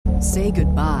Say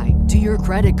goodbye to your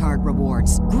credit card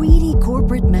rewards. Greedy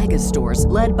corporate mega stores,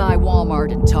 led by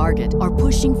Walmart and Target, are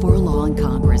pushing for a law in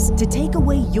Congress to take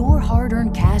away your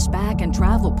hard-earned cash back and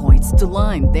travel points to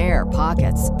line their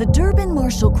pockets. The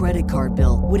Durbin-Marshall credit card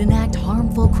bill would enact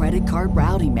harmful credit card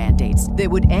routing mandates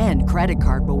that would end credit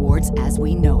card rewards as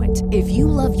we know it. If you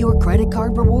love your credit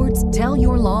card rewards, tell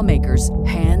your lawmakers,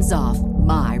 hands off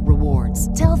my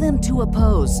rewards. Tell them to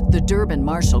oppose the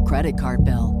Durbin-Marshall credit card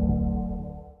bill.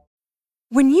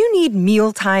 When you need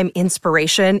mealtime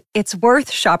inspiration, it's worth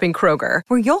shopping Kroger,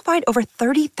 where you'll find over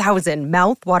 30,000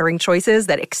 mouth-watering choices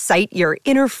that excite your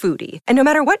inner foodie. And no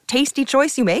matter what tasty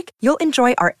choice you make, you'll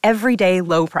enjoy our everyday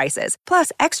low prices,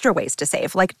 plus extra ways to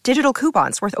save, like digital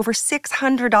coupons worth over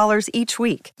 $600 each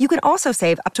week. You can also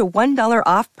save up to $1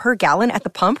 off per gallon at the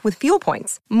pump with fuel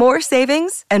points. More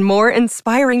savings and more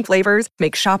inspiring flavors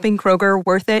make shopping Kroger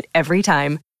worth it every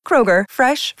time. Kroger,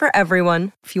 fresh for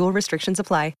everyone. Fuel restrictions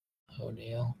apply.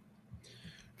 O'Neal.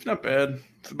 It's not bad.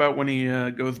 It's about when he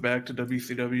goes back to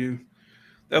WCW.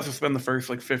 They also spend the first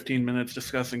 15 minutes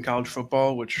discussing college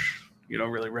football, which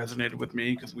really resonated with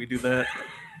me because we do that.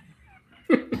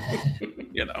 But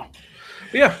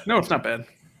yeah, no, it's not bad.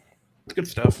 It's good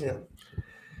stuff. Yeah,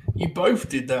 you both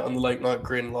did that on the Late Night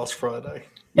Grin last Friday.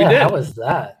 Yeah, we did. how was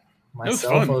that?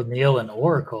 Myself, fun. O'Neal, and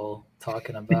Oracle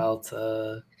talking about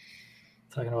the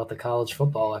college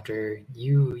football after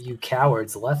you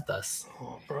cowards left us.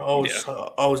 Oh, bro,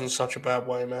 I was in such a bad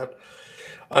way, man.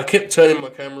 I kept turning my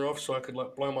camera off so I could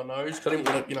blow my nose. Cause I didn't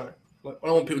want to, I don't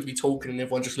want people to be talking and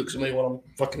everyone just looks at me while I'm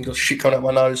fucking got shit coming out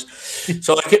my nose.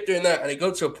 So I kept doing that, and it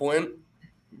got to a point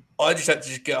I just had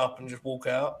to get up and just walk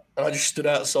out, and I just stood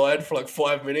outside for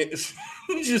 5 minutes,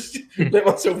 and just let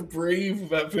myself breathe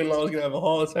without feeling like I was gonna have a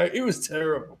heart attack. It was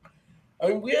terrible. I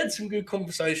mean, we had some good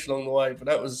conversation along the way, but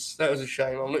that was a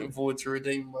shame. I'm looking forward to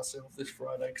redeeming myself this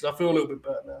Friday because I feel a little bit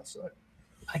better now. So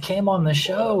I came on the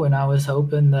show and I was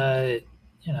hoping that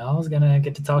I was gonna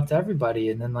get to talk to everybody,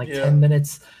 and then 10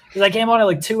 minutes because I came on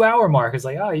at 2 hour mark. It's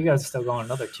oh, you guys are still going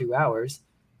another 2 hours.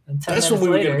 And 10 that's minutes when we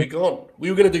were later, going to be gone. We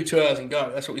were going to do 2 hours and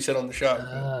go. That's what we said on the show.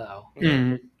 Oh.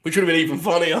 Which would have been even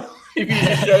funnier if you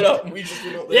just showed up and we just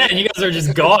were not there. Yeah, and you guys are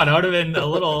just gone. I would have been a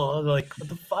little what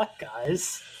the fuck,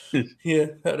 guys? Yeah,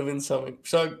 that would have been something.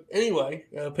 So anyway,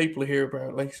 people are here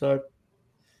apparently. So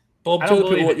Bob, I tell don't the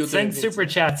people believe what it. you're Send doing. super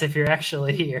chats if you're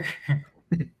actually here.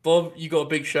 Bob, you got a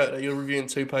big show that you're reviewing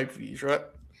 2 pay-per-views, right?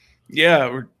 Yeah,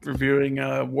 we're reviewing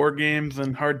War Games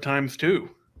and Hard Times 2.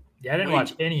 Yeah, I didn't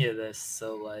watch any of this,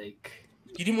 so You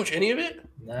didn't watch any of it?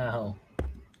 no.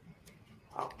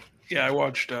 Yeah, I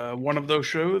watched one of those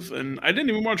shows, and I didn't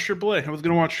even watch AAA. I was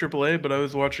going to watch AAA, but I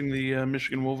was watching the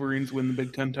Michigan Wolverines win the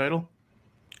Big Ten title.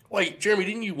 Wait, Jeremy,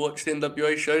 didn't you watch the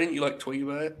NWA show? Didn't you tweet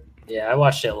about it? Yeah, I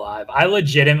watched it live. I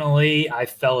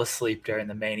fell asleep during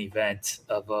the main event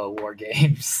of War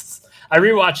Games. I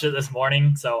rewatched it this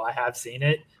morning, so I have seen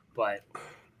it, but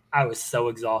I was so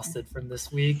exhausted from this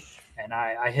week, and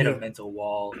I hit a mental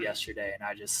wall yesterday, and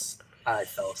I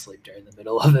fell asleep during the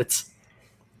middle of it.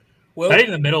 Well, not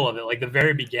even the middle of it, the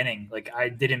very beginning. I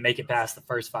didn't make it past the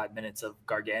first 5 minutes of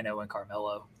Gargano and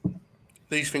Carmelo.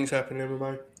 These things happen in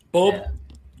MMA. Bob, Yeah.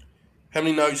 How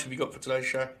many notes have you got for today's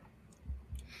show?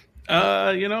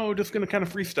 We're just going to kind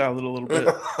of freestyle it a little bit.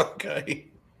 Okay.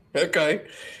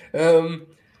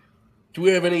 Do we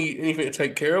have anything to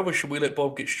take care of, or should we let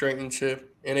Bob get straight into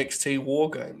NXT War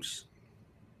Games?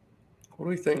 What do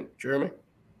we think, Jeremy?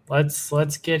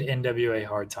 Let's get NWA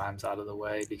Hard Times out of the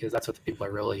way because that's what the people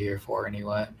are really here for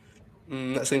anyway.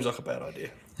 That seems like a bad idea.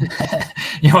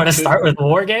 You want to start with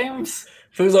War Games?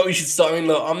 Feels like we should start. I mean,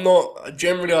 look, I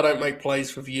don't make plays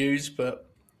for views, but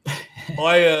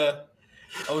I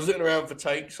was looking around for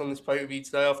takes on this pay-per-view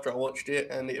today after I watched it,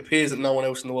 and it appears that no one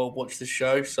else in the world watched this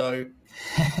show, so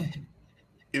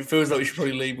it feels like we should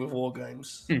probably lead with War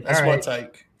Games. That's my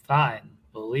take. Fine.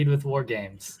 We'll lead with War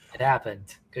Games. It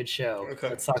happened. Good show. Okay.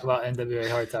 Let's talk about NWA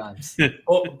Hard Times.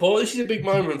 Bob, this is a big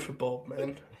moment for Bob,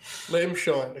 man. Let him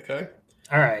shine, okay?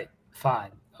 All right.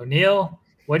 Fine. O'Neal,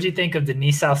 what do you think of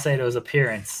Denise Salcedo's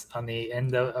appearance on the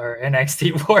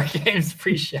NXT War Games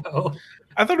pre-show?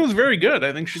 I thought it was very good.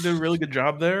 I think she did a really good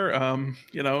job there.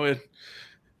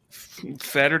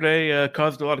 Saturday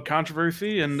caused a lot of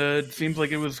controversy, and it seems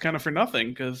like it was kind of for nothing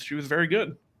because she was very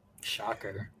good.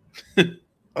 Shocker.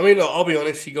 I mean, look, I'll be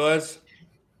honest, you guys.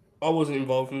 I wasn't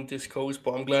involved in the discourse,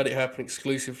 but I'm glad it happened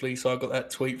exclusively. So I got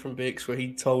that tweet from Bix where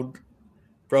he told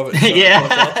brother.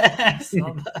 Yeah.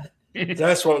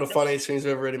 That's one of the funniest things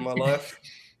I've ever read in my life.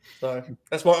 So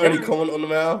that's my only comment on the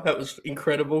mail. That was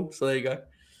incredible. So there you go.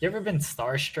 You ever been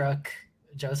starstruck,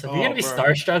 Joseph? You're going to be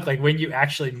starstruck when you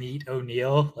actually meet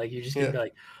O'Neal. You're just going to be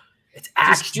like, It's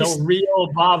actually the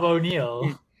real Bob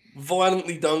O'Neill.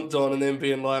 Violently dunked on and then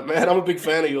being like, man, I'm a big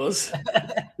fan of yours.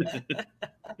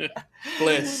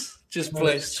 Bless. Just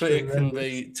bless. Twitter can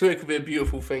be a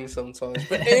beautiful thing sometimes.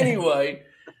 But anyway,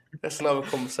 that's another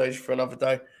conversation for another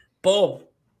day. Bob,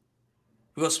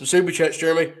 we've got some super chats,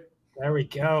 Jeremy. There we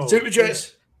go. Super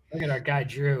chats. Look at our guy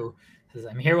Drew. Says,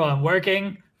 I'm here while I'm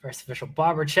working. First official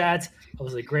Barber chat. It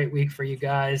was a great week for you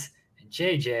guys. And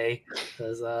JJ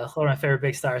says, hello, my favorite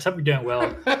big stars. Hope you're doing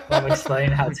well. I'll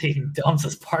explain how taking dumps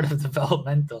is part of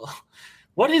developmental.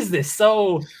 What is this?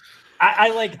 So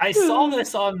I saw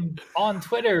this on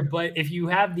Twitter, but if you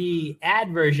have the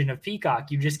ad version of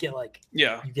Peacock, you just get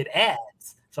you get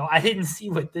ads. So I didn't see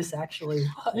what this actually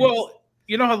was. Well,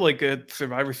 you know how like a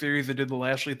Survivor Series they did the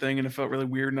Lashley thing and it felt really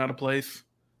weird and out of place?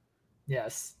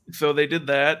 Yes. So they did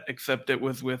that, except it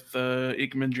was with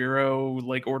Ike Manjiro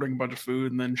like ordering a bunch of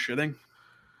food and then shitting,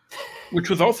 which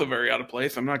was also very out of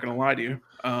place. I'm not going to lie to you.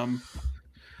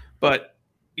 But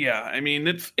yeah, I mean,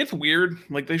 it's weird.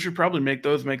 Like they should probably make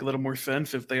those make a little more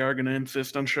sense if they are going to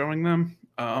insist on showing them.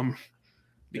 Because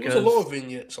there was a lot of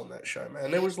vignettes on that show,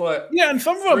 man. There was and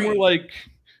some of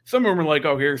them were like,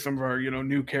 oh, here's some of our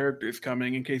new characters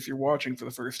coming in case you're watching for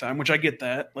the first time, which I get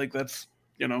that. Like that's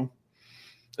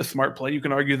a smart play. You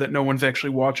can argue that no one's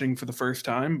actually watching for the first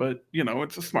time, but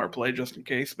it's a smart play just in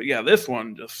case. But yeah, this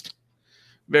one just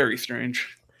very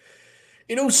strange.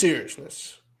 In all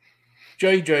seriousness,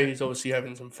 JJ is obviously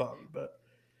having some fun, but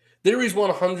there is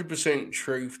 100%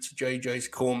 truth to JJ's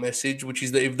core message, which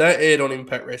is that if that aired on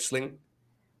Impact Wrestling,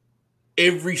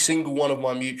 every single one of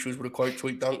my mutuals would have quote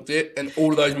tweet dunked it, and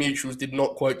all of those mutuals did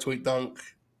not quote tweet dunk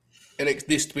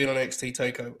this to be on NXT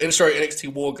Takeover.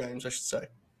 NXT War Games, I should say.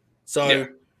 So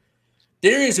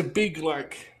there is a big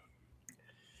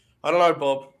I don't know,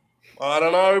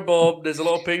 Bob. There's a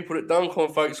lot of people that dunk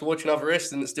on folks watching other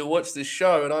wrestling that still watch this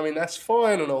show, and I mean that's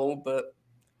fine and all, but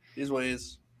it is what it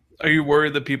is. Are you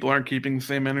worried that people aren't keeping the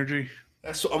same energy?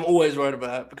 That's what I'm always worried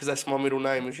about because that's my middle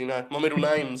name, as you know. My middle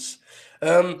name's.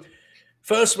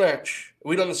 First match. Are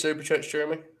we done the super chats,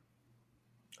 Jeremy?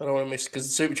 I don't want to miss because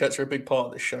the super chats are a big part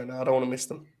of this show now. I don't want to miss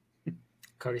them.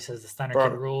 Cody says the Steiner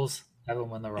Kid rules.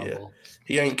 Everyone win the Rumble. Yeah.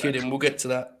 He ain't kidding. We'll get to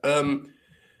that.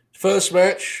 First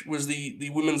match was the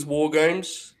Women's War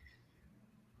Games.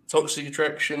 Toxic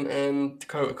Attraction and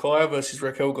Dakota Kai versus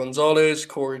Raquel Gonzalez,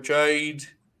 Cora Jade,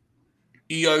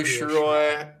 Io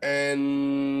Shirai,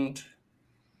 and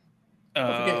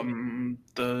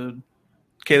the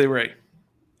Kaylee Ray.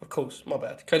 Of course, my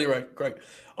bad. Kaylee Ray, great.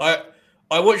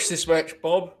 I watched this match,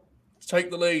 Bob.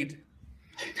 Take the lead.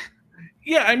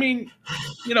 Yeah, I mean,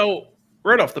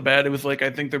 right off the bat, it was like, I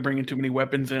think they're bringing too many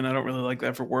weapons in. I don't really like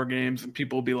that for War Games. And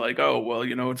people will be like, oh, well,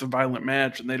 it's a violent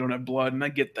match and they don't have blood. And I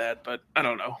get that, but I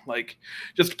don't know,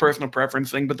 just a personal preference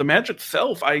thing. But the match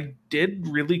itself, I did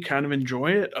really kind of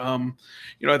enjoy it.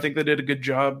 I think they did a good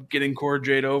job getting Cora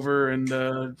Jade over and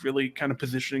really kind of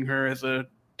positioning her as a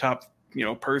top,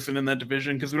 person in that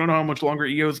division. Because we don't know how much longer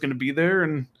Io is going to be there.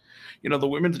 And, the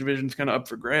women's division is kind of up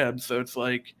for grabs. So it's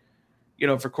like,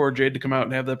 for Cora Jade to come out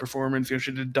and have that performance,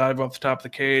 she did dive off the top of the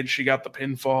cage. She got the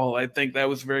pinfall. I think that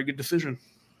was a very good decision.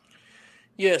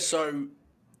 Yeah, so,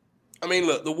 I mean,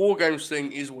 look, the War Games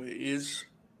thing is what it is.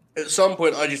 At some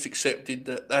point, I just accepted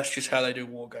that that's just how they do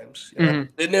War Games.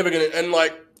 They're never going to, and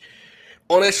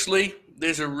honestly,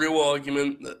 there's a real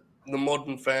argument that the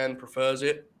modern fan prefers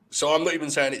it. So I'm not even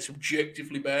saying it's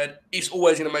objectively bad. It's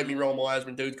always going to make me roll my eyes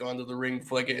when dudes go under the ring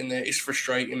before they get in there. It's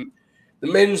frustrating. The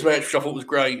men's match, which I thought was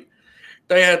great,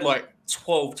 they had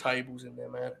 12 tables in there,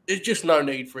 man. There's just no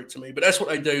need for it to me, but that's what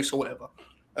they do, so whatever.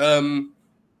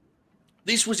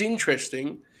 This was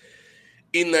interesting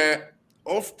in that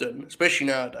often, especially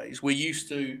nowadays, we're used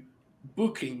to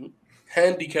booking,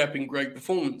 handicapping great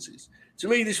performances. To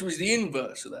me, this was the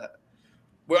inverse of that,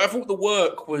 where I thought the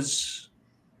work was,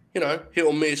 hit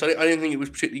or miss. I didn't think it was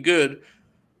particularly good,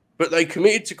 but they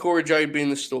committed to Cora Jade being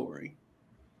the story,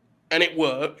 and it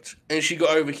worked, and she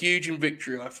got over huge in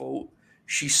victory, I thought.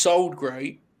 She sold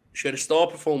great. She had a star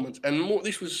performance. And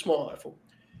this was smart, I thought.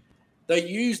 They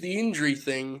used the injury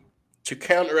thing to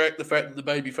counteract the fact that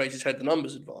the babyfaces had the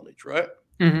numbers advantage, right?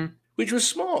 Mm-hmm. Which was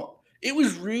smart. It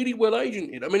was really well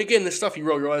agented. I mean, again, the stuff you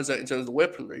roll your eyes at in terms of the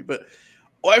weaponry, but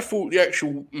I thought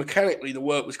mechanically, the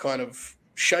work was kind of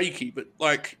shaky, but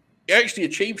it actually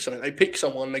achieved something. They picked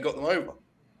someone and they got them over.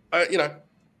 I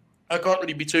can't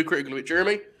really be too critical of it.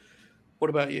 Jeremy, what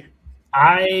about you?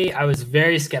 I was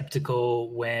very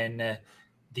skeptical when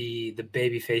the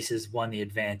baby faces won the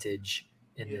advantage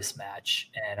in this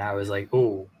match, and I was like,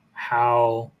 "Oh,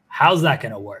 how's that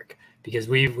going to work?" because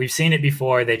we've seen it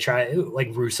before. They try, like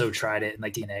Russo tried it in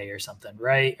like TNA or something,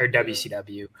 right? Or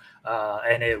WCW,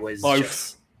 and it was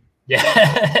just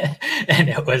yeah, and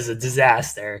it was a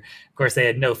disaster. Of course, they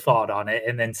had no thought on it,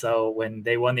 and then so when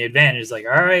they won the advantage, it's like,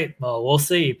 all right, well, we'll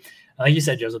see. Like you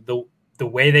said, Joseph, the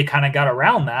way they kind of got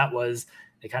around that was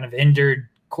they kind of injured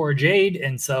Cora Jade,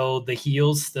 and so the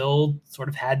heels still sort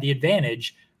of had the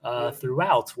advantage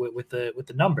throughout with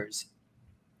the numbers.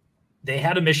 They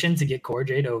had a mission to get Cora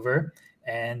Jade over,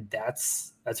 and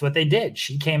that's what they did.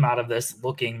 She came out of this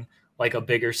looking like a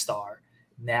bigger star.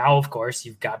 Now, of course,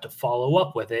 you've got to follow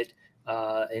up with it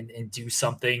and do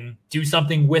something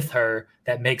with her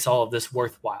that makes all of this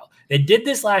worthwhile. They did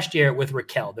this last year with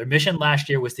Raquel. Their mission last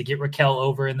year was to get Raquel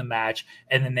over in the match,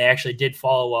 and then they actually did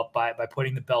follow up by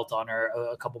putting the belt on her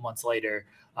a couple months later.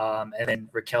 And then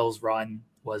Raquel's run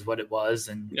was what it was,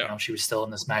 and she was still in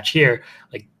this match here.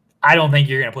 Like, I don't think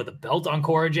you're going to put the belt on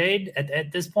Cora Jade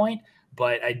at this point,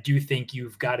 but I do think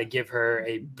you've got to give her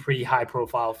a pretty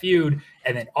high-profile feud,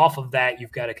 and then off of that,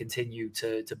 you've got to continue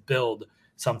to build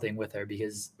something with her,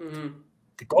 because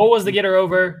the goal was to get her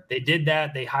over. They did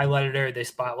that. They highlighted her. They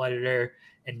spotlighted her,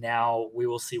 and now we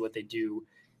will see what they do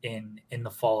in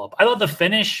the follow-up. I thought the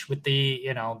finish with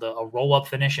a roll-up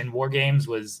finish in War Games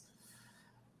was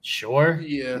sure.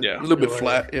 Yeah. A little bit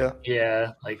flat, yeah.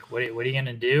 Yeah, like what are you going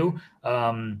to do?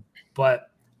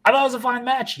 But I thought it was a fine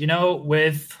match,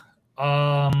 with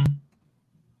hold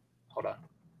on.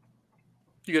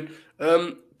 You good?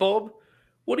 Bob,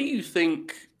 what do you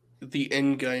think the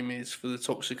end game is for the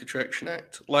Toxic Attraction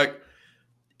act? Like,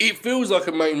 it feels like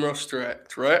a main roster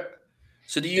act, right?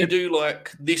 So do you do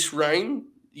like this reign?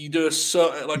 You do a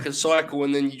cycle,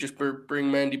 and then you just bring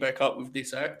Mandy back up with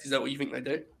this act? Is that what you think they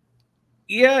do?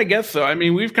 Yeah, I guess so. I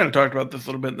mean, we've kind of talked about this a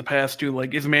little bit in the past too.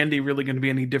 Like, is Mandy really going to be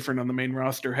any different on the main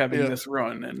roster having this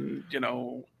run? And,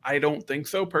 I don't think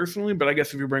so personally, but I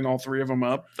guess if you bring all three of them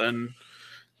up, then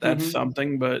that's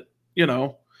something. But,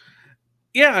 yeah,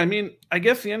 I mean, I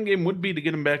guess the end game would be to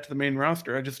get him back to the main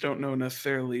roster. I just don't know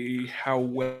necessarily how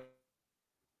well.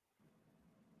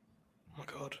 Oh my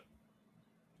God.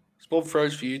 Is Bob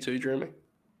froze for you too, Jeremy?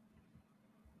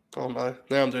 Oh no.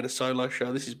 Now I'm doing a solo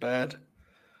show. This is bad.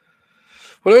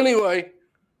 Well, anyway,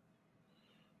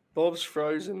 Bob's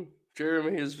frozen.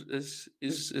 Jeremy has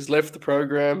left the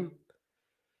program.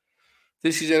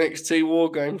 This is NXT War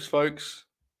Games, folks.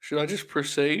 Should I just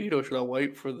proceed, or should I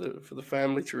wait for the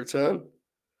family to return?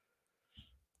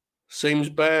 Seems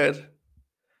bad.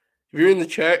 If you're in the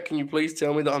chat, can you please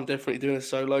tell me that I'm definitely doing a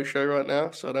solo show right now,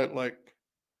 so I don't like.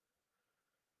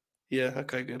 Yeah,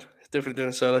 okay, good. Definitely doing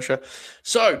a solo show.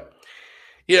 So,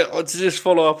 yeah, to just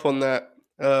follow up on that.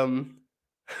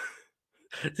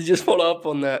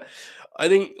 I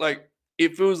think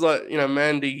it feels like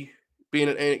Mandy being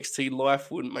an NXT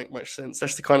life wouldn't make much sense.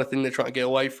 That's the kind of thing they're trying to get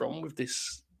away from with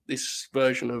this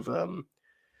version of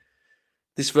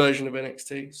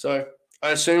NXT. So I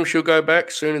assume she'll go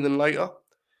back sooner than later,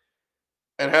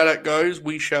 and how that goes,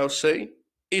 we shall see.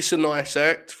 It's a nice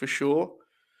act for sure,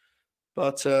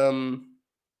 but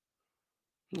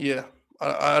yeah,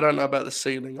 I don't know about the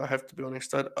ceiling. I have to be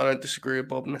honest. I don't disagree with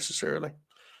Bob necessarily.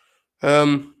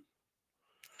 Okay,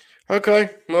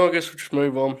 well, I guess we'll just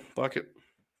move on. Fuck it.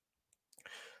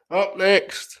 Up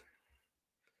next.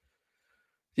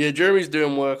 Yeah, Jeremy's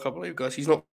doing work, I believe, guys. He's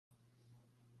not.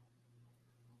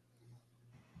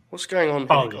 What's going on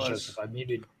here, guys? Joseph, I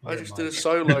muted. I just did a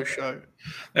solo show.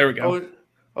 There we go.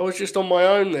 I was just on my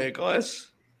own there, guys.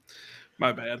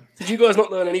 My bad. Did you guys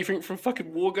not learn anything from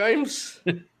fucking War Games?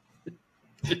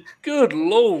 Good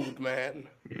Lord, man.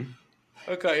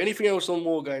 Okay, anything else on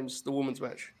War Games, the women's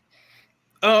match?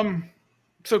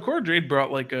 So Cora Jade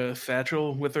brought a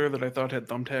satchel with her that I thought had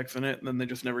thumbtacks in it, and then they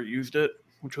just never used it,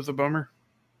 which was a bummer.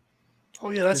 Oh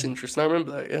yeah, that's interesting. I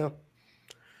remember that. Yeah.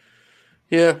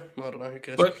 Yeah, I don't know. Who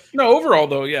cares? But no, overall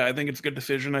though, yeah, I think it's a good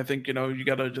decision. I think you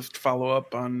got to just follow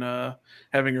up on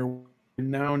having her win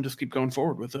now and just keep going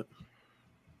forward with it.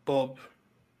 Bob,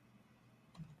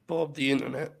 the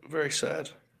internet, very sad.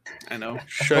 I know.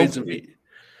 Shades of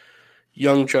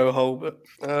young Joe Holbert.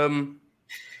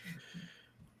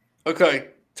 Okay,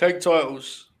 tag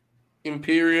titles: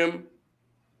 Imperium,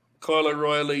 Kyle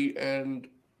O'Reilly, and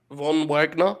Von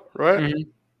Wagner. Right? Mm-hmm.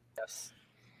 Yes.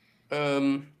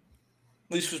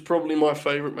 This was probably my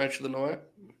favorite match of the night,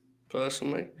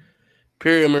 personally.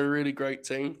 Imperium are a really great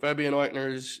team. Fabian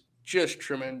Eichner is just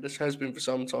tremendous. Has been for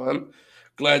some time.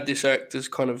 Glad this act has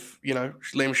kind of let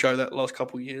him show that last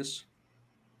couple of years.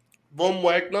 Von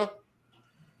Wagner,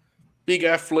 big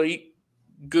athlete,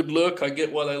 good look. I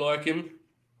get why they like him.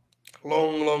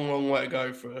 Long way to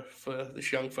go for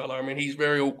this young fella. I mean, he's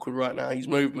very awkward right now. His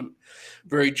movement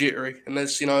very jittery, and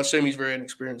there's I assume he's very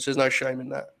inexperienced. There's no shame in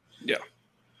that. Yeah.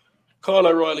 Kyle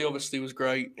O'Reilly obviously was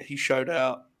great. He showed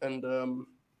out, and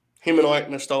him and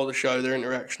Eichner stole the show. Their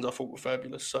interactions I thought were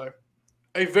fabulous. So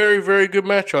a very very good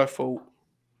match. I thought.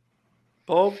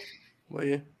 Bob, were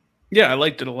you? Yeah, I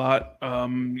liked it a lot.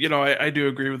 I do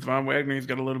agree with Von Wagner. He's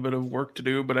got a little bit of work to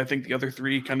do, but I think the other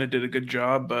three kind of did a good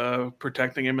job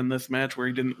protecting him in this match where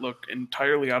he didn't look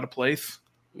entirely out of place.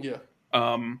 Yeah.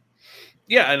 And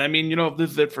I mean, if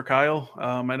this is it for Kyle,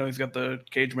 I know he's got the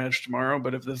cage match tomorrow,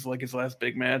 but if this is like his last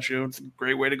big match, it's a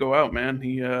great way to go out, man.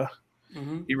 He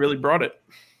really brought it.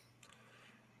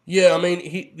 Yeah, I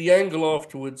mean, the angle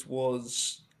afterwards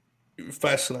was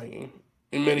fascinating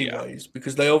in many ways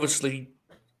because they obviously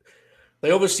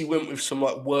went with some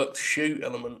like work to shoot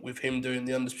element with him doing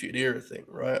the Undisputed Era thing,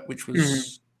 right? Which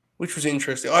was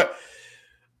interesting. I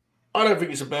don't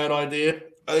think it's a bad idea.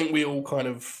 I think we all kind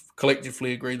of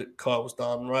collectively agree that Kyle was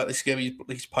done, right? This game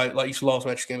he's played like his last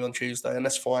match game on Tuesday, and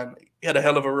that's fine. He had a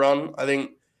hell of a run. I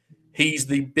think he's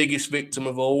the biggest victim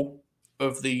of all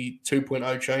of the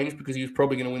 2.0 change because he was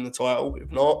probably going to win the title.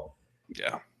 If not,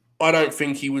 I don't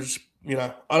think he was.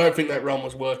 I don't think that run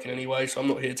was working anyway, so I'm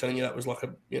not here telling you that was like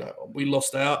we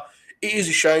lost out. It is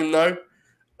a shame, though.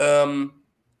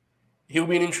 He'll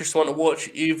be an interesting one to watch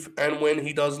if and when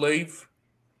he does leave.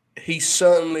 He's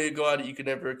certainly a guy that you could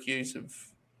never accuse of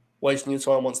wasting your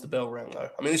time once the bell rang, though.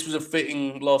 I mean, this was a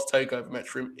fitting last TakeOver match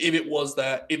for him, if it was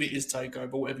that, if it is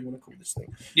TakeOver, whatever you want to call this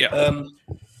thing. Yeah.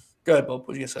 Go ahead, Bob. What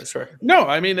were you going to say? Sorry. No,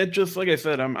 I mean, it just, like I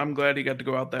said, I'm glad he got to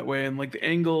go out that way. And, like, the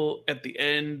angle at the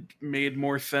end made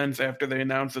more sense after they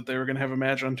announced that they were going to have a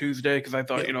match on Tuesday because I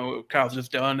thought, Kyle's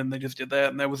just done and they just did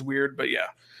that. And that was weird. But,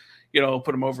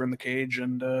 put him over in the cage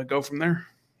and go from there.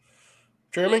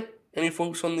 Jeremy, any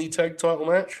thoughts on the tag title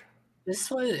match?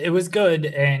 It was good,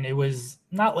 and it was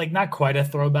not quite a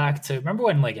throwback to remember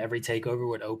when like every takeover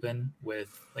would open with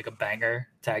like a banger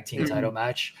tag team title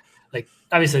match. Like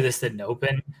obviously this didn't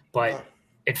open, but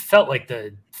it felt like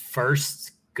the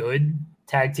first good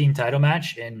tag team title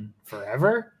match in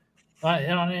forever on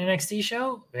an NXT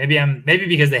show. Maybe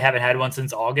because they haven't had one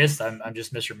since August. I'm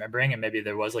just misremembering, and maybe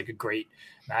there was like a great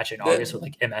match in August with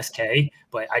like MSK,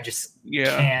 but I just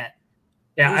can't.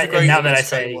 Yeah, now that I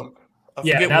say.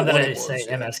 Now that I say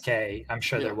MSK, I'm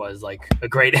sure there was like a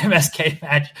great MSK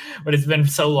match, but it's been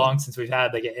so long since we've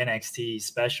had like an NXT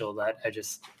special that I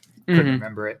just couldn't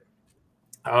remember it.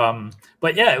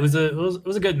 But yeah, it was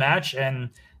a good match, and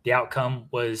the outcome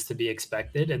was to be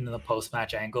expected. And then the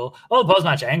post-match angle,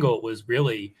 was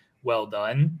really well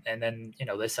done. And then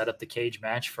they set up the cage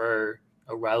match for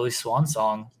O'Reilly Swan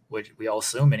Song, which we all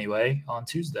assume anyway on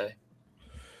Tuesday.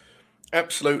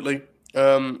 Absolutely.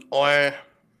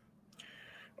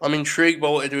 I'm intrigued by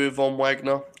what they do with Von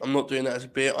Wagner. I'm not doing that as a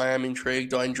bit. I am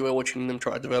intrigued. I enjoy watching them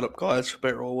try to develop guys, for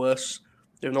better or worse.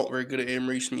 They're not very good at it in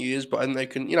recent years, but I think they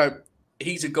can,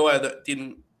 he's a guy that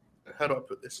didn't, how do I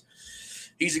put this?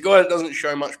 He's a guy that doesn't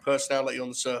show much personality on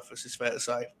the surface, it's fair to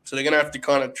say. So they're going to have to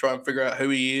kind of try and figure out who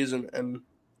he is and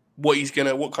what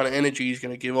kind of energy he's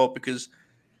going to give up because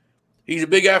he's a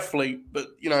big athlete, but,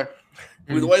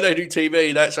 with the way they do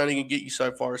TV, that's only going to get you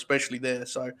so far, especially there.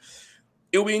 So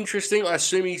it'll be interesting. I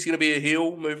assume he's going to be a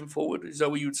heel moving forward. Is that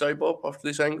what you would say, Bob, after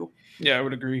this angle? Yeah, I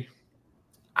would agree.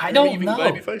 I don't know.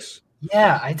 Babyface?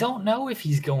 Yeah, I don't know if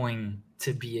he's going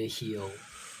to be a heel.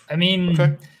 I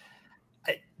mean,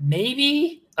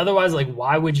 maybe. Otherwise, like,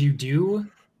 why would you do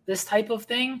this type of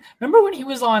thing? Remember when he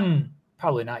was on –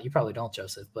 probably not. You probably don't,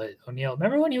 Joseph, but O'Neal.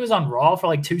 Remember when he was on Raw for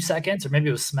like 2 seconds, or maybe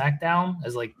it was SmackDown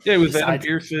as like – yeah, it was Adam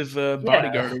Pearce's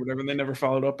bodyguard or whatever, and they never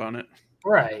followed up on it.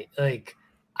 Right. Like,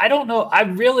 I don't know. I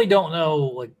really don't know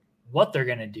like what they're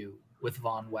going to do with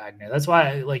Von Wagner. That's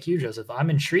why, like you, Joseph, I'm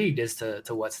intrigued as to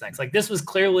what's next. Like this was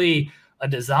clearly a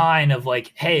design of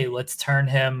like, hey, let's turn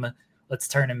him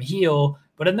heel.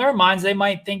 But in their minds, they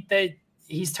might think that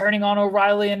he's turning on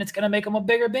O'Reilly and it's going to make him a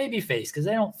bigger babyface because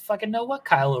they don't fucking know what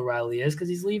Kyle O'Reilly is because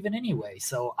he's leaving anyway.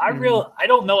 So I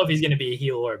don't know if he's going to be a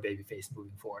heel or a babyface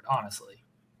moving forward, honestly.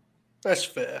 That's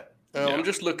fair. I'm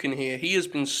just looking here. He has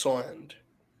been signed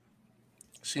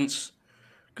since,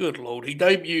 good Lord, he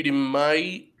debuted in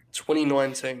May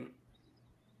 2019.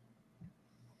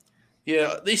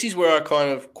 Yeah, this is where I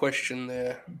kind of question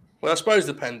there. Well, I suppose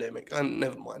the pandemic.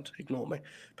 Never mind, ignore me.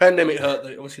 Pandemic hurt.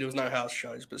 Obviously, there was no house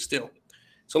shows, but still,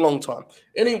 it's a long time.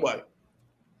 Anyway,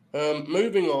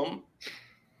 moving on.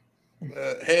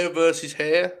 Hair versus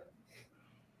hair.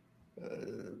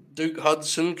 Duke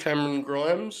Hudson, Cameron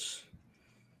Grimes.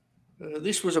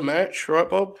 This was a match, right,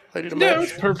 Bob? They did a Yeah,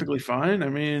 match. it's perfectly fine. I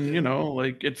mean,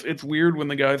 like it's weird when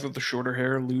the guys with the shorter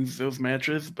hair lose those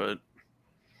matches, but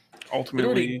They'd ultimately,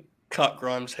 already cut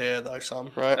Grimes' hair, though,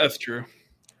 right? that's true.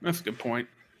 That's a good point.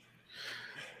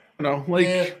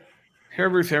 Yeah. hair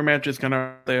versus hair matches kind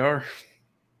of they are.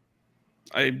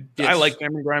 I like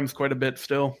Cameron Grimes quite a bit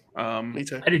still. Me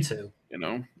too. I do too.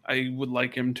 I would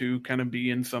like him to kind of be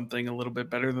in something a little bit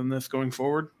better than this going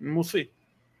forward, and we'll see.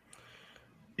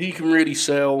 He can really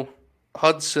sell.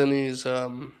 Hudson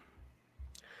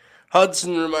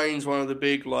remains one of the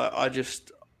big, I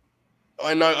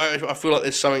feel like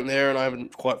there's something there and I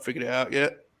haven't quite figured it out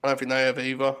yet. I don't think they have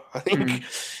either. I think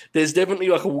there's definitely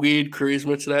a weird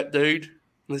charisma to that dude.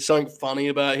 There's something funny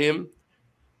about him.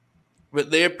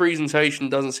 But their presentation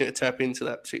doesn't seem to tap into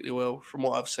that particularly well from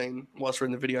what I've seen whilst we're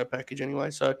in the video package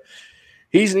anyway. So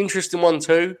he's an interesting one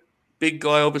too. Big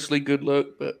guy, obviously good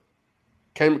look, but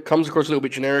comes across a little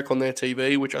bit generic on their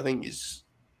TV, which I think is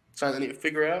something they need to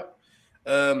figure out.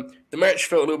 The match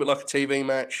felt a little bit like a TV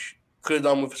match. Could have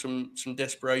done with some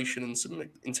desperation and some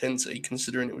intensity,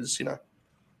 considering it was,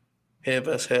 hair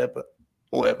versus hair, but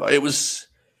whatever. It was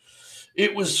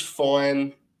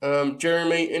fine.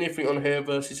 Jeremy, anything on hair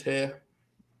versus hair?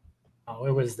 Oh,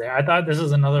 it was there. I thought this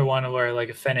was another one where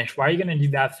a finish. Why are you going to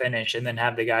do that finish and then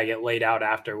have the guy get laid out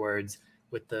afterwards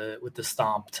with the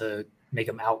stomp to make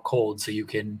him out cold so you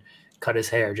can cut his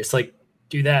hair? Just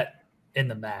do that in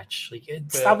the match.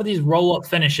 Stop with these roll up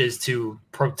finishes to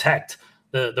protect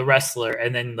the wrestler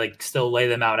and then still lay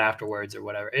them out afterwards or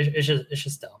whatever. It's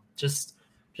just dumb. Just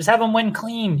have them win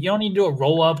clean. You don't need to do a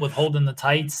roll up with holding the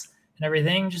tights and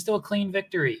everything. Just do a clean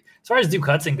victory. As far as Duke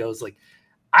Hudson goes,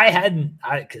 because I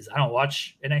don't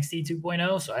watch NXT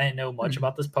 2.0, so I didn't know much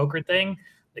about this poker thing.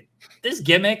 This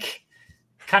gimmick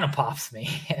kind of pops me.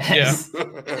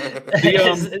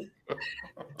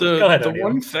 The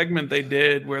one segment they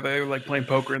did where they were playing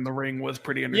poker in the ring was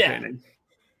pretty entertaining.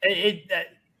 Yeah.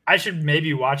 I should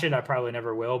maybe watch it. I probably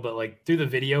never will, but through the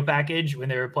video package when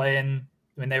they were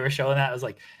showing that, I was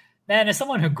like, man, as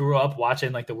someone who grew up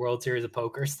watching the World Series of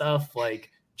Poker stuff,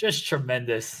 just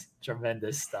tremendous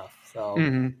stuff. So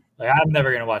I'm never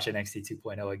going to watch NXT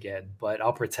 2.0 again, but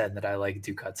I'll pretend that I like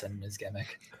Duke Hudson and his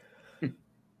gimmick.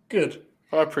 Good.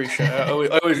 I appreciate it. I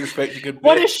always respect a good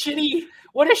bit.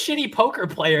 What a shitty poker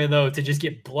player, though, to just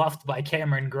get bluffed by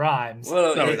Cameron Grimes.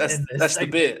 Well, that's the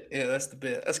bit. Yeah, that's the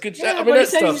bit. That's good. Yeah, he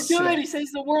said he's good. He says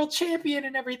he's the world champion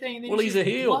and everything. And he's a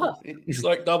heel. Bluffed. It's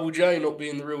like Double J not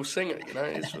being the real singer,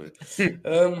 saying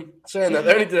that.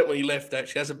 They only did it when he left,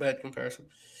 actually. That's a bad comparison.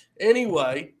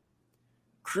 Anyway,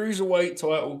 cruiserweight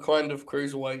title, kind of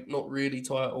cruiserweight, not really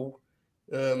title.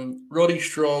 Roddy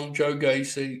Strong, Joe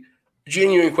Gacy.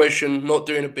 Genuine question, not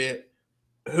doing a bit.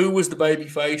 Who was the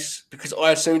babyface? Because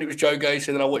I assumed it was Joe Gacy,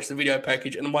 and then I watched the video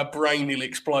package, and my brain nearly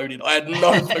exploded. I had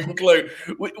no fucking clue.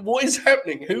 What is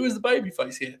happening? Who is the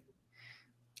babyface here?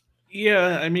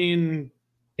 Yeah, I mean,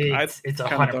 it's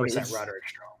 100% Roderick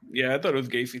Strong. Yeah, I thought it was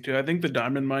Gacy too. I think the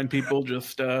Diamond Mine people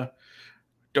just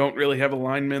don't really have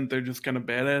alignment. They're just kind of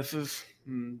badasses.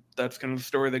 And that's kind of the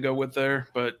story they go with there.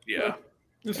 But yeah,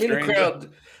 in the crowd.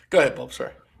 Go ahead, Bob.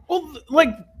 Sorry. Well,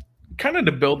 kind of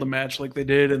to build the match like they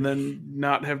did and then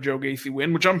not have Joe Gacy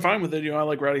win, which I'm fine with it. I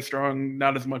like Roddy Strong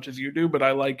not as much as you do, but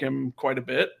I like him quite a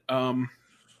bit.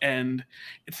 And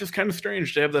it's just kind of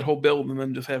strange to have that whole build and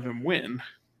then just have him win.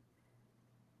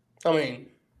 I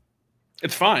mean,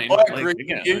 it's fine. I agree with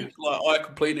you. I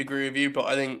completely agree with you, but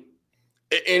I think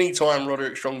any time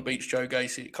Roderick Strong beats Joe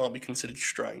Gacy, it can't be considered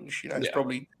strange. It's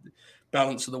probably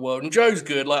balance of the world. And Joe's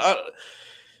good.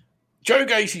 Joe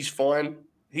Gacy's fine.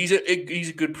 He's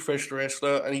a good professional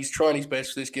wrestler, and he's trying his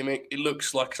best for this gimmick. It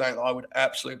looks like something that I would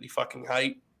absolutely fucking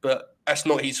hate, but that's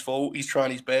not his fault. He's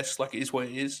trying his best. It is what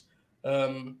it is.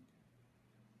 The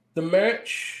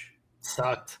match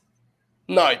sucked.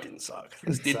 No, it didn't suck.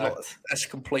 It did not. That's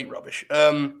complete rubbish.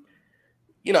 They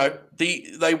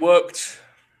worked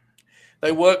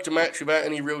a match without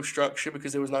any real structure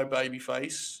because there was no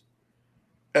babyface.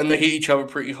 And they hit each other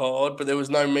pretty hard, but there was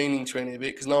no meaning to any of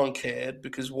it because no one cared.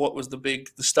 Because what was the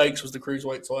stakes was the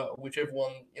cruiserweight title, which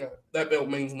everyone, that belt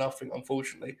means nothing,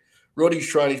 unfortunately. Roddy's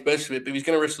trying his best with it, but if he's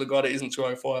going to wrestle a guy that isn't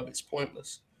 205, it's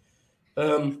pointless.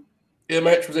 The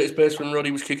match was at its best when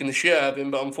Roddy was kicking the shit out of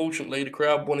him, but unfortunately, the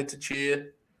crowd wanted to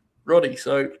cheer Roddy.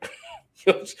 So,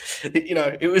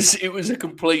 it was a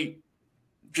complete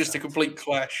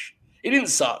clash. It didn't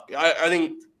suck. I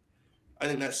think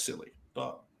that's silly,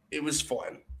 but it was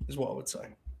fine, is what I would say.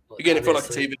 Again, it felt like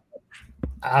a TV.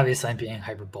 Obviously, I'm being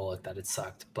hyperbolic that it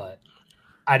sucked, but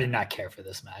I did not care for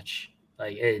this match.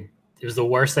 It was the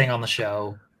worst thing on the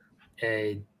show.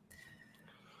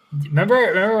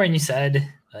 Remember when you said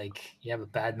like you have a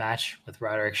bad match with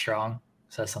Roderick Strong?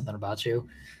 Says something about you.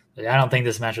 Like, I don't think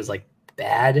this match was like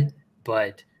bad,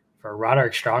 but for a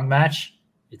Roderick Strong match,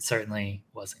 it certainly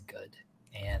wasn't good.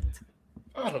 And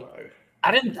I don't know.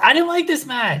 I didn't like this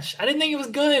match. I didn't think it was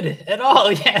good at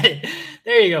all. Yeah,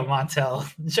 there you go, Montel.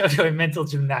 JoJo mental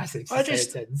gymnastics. I It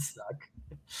just didn't suck.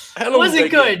 how It long did wasn't they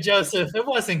good, get? Joseph. It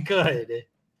wasn't good.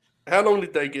 How long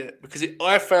did they get? Because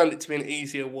I found it to be an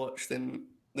easier watch than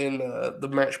the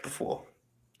match before.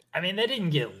 I mean, they didn't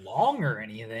get long or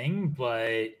anything,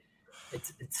 but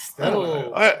it's I don't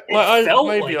know. still felt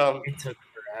maybe like it took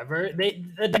forever.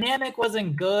 The dynamic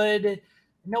wasn't good.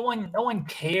 No one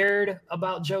cared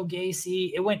about Joe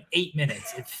Gacy. It went 8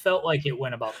 minutes. It felt like it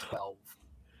went about 12.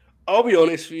 I'll be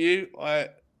honest with you.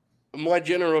 My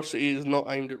generosity is not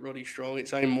aimed at Roddy Strong.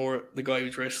 It's aimed more at the guy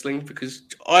who's wrestling because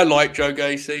I like Joe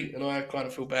Gacy and I kind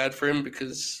of feel bad for him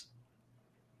because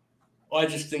I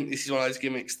just think this is one of those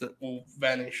gimmicks that will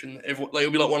vanish and it'll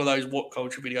be like one of those what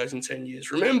culture videos in 10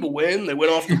 years. Remember when they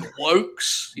went after the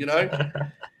blokes, you know?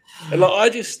 And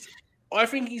like I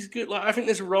think he's good. Like I think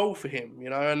there's a role for him, you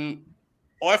know, and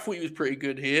I thought he was pretty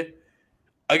good here.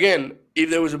 Again, if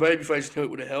there was a babyface, it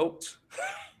would have helped.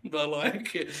 But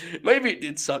like, maybe it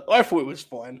did suck. I thought it was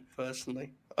fine,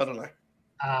 personally. I don't know.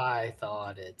 I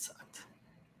thought it sucked.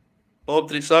 Bob,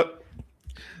 did it suck?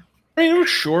 I mean, it was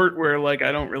short where, like,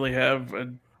 I don't really have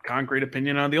a concrete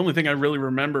opinion on. The only thing I really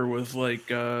remember was,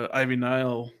 like, Ivy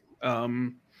Nile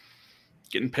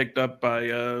getting picked up by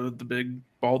the big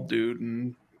bald dude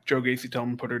and Joe Gacy telling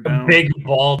him to put her down. Big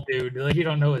bald dude. Like, you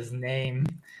don't know his name.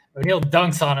 O'Neal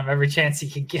dunks on him every chance he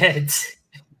can get.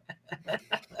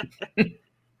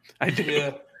 I do.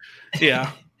 Yeah.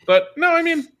 Yeah. But, no, I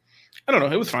mean, I don't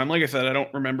know. It was fine. Like I said, I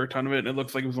don't remember a ton of it. It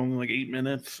looks like it was only, like, 8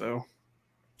 minutes, so.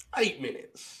 8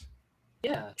 minutes.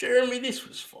 Yeah. Jeremy, this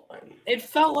was fine. It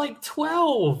felt like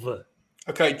 12.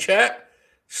 Okay, chat.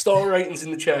 Star ratings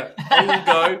in the chat.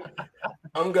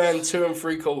 I'm going 2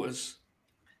 3/4.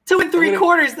 2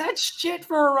 3/4. That's shit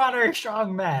for a Roderick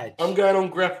Strong match. I'm going on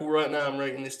Grapple right now. I'm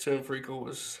rating this 2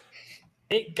 3/4.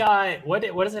 It got what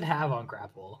does it have on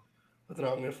Grapple? I don't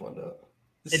know. I'm going to find out.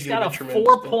 It's got a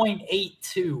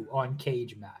 4.82 on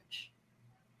Cage Match.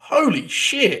 Holy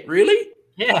shit! Really?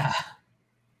 Yeah.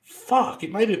 Fuck!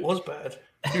 Maybe it was bad.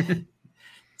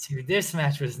 Dude, this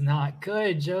match was not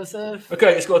good, Joseph.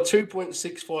 Okay, it's got a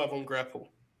 2.65 on Grapple.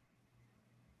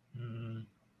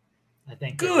 I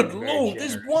think. Good lord,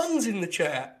 there's ones in the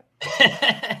chat.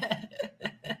 I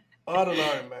don't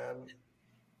know, man.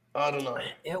 I don't know.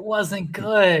 It wasn't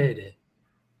good.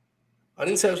 I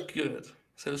didn't say it was good. I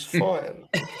said it was fine.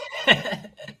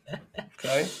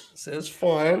 Okay, so it was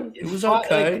fine. It was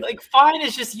okay. Like fine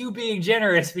is just you being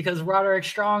generous because Roderick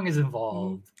Strong is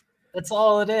involved. That's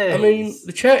all it is. I mean,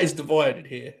 the chat is divided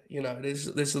here. You know, there's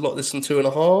a lot. There's some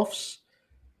 2.5s.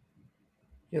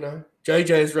 You know, JJ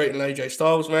is rating AJ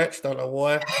Styles match. Don't know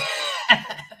why.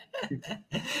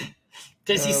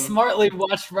 Because he smartly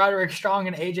watched Roderick Strong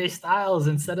and AJ Styles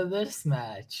instead of this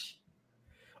match.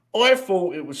 I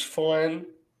thought it was fine.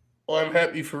 I'm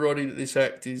happy for Roddy that this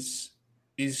act is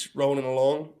rolling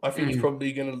along. I think he's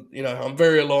probably going to, you know, I'm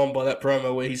very alarmed by that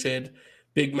promo where he said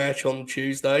big match on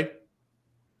Tuesday.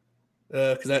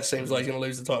 Because that seems like he's going to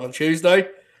lose the title on Tuesday.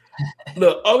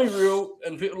 Look, I'll be real,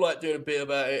 and people like doing a bit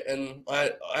about it, and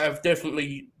I've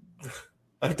definitely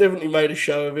made a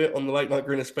show of it on the Late Night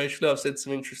Grin especially. I've said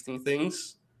some interesting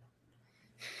things.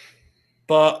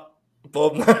 But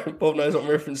Bob knows what I'm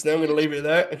referencing now. I'm going to leave it at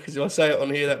that, because if I say it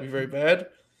on here, that'd be very bad.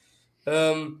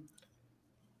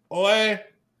 I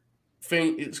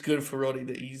think it's good for Roddy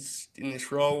that he's in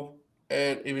this role,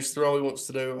 and if it's the role he wants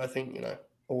to do, I think, you know,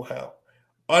 all how.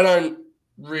 I don't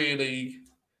really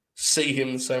see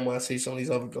him the same way I see some of these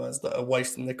other guys that are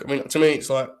wasting their... I mean, to me, it's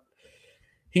like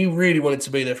he really wanted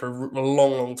to be there for a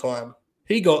long, long time.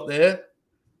 He got there,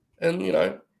 and, you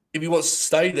know, if he wants to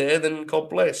stay there, then God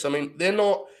bless. I mean,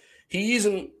 he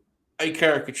isn't a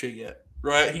caricature yet,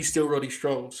 right? He's still Roddy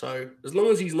Strong. So as long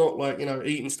as he's not, like, you know,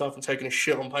 eating stuff and taking a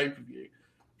shit on pay-per-view,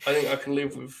 I think I can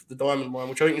live with the Diamond Mine,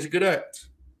 which I think is a good act.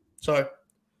 So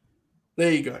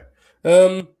there you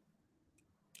go.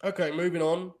 Okay, moving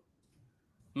on.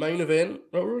 Main event.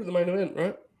 Oh, we're at the main event,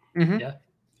 right? Mm-hmm. Yeah.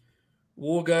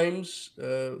 War Games.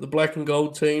 The black and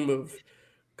gold team of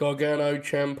Gargano,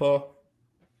 Ciampa,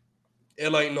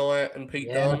 LA Knight, and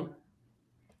Pete Dunne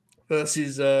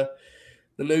versus the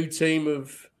new team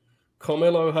of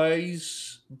Carmelo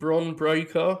Hayes, Bron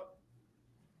Breakker,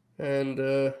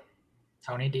 and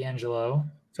Tony D'Angelo,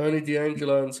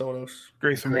 and someone else.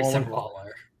 Grayson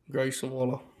Waller. Grayson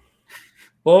Waller.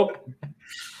 Bob,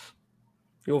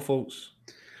 your thoughts?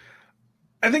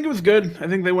 I think it was good. I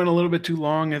think they went a little bit too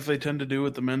long, as they tend to do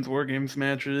with the men's War Games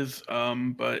matches.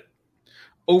 But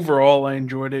overall, I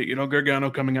enjoyed it. Gargano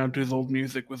coming out to his old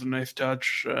music was a nice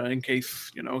touch, in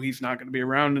case, he's not going to be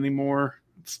around anymore.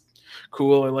 It's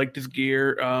cool. I liked his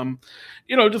gear.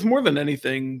 Just more than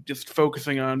anything, just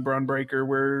focusing on Braun Breaker,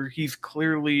 where he's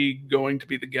clearly going to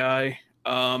be the guy.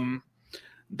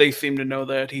 They seem to know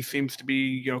that. He seems to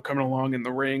be, coming along in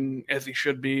the ring as he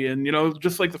should be. And,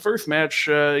 just like the first match,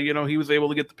 he was able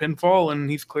to get the pinfall, and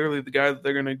he's clearly the guy that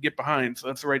they're going to get behind. So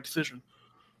that's the right decision.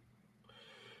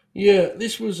 Yeah,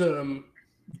 this was, I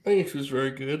think this was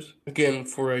very good. Again,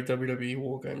 for a WWE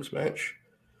War Games match.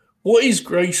 What is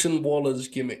Grayson Waller's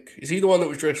gimmick? Is he the one that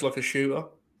was dressed like a shooter?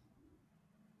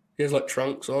 He has, like,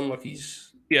 trunks on, like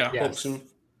he's boxing. Yes.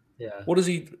 Yeah. What does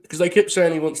he... Because they kept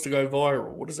saying he wants to go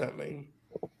viral. What does that mean?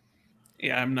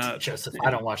 Yeah, I'm not... Joseph,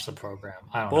 I don't watch the program.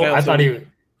 I don't Well, know. I thought he was...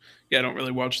 Yeah, I don't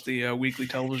really watch the weekly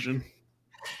television.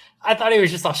 I thought he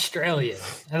was just Australian.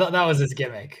 I thought that was his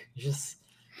gimmick. Just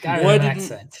guy with an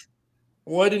accent.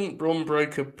 Why didn't Braun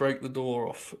Breaker break the door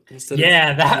off instead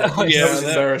that was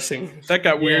embarrassing. That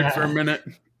got weird for a minute.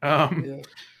 Yeah.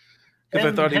 Because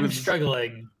I thought he was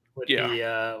struggling with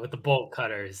the bolt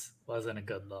cutters. Wasn't a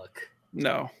good look.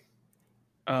 No.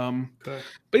 Okay.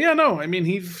 But yeah, no, I mean,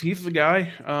 he's the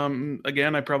guy.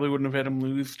 Again, I probably wouldn't have had him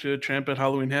lose to Champ at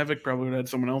Halloween Havoc. Probably would have had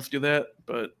someone else do that,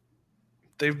 but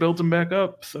they've built him back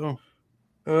up, so.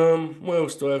 What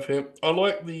else do I have here? I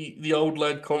like the old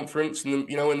lad conference, and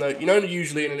when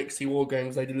usually in NXT War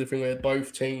Games they do the thing where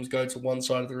both teams go to one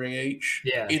side of the ring each.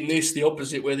 Yeah. In this, the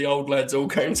opposite, where the old lads all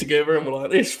came together and were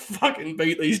like, "Let's fucking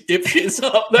beat these dipshits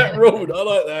up." That ruled. I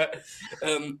like that.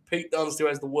 Pete Dunne still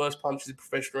has the worst punches in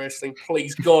professional wrestling.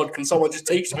 Please God, can someone just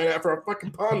teach me how for a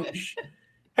fucking punch?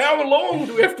 How long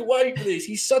do we have to wait for this?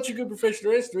 He's such a good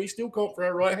professional wrestler. He still can't throw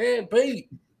a right hand. Pete.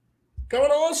 Go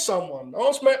and ask someone.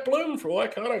 Ask Matt Bloom for I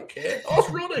don't care.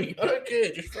 Ask Roddy. I don't care.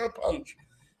 Just throw a punch.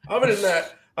 Other than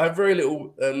that, I have very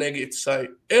little negative to say.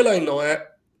 LA Knight,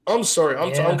 I'm sorry.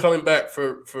 I'm coming back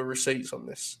for receipts on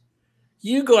this.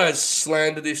 You guys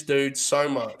slandered this dude so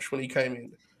much when he came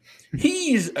in.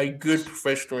 He is a good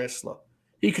professional wrestler.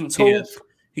 He can talk.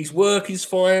 His work is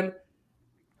fine.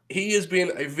 He has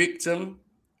been a victim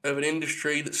of an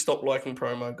industry that stopped liking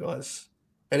promo guys.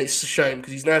 And it's a shame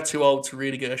because he's now too old to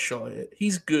really get a shot at it.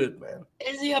 He's good, man.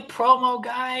 Is he a promo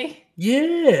guy?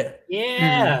 Yeah.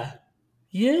 Yeah.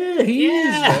 Yeah, he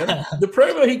is, man. The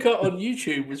promo he cut on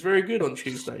YouTube was very good on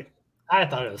Tuesday. I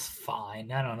thought it was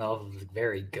fine. I don't know if it was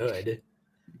very good.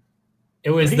 It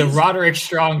was the Roderick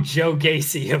Strong, Joe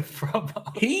Gacy of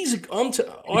promo.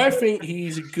 I think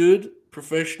he's a good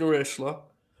professional wrestler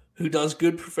who does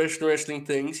good professional wrestling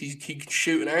things. He can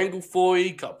shoot an angle for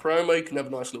you, cut promo, he can have a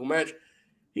nice little match.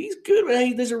 He's good,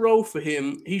 man. There's a role for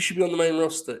him. He should be on the main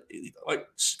roster. Like,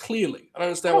 clearly. I don't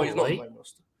understand why he's not on the main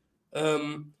roster.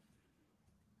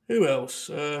 Who else?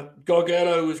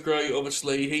 Gargano was great,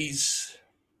 obviously.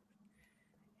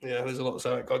 There's a lot to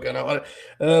say about Gargano.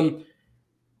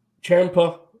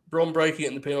 Ciampa, Braun Breaker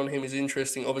getting the pin on him is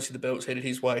interesting. Obviously, the belt's headed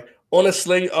his way.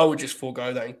 Honestly, I would just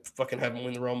forego that and fucking have him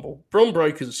win the Rumble. Braun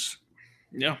Breaker's...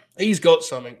 Yeah. He's got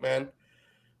something, man.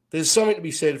 There's something to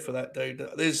be said for that dude.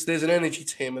 There's an energy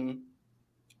to him, and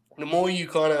the more you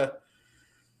kind of,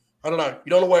 I don't know, you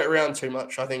don't want to wait around too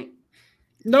much, I think.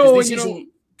 No,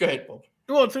 go ahead, Bob.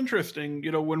 Well, it's interesting,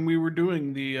 when we were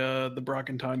doing the Brock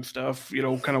and Time stuff,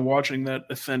 kind of watching that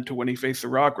ascent to when he faced The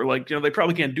Rock, we're like, they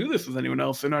probably can't do this with anyone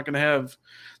else. They're not going to have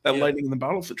that lightning in the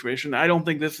bottle situation. I don't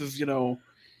think this is,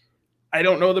 I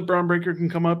don't know that Braun Breaker can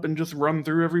come up and just run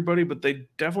through everybody, but they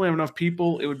definitely have enough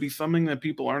people. It would be something that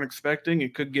people aren't expecting.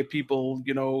 It could get people,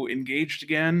 engaged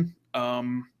again.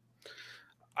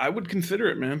 I would consider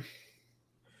it, man.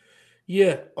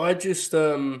 Yeah, I just,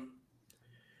 I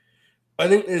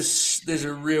think there's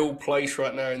a real place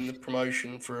right now in the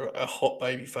promotion for a hot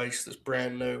baby face that's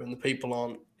brand new and the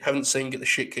people haven't seen get the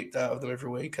shit kicked out of them every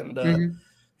week. And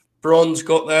Braun's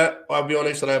got that. I'll be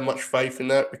honest, I don't have much faith in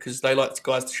that because they like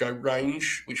guys to show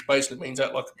range, which basically means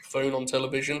act like a buffoon on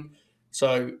television.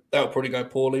 So that would probably go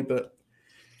poorly, but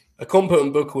a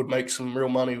competent booker would make some real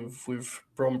money with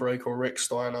Braun Breaker or Rex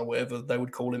Steiner, whatever they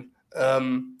would call him.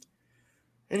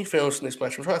 Anything else in this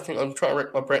match? I'm trying to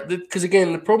wreck my breath. Because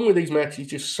again, the problem with these matches,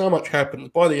 just so much happens.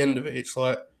 By the end of it, it's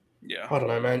like, I don't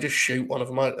know, man, just shoot one of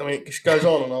them. I mean, it just goes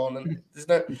on, and there's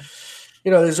no,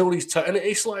 there's all these, and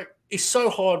it's like, it's so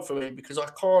hard for me because I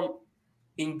can't,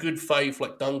 in good faith,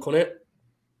 like dunk on it.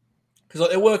 Because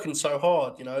like, they're working so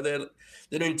hard, they're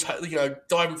doing,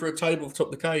 diving for a table off the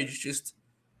top of the cage. It's just,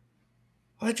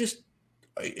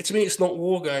 to me, it's not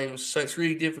War Games, so it's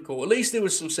really difficult. At least there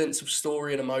was some sense of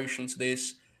story and emotion to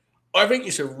this. I think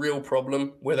it's a real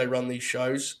problem where they run these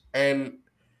shows. And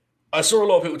I saw a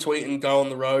lot of people tweeting, go on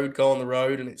the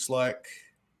road. And it's like,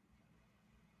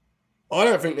 I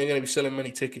don't think they're going to be selling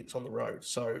many tickets on the road.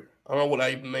 So I don't know what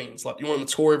that even means. Like, you want them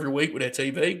to tour every week with their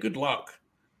TV? Good luck.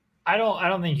 I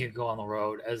don't think you could go on the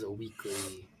road as a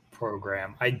weekly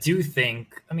program. I do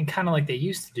think, kind of like they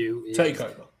used to do.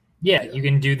 Takeover. Yeah, you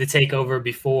can do the takeover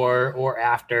before or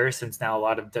after, since now a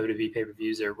lot of WWE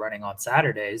pay-per-views are running on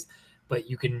Saturdays. But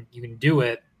you can do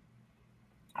it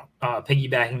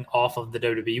piggybacking off of the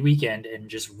WWE weekend and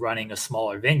just running a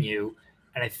smaller venue,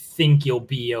 and I think you'll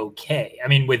be okay.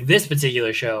 With this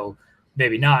particular show,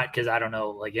 maybe not, because I don't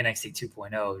know, like NXT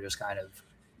 2.0 just kind of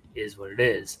is what it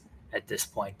is at this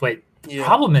point. But the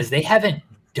problem is they haven't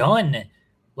done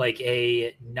like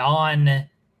a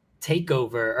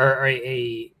non-takeover or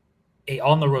a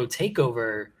on the road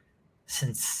takeover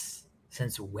since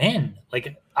when?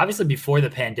 Like, obviously before the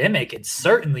pandemic, it's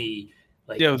certainly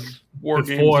like it was War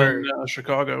Games in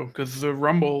Chicago, because the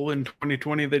Rumble in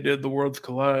 2020 they did the Worlds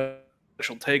Collide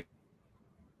special take.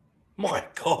 My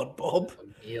God, Bob.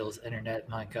 Neil's internet,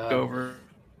 my God. Over.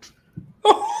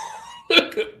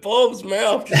 Look at Bob's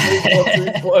mouth.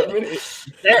 Just 5 minutes.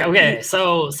 There, okay,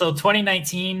 so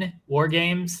 2019 War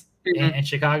Games in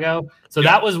Chicago. So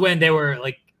that was when they were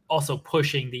like also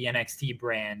pushing the NXT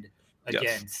brand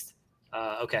against.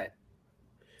 Okay,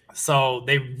 so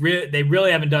they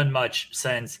really haven't done much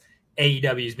since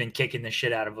AEW's been kicking the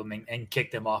shit out of them and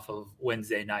kicked them off of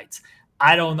Wednesday nights.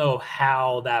 I don't know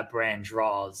how that brand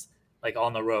draws like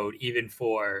on the road, even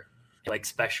for like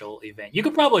special event. You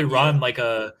could probably run like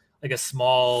a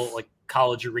small like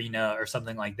college arena or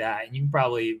something like that, and you can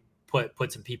probably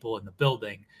put some people in the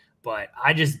building. But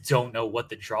I just don't know what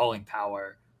the drawing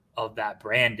power of that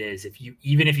brand is if you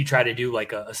try to do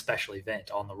like a special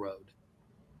event on the road.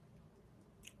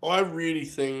 I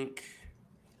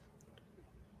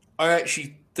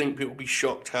actually think people will be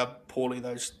shocked how poorly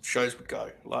those shows would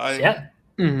go. Like,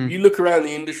 you look around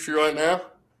the industry right now,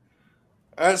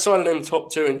 outside of them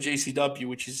top two in GCW,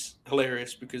 which is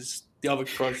hilarious because the other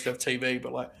promotions have TV,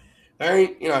 but like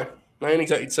they ain't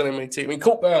exactly selling many tickets.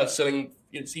 Colt Bauer's selling.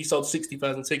 He sold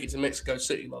 60,000 tickets in Mexico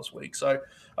City last week. So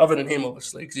other than him,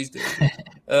 obviously, because he's doing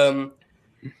it.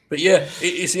 But yeah,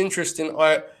 it's interesting.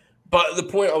 But the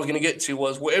point I was going to get to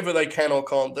was whatever they can or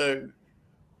can't do,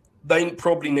 they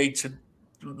probably need to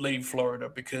leave Florida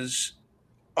because,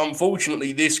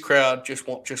 unfortunately, this crowd just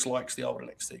likes the old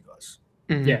NXT guys.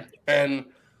 Mm-hmm. Yeah, and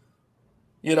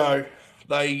I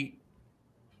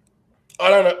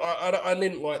don't know. I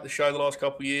didn't like the show the last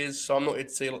couple of years, so I'm not here to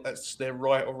say that's they're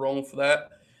right or wrong for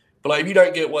that. But like, if you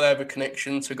don't get why they have a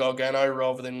connection to Gargano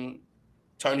rather than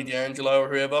Tony D'Angelo or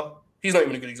whoever, he's not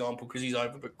even a good example because he's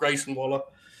over. But Grayson Waller,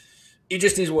 it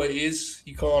just is what it is.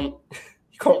 You can't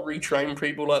retrain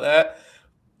people like that.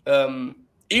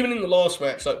 Even in the last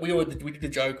match, like we did a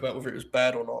joke about whether it was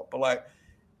bad or not. But like,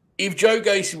 if Joe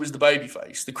Gacy was the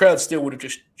babyface, the crowd still would have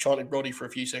just chanted Roddy for a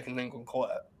few seconds and then gone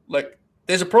quiet. Like,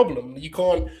 there's a problem. You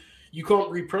can't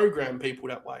reprogram people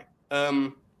that way.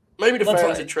 Maybe the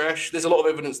fans are trash. There's a lot of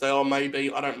evidence they are.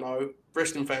 Maybe, I don't know.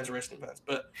 Wrestling fans are wrestling fans.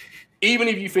 But even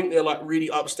if you think they're like really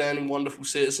upstanding, wonderful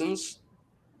citizens,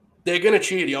 they're gonna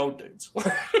cheer the old dudes.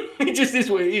 It just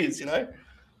is what it is, you know.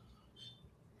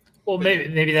 Well,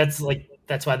 maybe that's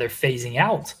why they're phasing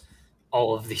out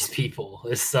all of these people,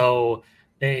 is so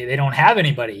they don't have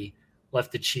anybody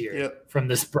left to cheer from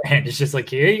this brand. It's just like,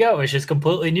 here you go. It's just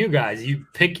completely new guys. You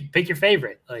pick your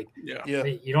favorite. Like,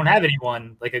 you don't have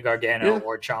anyone like a Gargano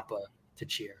or Ciampa to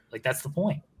cheer. Like, that's the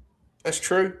point. That's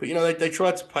true. But they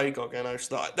tried to pay Gargano.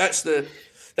 So that's the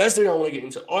thing I want to get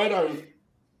into.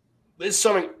 There's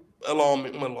something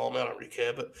alarming. I don't really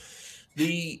care, but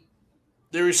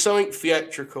there is something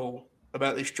theatrical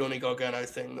about this Johnny Gargano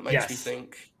thing that makes me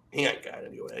think he ain't going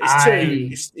anywhere.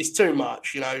 It's too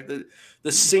much.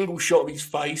 The single shot of his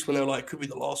face when they're like, could be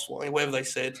the last one, whatever they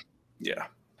said. Yeah.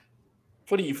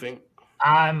 What do you think?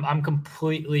 I'm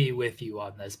completely with you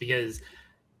on this because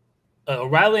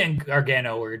O'Reilly and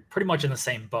Gargano were pretty much in the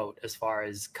same boat as far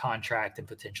as contract and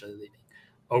potentially leaving.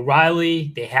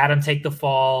 O'Reilly, they had him take the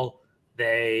fall.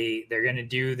 They're going to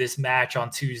do this match on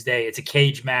Tuesday. It's a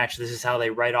cage match. This is how they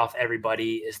write off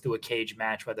everybody, is through a cage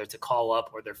match, whether it's a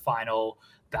call-up or their final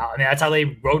bout. That's how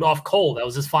they wrote off Cole. That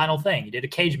was his final thing. He did a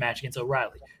cage match against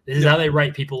O'Reilly. This is how they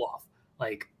write people off.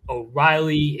 Like,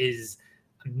 O'Reilly is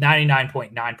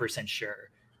 99.9% sure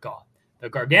gone. The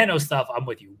Gargano stuff, I'm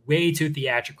with you. Way too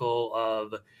theatrical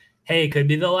of, hey, could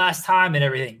be the last time and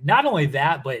everything. Not only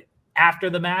that, but after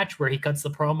the match where he cuts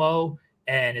the promo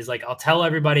and is like, I'll tell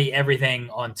everybody everything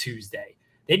on Tuesday.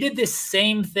 They did this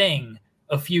same thing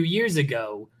a few years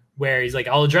ago where he's like,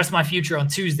 I'll address my future on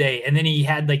Tuesday. And then he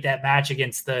had like that match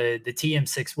against the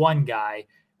TM61 guy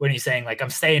when he's saying like, I'm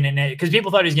staying in it, because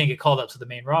people thought he was going to get called up to the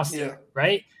main roster.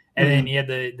 Right. And then he had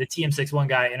the TM61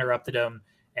 guy interrupted him,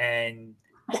 and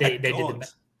they did the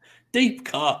deep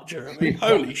cut, Jeremy.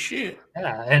 Holy shit.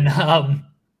 Yeah.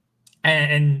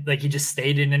 And like he just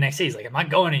stayed in NXT. He's like, I'm not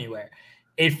going anywhere.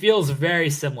 It feels very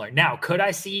similar. Now, could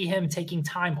I see him taking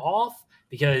time off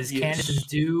because Candice is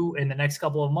due in the next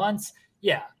couple of months?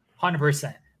 Yeah,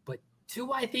 100%. But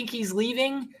do I think he's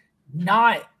leaving?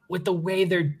 Not with the way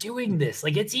they're doing this.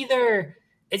 Like it's either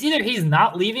he's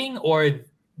not leaving, or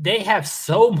they have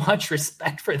so much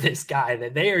respect for this guy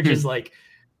that they are just like,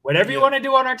 whatever you want to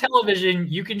do on our television,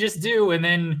 you can just do, and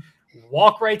then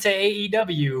walk right to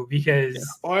AEW, because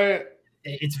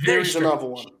it's very There is another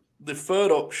one. The third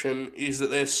option is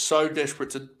that they're so desperate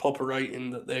to pop a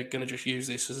rating that they're going to just use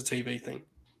this as a TV thing.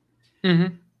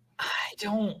 You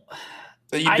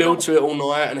build to it all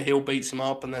night and a heel beats him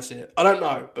up and that's it. I don't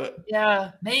know, but...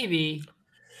 Yeah, maybe.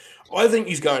 I think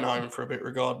he's going home for a bit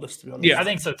regardless, to be honest. Yeah, I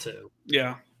think so too.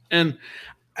 Yeah. And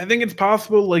I think it's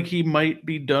possible like he might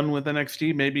be done with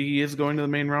NXT. Maybe he is going to the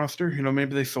main roster. You know,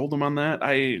 maybe they sold him on that.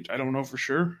 I don't know for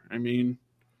sure. I mean...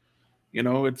 You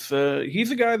know, it's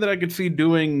he's a guy that I could see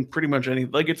doing pretty much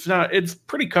anything. Like it's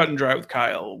pretty cut and dry with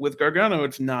Kyle. With Gargano,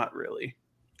 it's not really.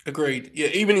 Agreed. Yeah,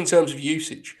 even in terms of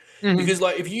usage. Because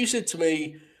like if you said to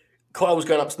me Kyle was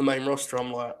going up to the main roster,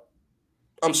 I'm like,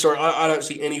 I'm sorry, I don't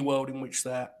see any world in which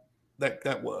that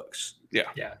works.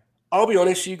 Yeah. I'll be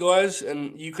honest, you guys,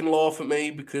 and you can laugh at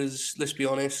me because let's be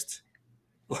honest,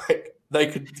 like they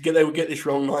would get this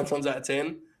wrong 9 times out of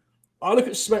 10. I look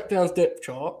at SmackDown's depth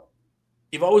chart.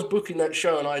 If I was booking that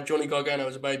show and I had Johnny Gargano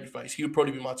as a babyface, he would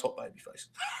probably be my top babyface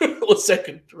or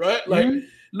second, right? Like,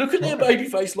 look at their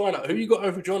babyface lineup. Who you got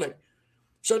over Johnny?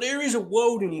 So there is a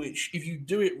world in which, if you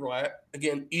do it right,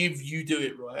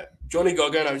 Johnny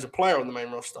Gargano is a player on the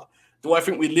main roster. Do I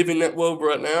think we live in that world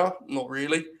right now? Not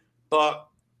really, but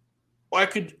I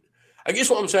guess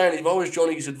what I'm saying is, if I was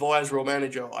Johnny's advisor or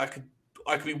manager, I could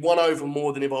be won over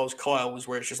more than if I was Kyle's,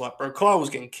 where it's just like, bro, Kyle was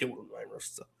getting killed on the main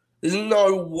roster. There's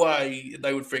no way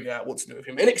they would figure out what to do with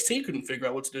him. NXT couldn't figure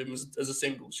out what to do with him as a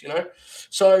singles, you know?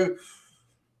 So,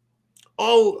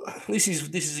 this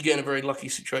is again a very lucky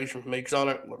situation for me because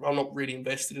I'm not really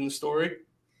invested in the story.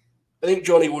 I think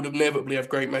Johnny would inevitably have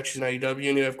great matches in AEW,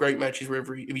 and he'll have great matches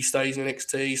wherever if he stays in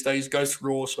NXT, goes to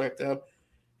Raw, SmackDown.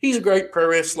 He's a great pro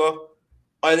wrestler.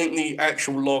 I think the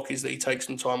actual lock is that he takes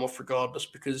some time off regardless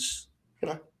because, you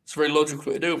know, it's a very logical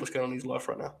thing to do with what's going on in his life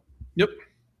right now. Yep.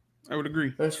 I would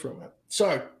agree. That's right, man.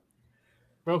 So,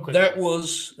 real quick, that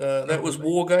was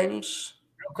War Games.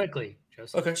 Real quickly,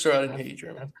 Joseph. Okay, sorry, I didn't hear you,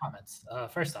 Jeremy. I have comments.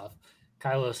 First off,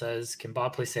 Kylo says, "Can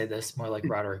Bob please say this more like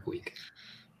Roderick Week?"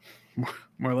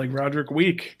 More like Roderick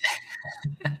Week.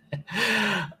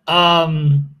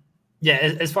 Yeah.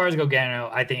 As far as Gargano,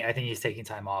 I think he's taking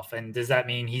time off. And does that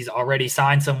mean he's already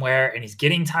signed somewhere and he's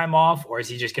getting time off, or is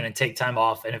he just going to take time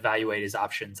off and evaluate his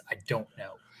options? I don't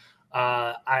know.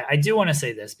 I do want to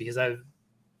say this because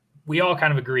we all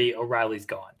kind of agree O'Reilly's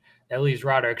gone. That leaves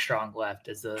Roderick Strong left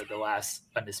as the last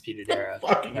Undisputed Era.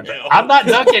 I'm not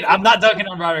dunking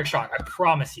on Roderick Strong. I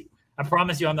promise you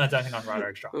I'm not dunking on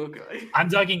Roderick Strong. Okay. I'm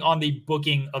dunking on the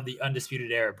booking of the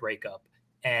Undisputed Era breakup,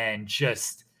 and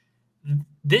just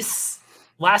this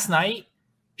last night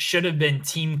should have been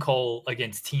Team Cole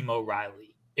against Team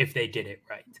O'Reilly if they did it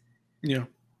right. Yeah.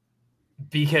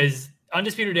 Because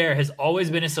Undisputed Era has always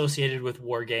been associated with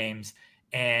War Games,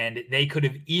 and they could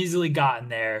have easily gotten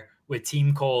there with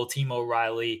Team Cole, Team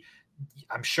O'Reilly.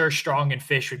 I'm sure Strong and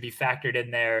Fish would be factored in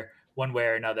there one way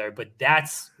or another, but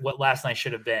that's what last night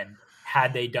should have been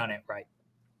had they done it right.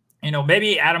 You know,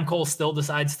 maybe Adam Cole still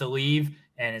decides to leave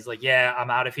and is like, yeah,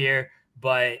 I'm out of here.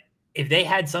 But if they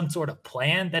had some sort of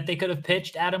plan that they could have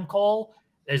pitched Adam Cole,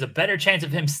 there's a better chance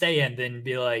of him staying than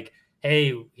be like,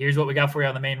 hey, here's what we got for you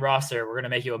on the main roster. We're going to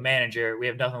make you a manager. We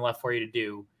have nothing left for you to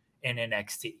do in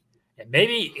NXT. And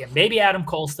maybe Adam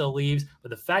Cole still leaves,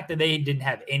 but the fact that they didn't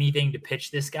have anything to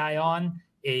pitch this guy on,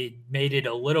 it made it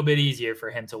a little bit easier for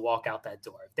him to walk out that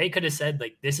door. If they could have said,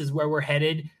 like, this is where we're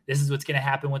headed, this is what's going to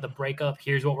happen with the breakup,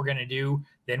 here's what we're going to do,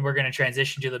 then we're going to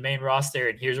transition to the main roster,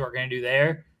 and here's what we're going to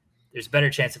do there's a better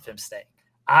chance of him staying.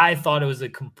 I thought it was a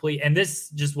complete, and this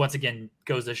just once again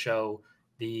goes to show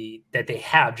that they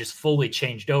have just fully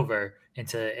changed over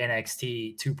into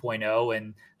NXT 2.0,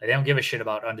 and they don't give a shit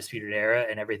about Undisputed Era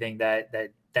and everything that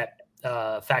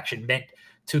faction meant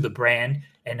to the brand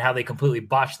and how they completely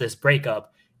botched this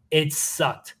breakup. It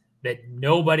sucked that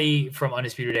nobody from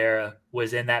Undisputed Era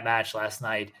was in that match last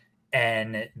night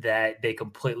and that they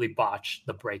completely botched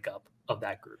the breakup of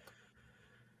that group.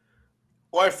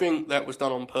 I think that was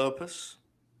done on purpose.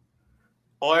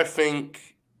 I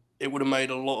think it would have made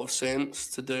a lot of sense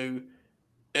to do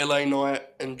LA Knight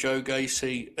and Joe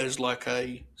Gacy as like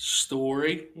a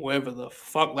story, whatever the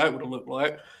fuck that would have looked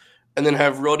like, and then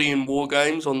have Roddy in War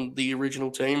Games on the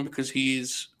original team because he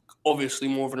is obviously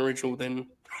more of an original than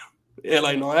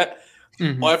LA Knight.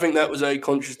 Mhm. I think that was a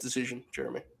conscious decision,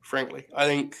 Jeremy, frankly. I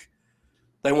think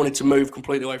they wanted to move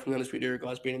completely away from the Undisputed Era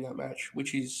guys being in that match,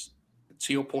 which is,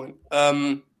 to your point.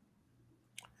 I'll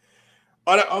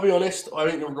be honest, I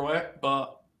think you're right,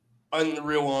 but I think the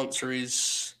real answer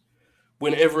is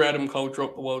whenever Adam Cole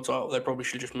dropped the world title, they probably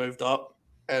should have just moved up.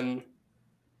 And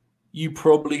you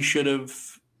probably should have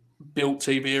built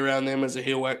TV around them as a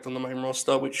heel act on the main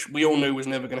roster, which we all knew was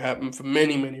never going to happen for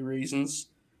many, many reasons.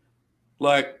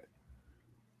 Like,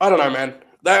 I don't know, man.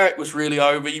 That act was really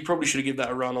over. You probably should have given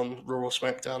that a run on Raw or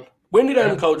SmackDown. When did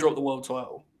Adam Cole drop the world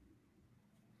title?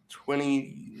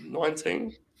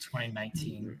 2019?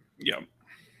 2019. Yeah.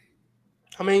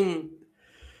 I mean,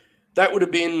 that would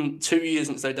have been 2 years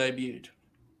since they debuted.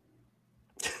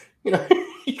 You know,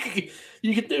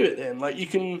 you could do it then. Like, you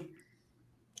can...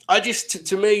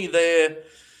 to me,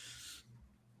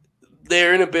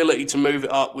 their inability to move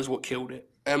it up was what killed it.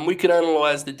 And we can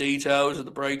analyze the details of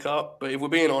the breakup, but if we're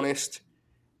being honest,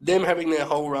 them having their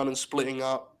whole run and splitting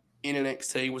up in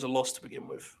NXT was a loss to begin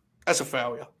with. That's a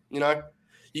failure, you know?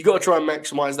 You got to try and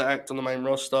maximize that act on the main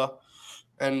roster.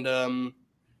 And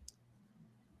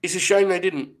it's a shame they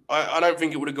didn't. I don't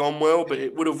think it would have gone well, but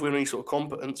it would have with any sort of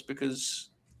competence because,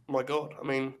 my God, I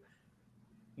mean,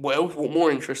 what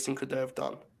more interesting could they have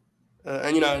done?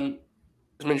 And, you know,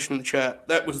 as mentioned in the chat,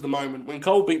 that was the moment when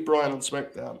Cole beat Bryan on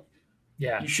SmackDown.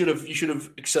 Yeah, You should have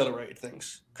accelerated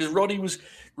things because Roddy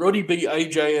beat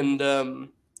AJ and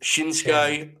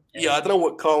Shinsuke. Yeah, I don't know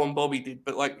what Cole and Bobby did,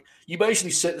 but like you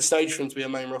basically set the stage for them to be a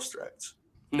main roster act.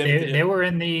 they were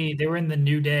in the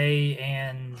New Day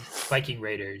and Viking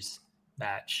Raiders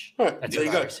match Right, at there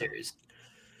you Survivor go. Series.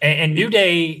 And New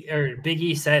Day or Big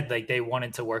E said like they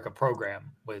wanted to work a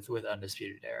program with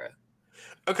Undisputed Era.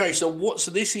 Okay, so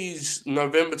this is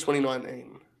November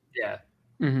 2019. Yeah.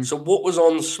 Mhm. So what was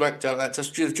on SmackDown at that? That's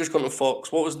just gone to Fox.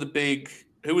 Who were the big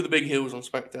heels on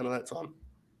SmackDown at that time?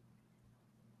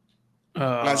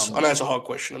 I know it's a hard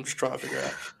question. I'm just trying to figure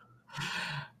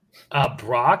out.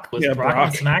 Brock was Yeah, Brock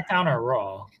on Brock. SmackDown or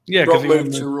Raw? Yeah, Brock because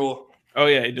moved to Raw. Oh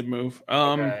yeah, he did move.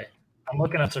 Okay. I'm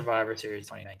looking at Survivor Series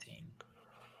 2019.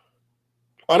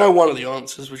 I know one of the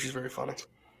answers, which is very funny.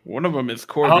 One of them is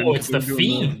Corbin. Oh, it's the He's doing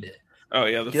Fiend. Oh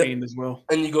yeah, the Yep. Fiend as well.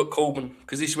 And you got Corbin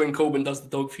because this is when Corbin does the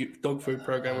dog food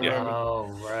program. With Yeah. Roman. Oh,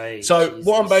 right. So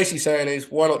what I'm Jesus. basically saying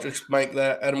is, why not just make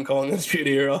that Adam Cole in the Undisputed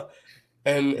Era?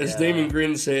 And as Yeah. Demon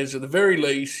Grin says, at the very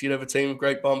least, you'd have a team of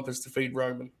great bumpers to feed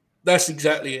Roman. That's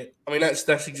exactly it. I mean, that's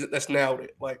nailed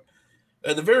it. Like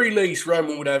at the very least,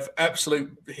 Roman would have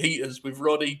absolute heaters with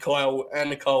Roddy, Kyle,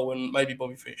 and Nicole, and maybe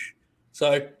Bobby Fish.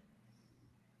 So,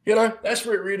 you know, that's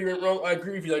where it really went wrong. I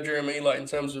agree with you though, Jeremy. Like in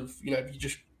terms of if you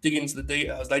just dig into the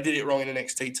details, they did it wrong in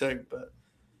NXT too. But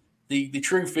the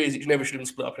truth is, it never should have been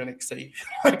split up in NXT.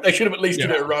 They should have at least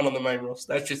given it a run on the main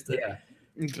roster. That's just a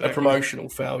promotional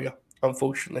failure,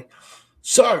 unfortunately.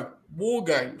 So, War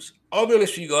Games. I'll be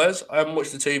honest with you guys. I haven't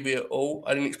watched the TV at all.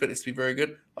 I didn't expect this to be very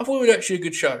good. I thought it was actually a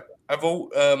good show. I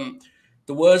thought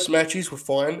the worst matches were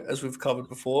fine, as we've covered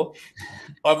before.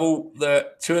 I thought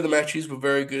that two of the matches were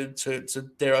very good to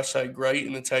dare I say, great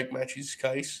in the tag matches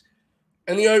case.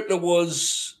 And the opener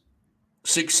was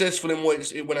successful in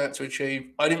what it went out to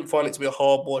achieve. I didn't find it to be a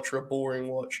hard watch or a boring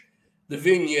watch. The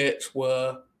vignettes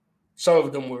some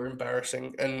of them were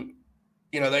embarrassing. And,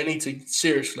 they need to,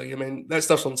 seriously, I mean, that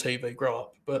stuff's on TV, grow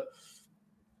up. But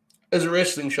as a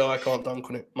wrestling show, I can't dunk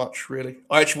on it much, really.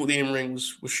 I actually thought the in-ring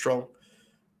was strong.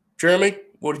 Jeremy,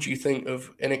 what did you think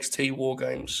of NXT War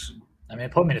Games? I mean,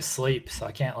 it put me to sleep, so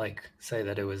I can't say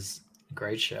that it was a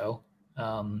great show.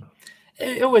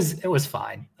 It was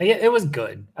fine. Like, it was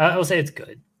good. I will say it's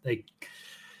good. Like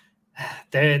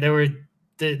there were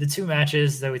the two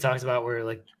matches that we talked about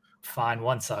were fine.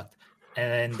 One sucked,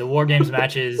 and then the War Games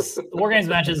matches. The War Games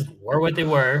matches were what they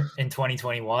were in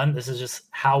 2021. This is just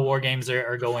how War Games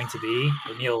are going to be.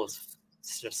 Neil was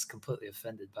just completely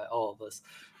offended by all of this.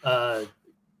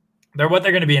 They're what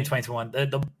they're going to be in 2021.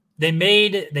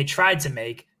 They tried to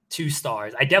make two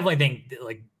stars. I definitely think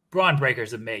Braun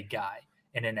Breaker's a made guy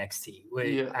in NXT.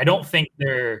 Yeah. I don't think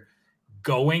they're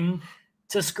going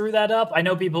to screw that up. I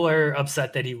know people are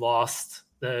upset that he lost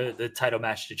the title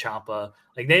match to Ciampa.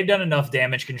 They've done enough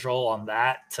damage control on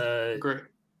that to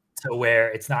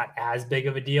where it's not as big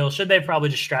of a deal. Should they probably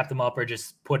just strap them up or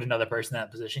just put another person in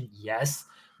that position? Yes,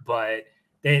 but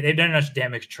they've done enough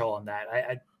damage control on that.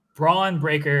 Braun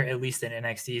Breaker, at least in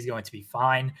NXT, is going to be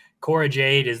fine. Cora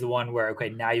Jade is the one where, okay,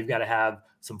 now you've got to have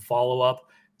some follow-up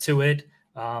to it.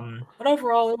 But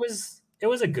overall, it was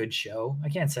a good show. I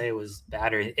can't say it was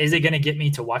bad. Or is it going to get me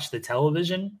to watch the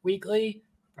television weekly?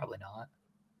 Probably not.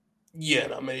 Yeah,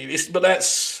 I mean, but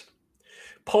that's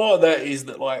part of that is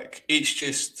that like it's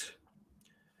just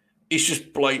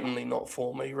blatantly not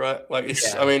for me, right? Like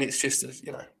I mean, it's just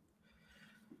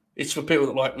it's for people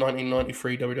that like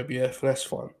 1993 WWF, and that's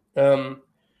fine. What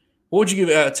would you give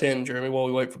it out of 10, Jeremy? While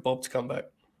we wait for Bob to come back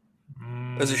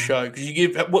as a show, because you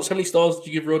give how many stars did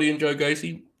you give Roddy and Joe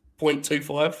Gacy?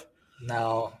 0.25.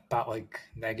 No, about like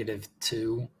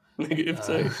 -2.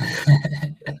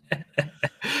 -2.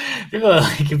 People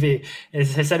like could be. I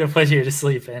said it put you to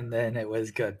sleep, and then it was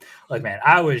good. Like, man,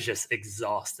 I was just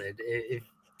exhausted.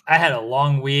 I had a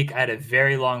long week. I had a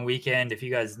very long weekend. If you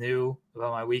guys knew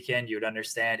about my weekend, you would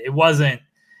understand. It wasn't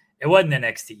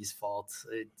NXT's fault.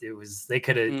 It was they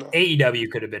could have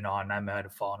AEW could have been on. I might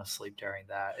have fallen asleep during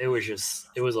that. It was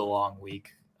a long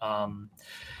week. I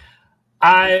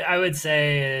would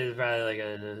say it's probably like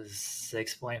a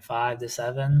 6.5 to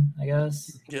 7, I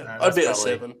guess. Yeah, I'd be at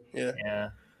 7.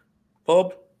 Yeah.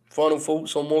 Bob, final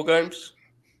thoughts on War Games?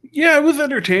 Yeah, it was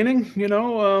entertaining.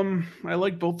 I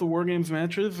like both the War Games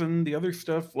matches and the other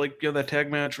stuff. Like, that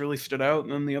tag match really stood out,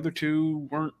 and then the other two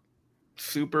weren't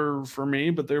super for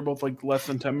me, but they're both like less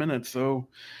than 10 minutes. So,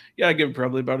 yeah, I give it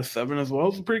probably about a 7 as well.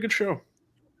 It's a pretty good show.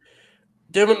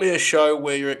 Definitely a show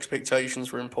where your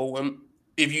expectations were important.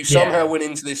 If you somehow went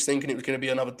into this thinking it was going to be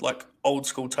another like old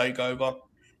school takeover,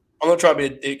 I'm not trying to be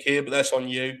a dick here, but that's on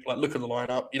you. Like, look at the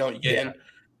lineup. You know what you're getting.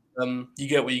 You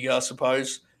get what you get, I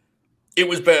suppose. It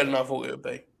was better than I thought it would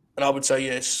be. And I would say,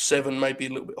 yes, 7, maybe a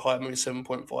little bit higher, maybe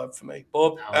 7.5 for me.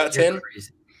 Bob, out of 10?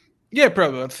 Crazy. Yeah,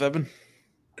 probably about 7.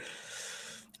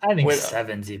 I think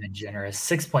 7's even generous.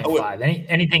 6.5.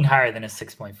 Anything higher than a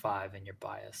 6.5 and you're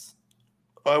biased.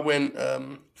 I went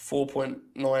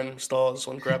 4.9 stars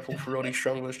on Grapple for Roddy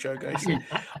Strong vs. Joe Gacy.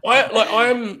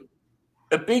 I'm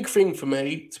a big thing for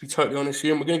me, to be totally honest with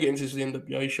you, and we're going to get into this with the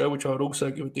NWA show, which I would also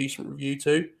give a decent review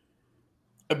to.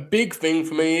 A big thing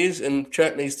for me is, and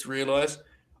chat needs to realise,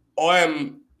 I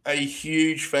am a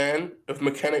huge fan of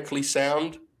mechanically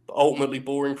sound, but ultimately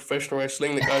boring professional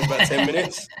wrestling that goes about 10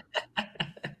 minutes.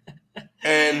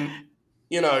 And,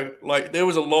 there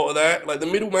was a lot of that. Like, the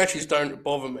middle matches don't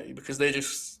bother me because they're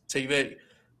just TV.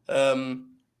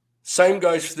 Same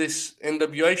goes for this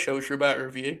NWA show, which we're about to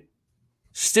review.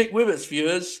 Stick with us,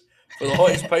 viewers, for the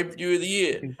hottest pay-per-view of the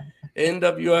year.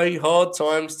 NWA Hard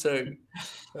Times 2.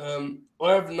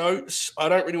 I have notes. I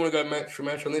don't really want to go match for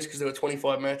match on this because there were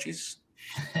 25 matches.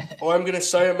 I'm going to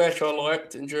say a match I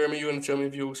liked, and Jeremy, you're going to tell me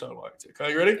if you also liked it.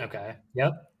 Okay, you ready? Okay.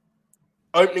 Yep.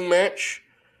 Opening match,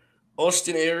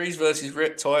 Austin Aries versus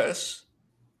Rhett Titus.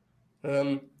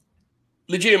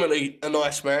 Legitimately a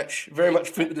nice match. Very much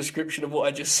fit the description of what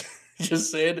I just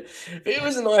said. It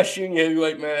was a nice junior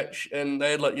heavyweight match, and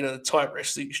they had the tight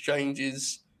wrestling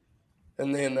exchanges,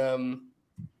 and then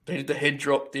they did the head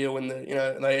drop deal, and they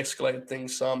escalated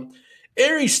things some.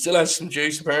 Aries still has some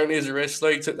juice apparently as a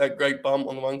wrestler. He took that great bump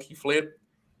on the monkey flip.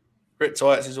 Rhett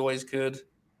Titus is always good.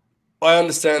 I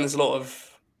understand there's a lot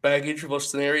of baggage with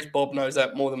Austin Aries. Bob knows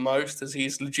that more than most, as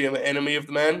he's a legitimate enemy of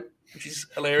the man, which is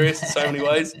hilarious in so many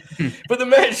ways. But the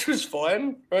match was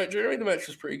fine, right, Jeremy? The match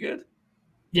was pretty good.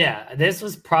 Yeah, this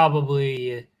was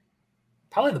probably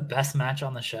the best match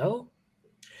on the show.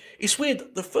 It's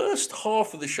weird. The first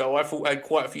half of the show, I thought had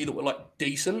quite a few that were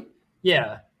decent.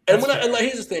 Yeah, and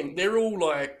here's the thing: they're all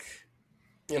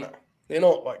they're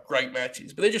not great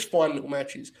matches, but they're just fine little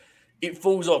matches. It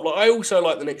falls off. I also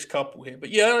like the next couple here,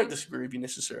 but yeah, I don't disagree with you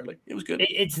necessarily. It was good.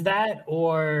 It's that,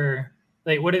 or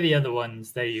what are the other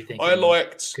ones that you think? I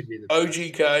liked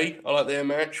OGK. I like their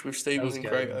match with Stevens and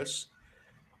Kratos.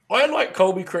 I like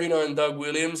Colby Corino and Doug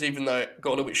Williams, even though it got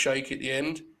a little bit shaky at the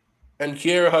end. And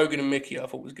Kiera Hogan and Mickey, I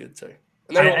thought was good too.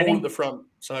 And they were all at the front.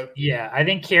 So yeah, I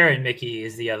think Kiera and Mickey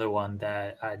is the other one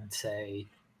that I'd say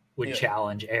would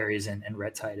challenge Aries and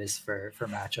Rhett Titus for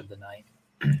match of the night.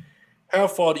 How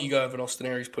far do you go with an Austin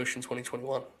Aries push in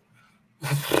 2021?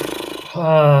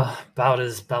 About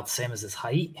the same as his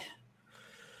height.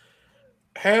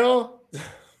 How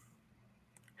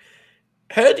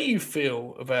do you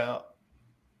feel about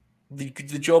the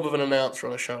job of an announcer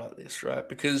on a show like this, right?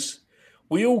 Because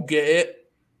we all get it.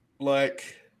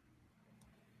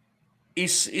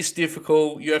 It's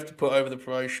difficult. You have to put over the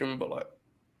promotion, but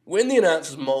when the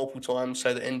announcers multiple times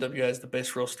say that NWA is the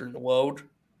best roster in the world,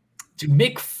 Dude,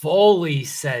 Mick Foley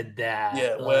said that.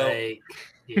 Yeah, well.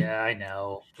 Yeah, I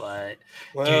know, but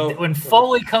Well, dude, when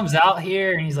Foley comes out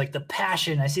here and he's like, the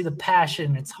passion, I see the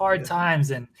passion. It's hard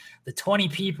times, and the 20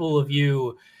 people of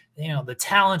you, the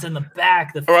talent in the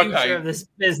back, the future of this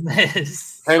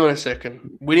business. Hang on a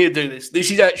second. We need to do this.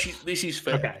 This is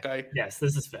fair. Okay. Yes,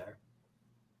 this is fair.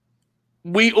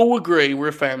 We all agree we're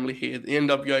a family here. The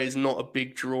NWA is not a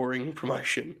big drawing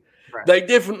promotion. Right. They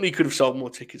definitely could have sold more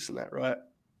tickets than that, right?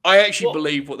 I actually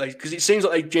believe because it seems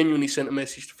like they genuinely sent a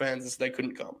message to fans and said they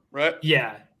couldn't come, right?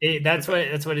 Yeah, that's what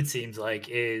it seems like.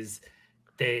 Is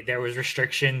there was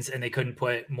restrictions and they couldn't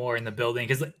put more in the building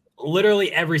because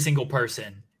literally every single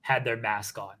person had their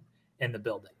mask on in the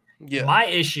building. Yeah. My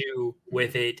issue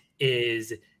with it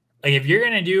is like if you're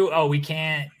gonna do we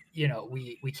can't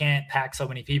we can't pack so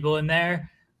many people in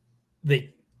there,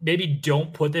 like maybe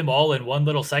don't put them all in one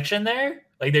little section there.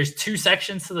 Like there's 2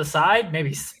 sections to the side,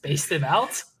 maybe space them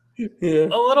out a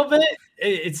little bit.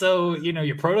 It's so,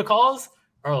 your protocols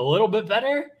are a little bit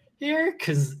better here.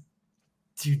 Cause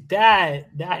dude,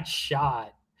 that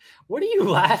shot, what are you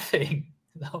laughing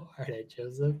so hard at,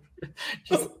 Joseph?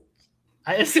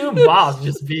 I assume Bob's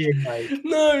just being like,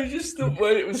 no, just the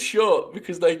way it was shot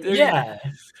because they do. Yeah.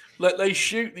 Like they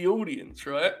shoot the audience,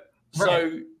 right?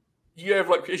 So you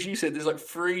have as you said, there's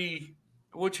 3.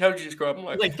 How would you describe them?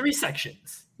 Like 3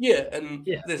 sections. Yeah, and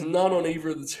there's none on either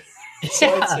of the 2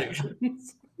 side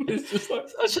sections. It's just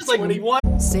like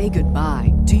one. Say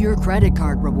goodbye to your credit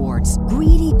card rewards.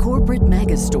 Greedy corporate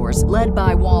mega stores, led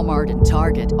by Walmart and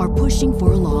Target, are pushing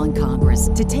for a law in Congress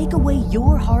to take away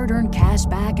your hard-earned cash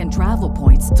back and travel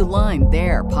points to line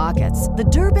their pockets. The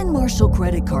Durbin-Marshall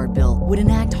credit card bill would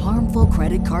enact harmful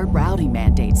credit card routing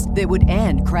mandates that would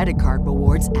end credit card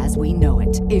rewards as we know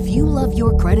it. If you love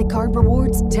your credit card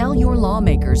rewards, tell your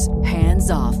lawmakers, hands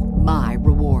off my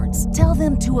rewards. Tell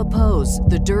them to oppose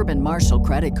the Durbin-Marshall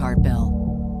credit card bill.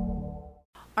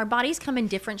 Our bodies come in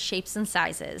different shapes and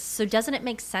sizes, so doesn't it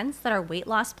make sense that our weight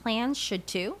loss plans should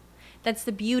too? That's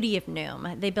the beauty of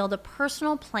Noom. They build a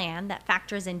personal plan that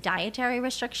factors in dietary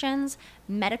restrictions,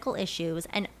 medical issues,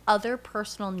 and other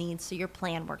personal needs so your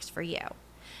plan works for you.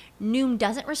 Noom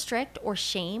doesn't restrict or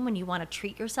shame when you want to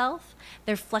treat yourself.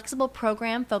 Their flexible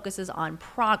program focuses on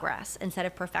progress instead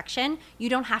of perfection. You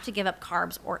don't have to give up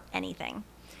carbs or anything.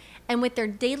 And with their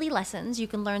daily lessons, you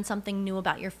can learn something new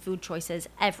about your food choices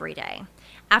every day.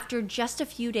 After just a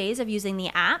few days of using the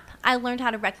app, I learned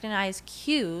how to recognize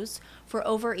cues for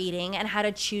overeating and how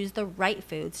to choose the right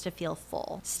foods to feel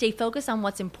full. Stay focused on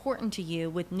what's important to you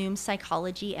with Noom's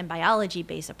psychology and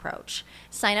biology-based approach.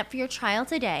 Sign up for your trial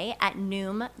today at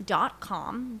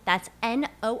Noom.com. That's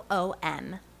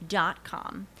Noom.com.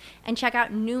 And check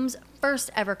out Noom's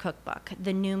first ever cookbook,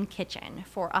 The Noom Kitchen,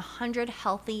 for 100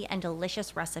 healthy and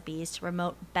delicious recipes to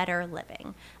promote better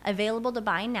living. Available to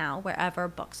buy now wherever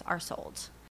books are sold.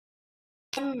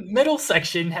 Middle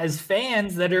section has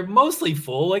fans that are mostly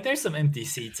full. Like there's some empty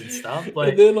seats and stuff,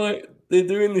 but they're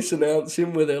doing this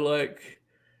announcing where they're like,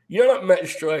 Matt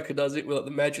Striker does it with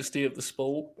the majesty of the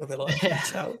sport, and they're like,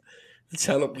 the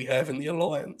talent we have in the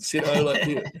alliance, they're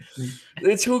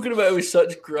talking about it with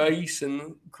such grace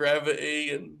and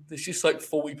gravity, and there's just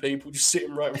 40 people just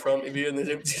sitting right in front of you, and there's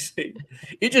empty seat.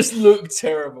 It just looked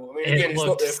terrible. I mean, again, it's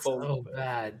not their fault. So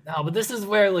bad. No, but this is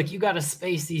where you got to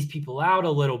space these people out a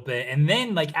little bit, and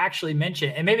then actually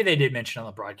mention, and maybe they did mention on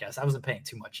the broadcast. I wasn't paying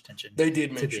too much attention. They did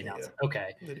to mention the announcement. Yeah.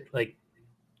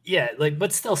 Okay,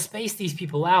 but still space these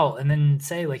people out, and then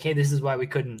say hey, this is why we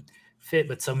couldn't fit,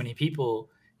 but so many people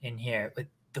in here. But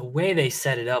the way they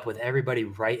set it up with everybody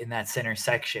right in that center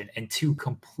section and 2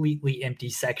 completely empty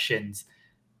sections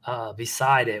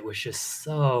beside it was just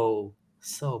so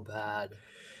bad.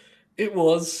 It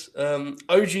was.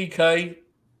 OGK,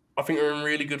 I think they're in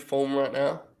really good form right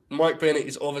now. Mike Bennett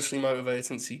is obviously motivated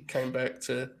since he came back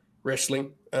to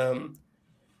wrestling. Him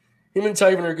and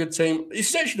Taven are a good team. This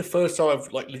is actually the first time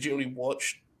I've legitimately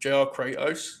watched JR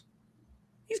Kratos.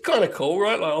 He's kind of cool,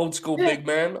 right? Old school big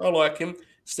man. I like him.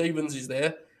 Stevens is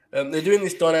there. They're doing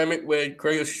this dynamic where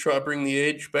Kratos is trying to bring the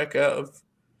edge back out of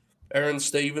Aaron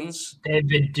Stevens. They've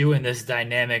been doing this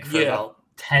dynamic for about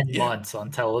 10 months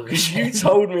on television. You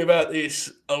told me about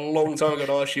this a long time ago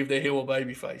and I asked you if they're heel or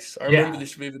babyface. I remember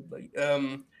this vividly.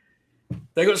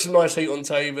 They got some nice heat on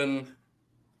Taven.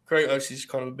 Kratos is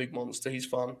kind of a big monster. He's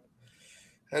fun.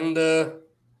 And the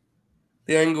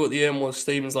angle at the end was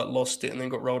Stevens lost it and then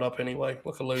got rolled up anyway,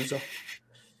 like a loser.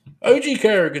 OGK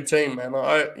are a good team, man.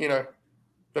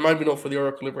 They're maybe not for the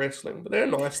Oracle of Wrestling, but they're a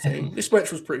nice team. This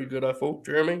match was pretty good, I thought.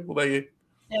 Jeremy, what about you?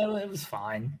 Yeah, it was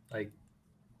fine.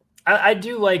 I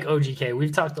do like OGK.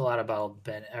 We've talked a lot about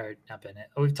Bennett, or not Bennett.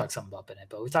 Oh, we've talked some about Bennett,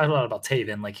 but we've talked a lot about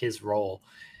Taven, like his role.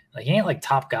 Like he ain't like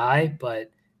top guy,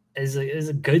 but is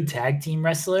a good tag team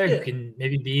wrestler who can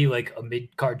maybe be like a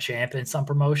mid card champ in some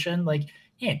promotion. Like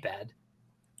he ain't bad.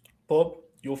 Bob,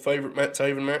 your favorite Matt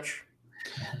Taven match?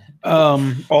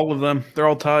 All of them. They're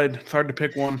all tied. It's hard to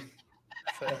pick one.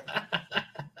 Fair.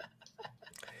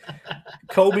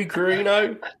 Colby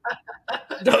Corino,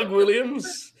 Doug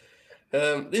Williams.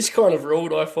 This kind of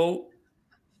ruled, I thought.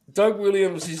 Doug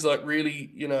Williams is like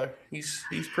really, he's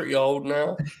pretty old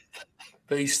now,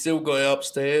 but he's still got it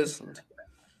upstairs.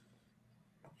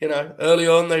 And early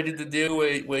on they did the deal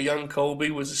where young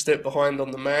Colby was a step behind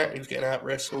on the mat. He was getting out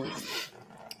wrestled.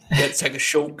 He had to take a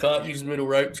shortcut, use the middle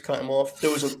rope to cut him off.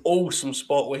 There was an awesome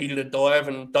spot where he did a dive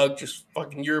and Doug just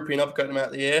fucking European uppercut him out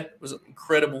of the air. It was an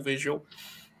incredible visual.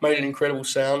 Made an incredible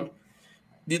sound.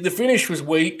 The finish was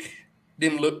weak.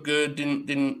 Didn't look good.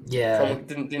 Didn't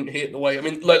hit the way. I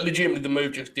mean, like legitimately, the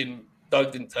move just didn't.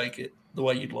 Doug didn't take it the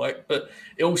way you'd like. But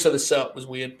the setup was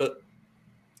weird. But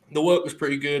the work was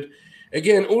pretty good.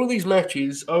 Again, all of these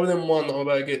matches, other than one that I'm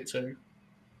about to get to,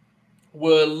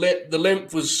 the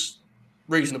length was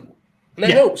reasonable, and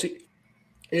that helps. It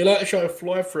allowed the show to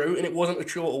fly through, and it wasn't a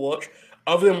chore to watch.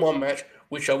 Other than one match,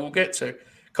 which I will get to.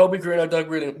 Colby Corino, Doug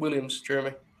Williams,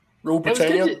 Jeremy. Rule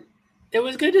Britannia. It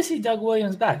was good to see Doug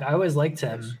Williams back. I always liked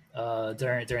him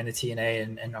during the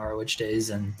TNA and ROH days,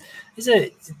 and he's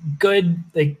a good,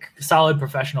 like, solid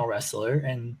professional wrestler.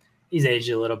 And he's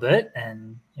aged a little bit,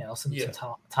 and some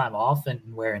time off and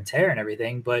wear and tear and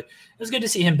everything. But it was good to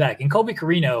see him back. And Colby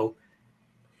Corino,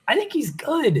 I think he's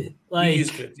good. Like, he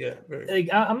is good, yeah.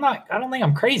 Like I don't think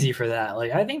I'm crazy for that.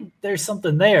 Like I think there's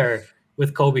something there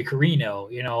with Colby Corino.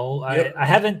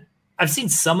 I've seen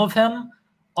some of him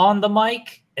on the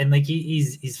mic, and like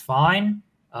he's fine.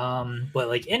 But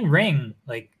like in ring,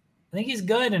 like I think he's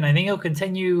good, and I think he'll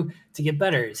continue to get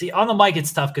better. See, on the mic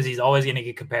it's tough because he's always going to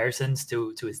get comparisons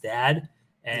to his dad,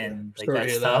 and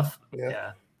that's tough.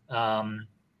 Yeah.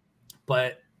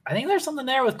 But I think there's something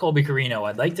there with Colby Corino.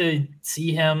 I'd like to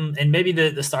see him, and maybe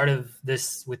the start of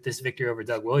this with this victory over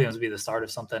Doug Williams will be the start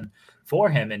of something for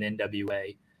him in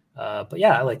NWA. But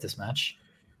yeah, I like this match.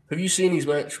 Have you seen his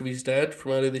match with his dad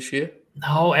from earlier this year?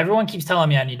 No, everyone keeps telling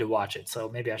me I need to watch it, so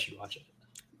maybe I should watch it.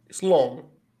 It's long.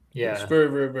 Yeah. It's very,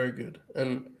 very, very good.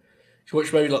 And if you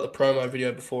watch maybe like the promo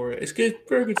video before it, it's good,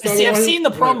 very good stuff. See, I've seen the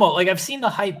promo, like I've seen the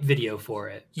hype video for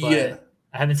it. But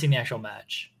I haven't seen the actual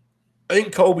match. I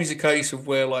think Colby's a case of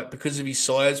where, like, because of his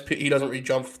size, he doesn't really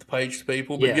jump off the page to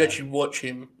people. But if you actually watch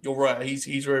him, you're right. He's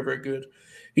very, very good.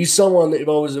 He's someone that if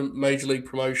I was a major league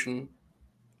promotion,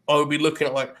 I would be looking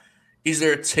at, like, is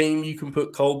there a team you can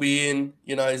put Colby in?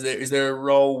 Is there a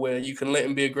role where you can let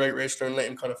him be a great wrestler and let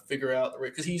him kind of figure out the –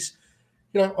 because he's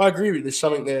 – I agree with you. There's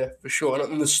something there for sure.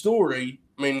 And the story,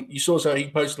 I mean, you saw something he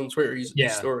posted on Twitter. He's a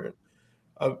historian.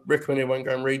 I recommend everyone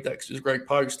go and read that because it's a great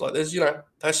post. Like, there's,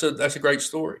 that's a great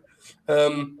story.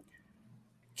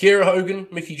 Kiera Hogan,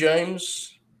 Mickie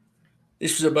James.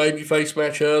 This was a babyface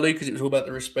match early because it was all about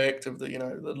the respect of the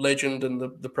legend and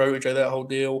the protege, that whole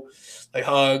deal. They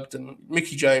hugged, and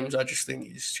Mickie James, I just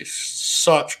think, is just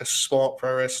such a smart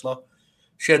pro wrestler.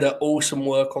 She had that awesome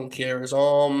work on Kiera's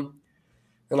arm.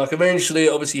 And like eventually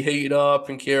it obviously heated up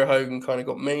and Kiera Hogan kind of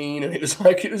got mean, and it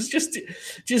was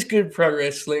just good pro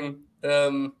wrestling.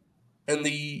 And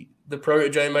the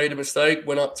protege made a mistake,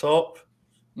 went up top.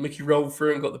 Mickie rolled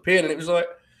through and got the pin, and it was like,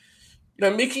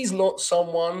 Mickey's not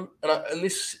someone, and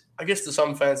this, I guess to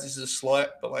some fans this is a slight,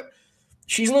 but like,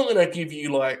 she's not going to give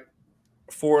you like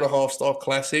 4.5-star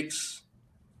classics,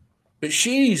 but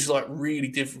she's like really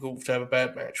difficult to have a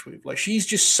bad match with. Like, she's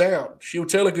just sound. She'll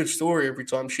tell a good story every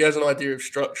time. She has an idea of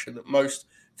structure that most,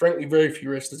 frankly, very few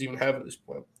wrestlers even have at this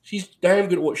point. She's damn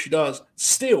good at what she does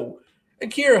still.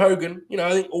 And Kiera Hogan,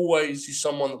 I think always is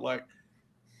someone that, like,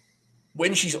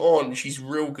 when she's on, she's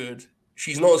real good.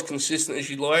 She's not as consistent as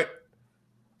you'd like.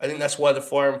 I think that's why the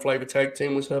Fire and Flavor tag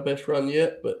team was her best run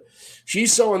yet. But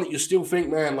she's someone that you still think,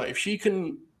 man, like, if she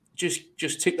can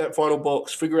just tick that final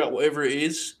box, figure out whatever it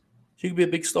is, she could be a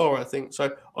big star, I think.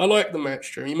 So I like the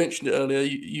match, Jeremy. You mentioned it earlier.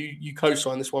 You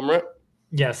co-signed this one, right?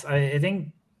 Yes, I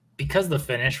think because the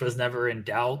finish was never in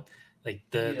doubt, like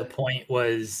the point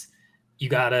was you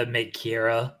got to make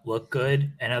Kiera look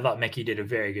good. And I thought Mickie did a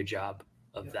very good job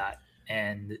of that.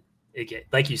 And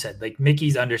like you said, like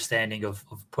Mickey's understanding of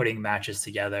putting matches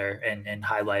together and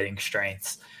highlighting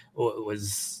strengths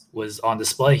was on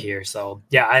display here. So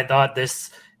yeah, I thought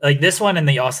this one and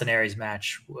the Austin Aries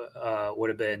match would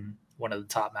have been one of the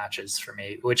top matches for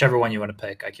me. Whichever one you want to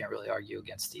pick, I can't really argue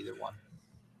against either one.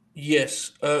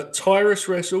 Yes, Tyrus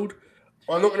wrestled.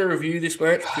 I'm not going to review this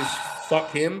match because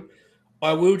fuck him.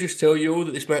 I will just tell you all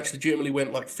that this match legitimately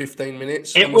went like 15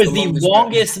 minutes. It was the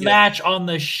longest match on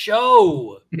the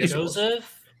show,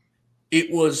 Joseph. It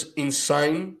was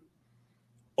insane.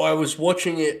 I was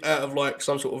watching it out of like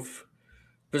some sort of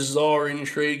bizarre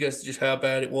intrigue as to just how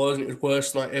bad it was, and it was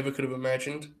worse than I ever could have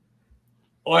imagined.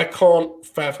 I can't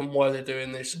fathom why they're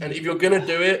doing this. And if you're going to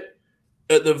do it,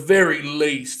 at the very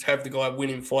least, have the guy win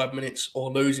in 5 minutes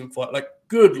or lose in 5. Like,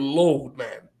 good Lord,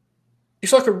 man.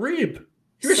 It's like a rib.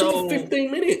 You're for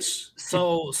 15 minutes.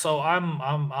 So I'm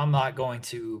not going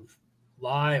to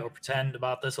lie or pretend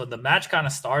about this. When the match kind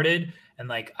of started and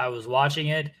like I was watching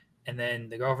it, and then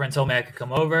the girlfriend told me I could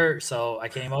come over, so I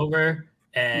came over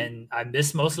and I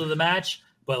missed most of the match,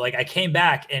 but like I came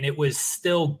back and it was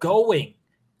still going.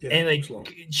 Yeah, and like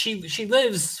she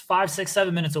lives 5, 6,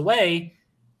 7 minutes away,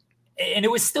 and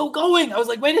it was still going. I was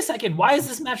like, wait a second, why is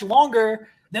this match longer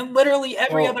than literally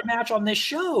every other match on this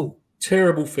show?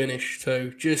 Terrible finish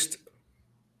too. Just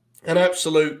an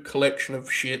absolute collection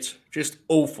of shit. Just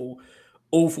awful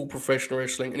professional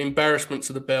wrestling. An embarrassment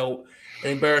to the belt. An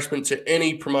embarrassment to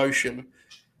any promotion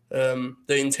that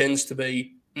intends to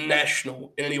be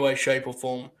national in any way, shape, or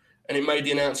form. And it made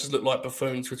the announcers look like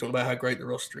buffoons who were talking about how great the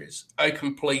roster is. A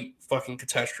complete fucking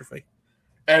catastrophe.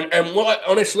 And what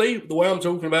honestly, the way I'm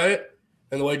talking about it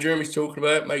and the way Jeremy's talking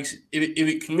about it makes it, if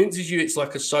it convinces you it's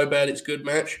like a so bad it's good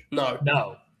match, no.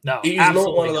 It is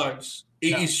not one of those.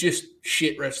 It is just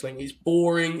shit wrestling. It's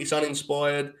boring. It's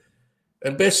uninspired.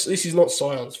 And this is not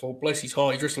Sion's fault. Bless his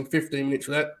heart. He's wrestling 15 minutes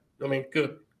for that. I mean,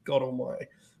 good God almighty.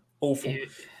 Awful.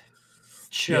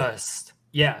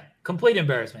 Complete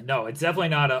embarrassment. No, it's definitely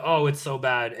not it's so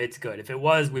bad, it's good. If it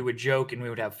was, we would joke and we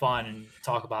would have fun and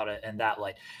talk about it in that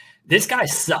light. This guy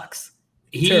sucks.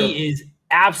 He is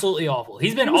absolutely awful.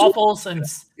 He's been awful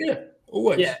since... Yeah,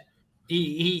 always. Yeah.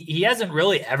 He hasn't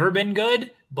really ever been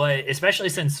good, but especially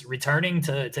since returning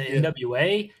to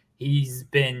NWA, he's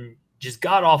been just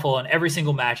god-awful in every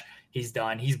single match he's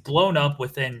done. He's blown up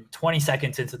within 20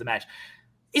 seconds into the match.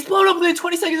 He's blown up within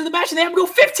 20 seconds of the match, and they have to go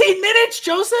 15 minutes,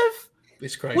 Joseph!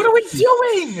 It's crazy. What are we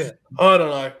doing? I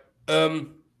don't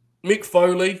know. Mick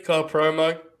Foley, car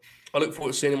promo. I look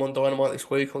forward to seeing him on Dynamite this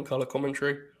week on color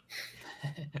commentary.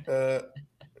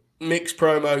 Mick's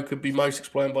promo could be most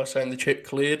explained by saying the check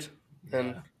cleared,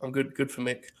 and I'm good for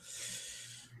Mick.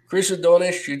 Chris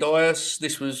Adonis, Judas.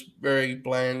 This was very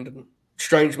bland and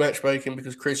strange matchmaking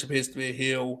because Chris appears to be a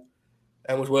heel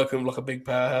and was working like a big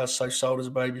powerhouse, so sold as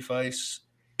a babyface.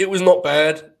 It was not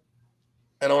bad.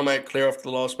 And I'll make it clear after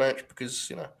the last match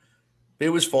because, it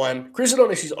was fine. Chris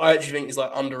Adonis I actually think is like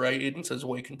underrated in terms of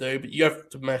what he can do, but you have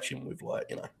to match him with like,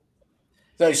 there's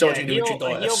only so much you can do with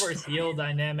Judas. Heel versus heel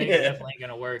dynamic is definitely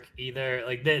going to work either.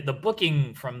 Like the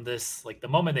booking from this, like the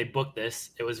moment they booked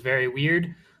this, it was very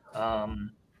weird.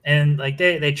 And like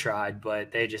they tried,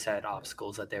 but they just had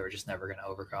obstacles that they were just never going to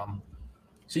overcome.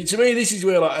 See, to me, this is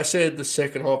where, like I said, the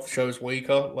second half of the show is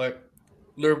weaker. Like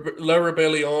La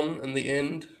Rebellion and the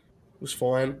end was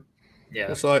fine. Yeah.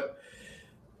 It's like,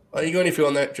 you got any feel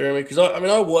on that, Jeremy? Because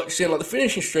I watched it, like the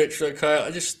finishing stretch was okay.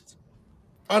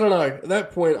 I don't know. At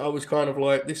that point, I was kind of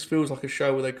like, this feels like a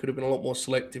show where they could have been a lot more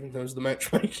selective in terms of the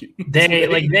matchmaking.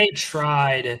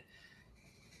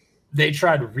 They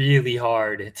tried really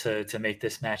hard to make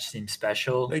this match seem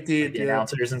special. They did, the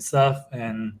announcers and stuff,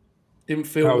 and didn't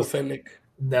feel authentic.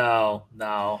 No.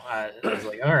 I was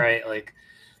like, all right, like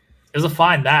it was a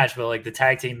fine match, but like the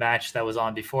tag team match that was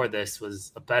on before this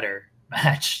was a better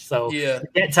match. So you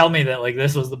can't tell me that like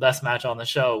this was the best match on the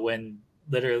show when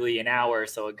literally an hour or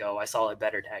so ago I saw a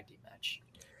better tag team match.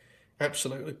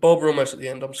 Absolutely. Bob almost at the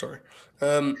end, I'm sorry.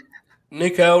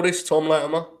 Nick Aldis, Tom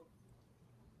Latimer.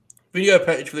 Video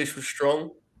package for this was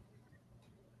strong.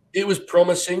 It was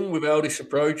promising with Aldis'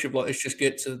 approach of like, let's just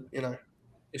get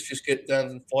down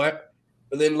and fight.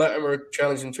 But then Latimer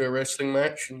challenged him to a wrestling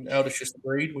match, and Aldis just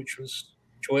agreed, which was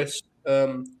choice.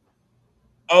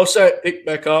 I'll say it picked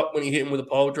back up when he hit him with a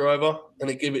pole driver, and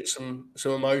it gave it some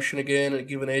emotion again, and it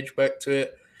gave an edge back to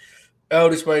it.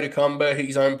 Aldis made a comeback, hit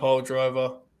his own pole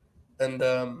driver, and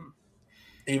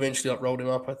he eventually rolled him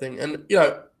up, I think. And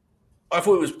I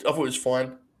thought it was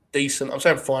fine, decent. I'm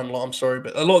saying fine a lot. I'm sorry,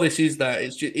 but a lot of this is that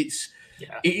it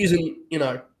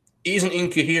isn't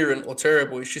incoherent or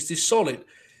terrible. It's just it's solid.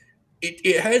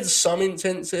 It had some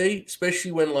intensity,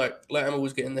 especially when like Latimer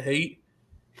was getting the heat.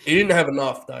 He didn't have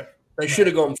enough though. They should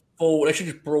have gone full. They should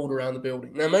have just brawled around the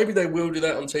building. Now maybe they will do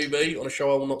that on TV on a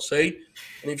show I will not see,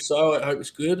 and if so, I hope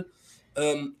it's good.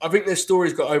 I think their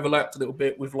stories got overlapped a little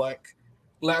bit with like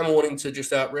Latimer wanting to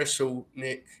just out wrestle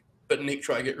Nick, but Nick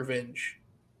try to get revenge.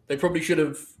 They probably should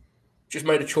have just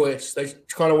made a choice. They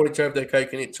kind of wanted to have their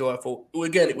cake and eat it too. I thought, well,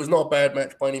 again, it was not a bad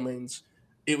match by any means.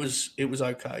 It was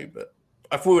okay, but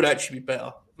I thought it would actually be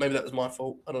better. Maybe that was my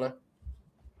fault. I don't know.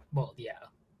 Well, yeah,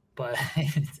 but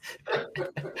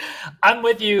I'm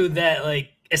with you that, like,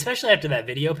 especially after that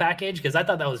video package, because I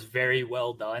thought that was very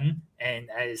well done. And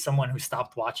as someone who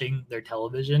stopped watching their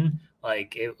television,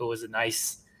 like it was a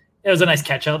nice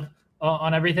catch up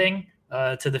on everything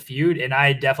to the feud. And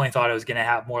I definitely thought it was going to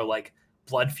have more like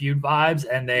blood feud vibes,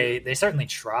 and they certainly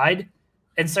tried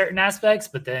in certain aspects.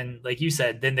 But then, like you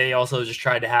said, then they also just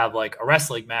tried to have like a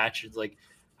wrestling match. It's like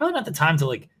probably not the time to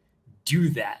like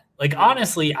do that. Like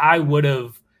honestly, I would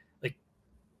have.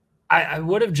 I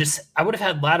would have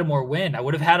had Lattimore win. I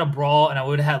would have had a brawl, and I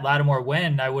would have had Lattimore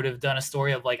win. I would have done a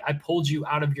story of like, I pulled you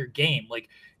out of your game. Like,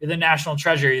 you're the national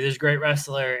treasure. You're this great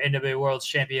wrestler, NWA World's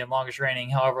Champion, longest reigning,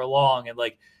 however long. And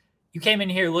like, you came in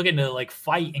here looking to like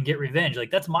fight and get revenge. Like,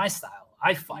 that's my style.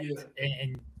 I fight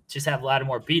and just have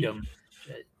Lattimore beat him.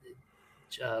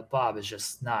 Bob is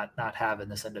just not having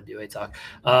this NWA talk.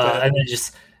 And then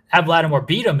just have Lattimore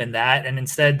beat him in that. And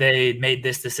instead they made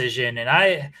this decision.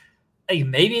 And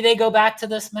maybe they go back to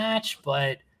this match,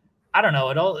 but I don't know.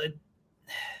 I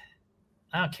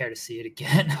don't care to see it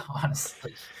again,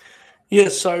 honestly. Yeah,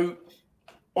 so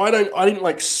I didn't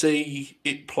like see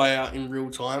it play out in real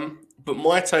time, but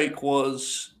my take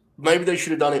was maybe they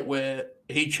should have done it where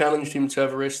he challenged him to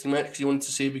have a wrestling match because he wanted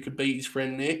to see if he could beat his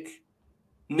friend Nick.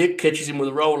 Nick catches him with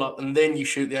a roll up, and then you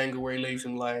shoot the angle where he leaves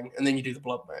him laying, and then you do the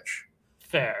blood match.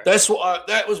 Fair.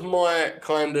 That was my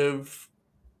kind of.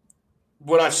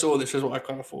 When I saw this, is what I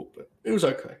kind of thought, but it was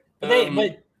okay.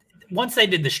 But once they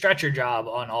did the stretcher job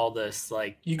on all this,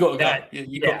 like you got that,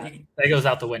 that goes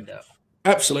out the window.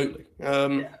 Absolutely.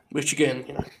 Which again,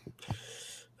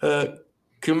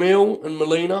 Camille and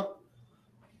Melina.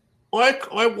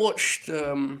 I watched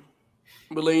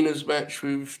Melina's match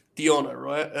with Deonna,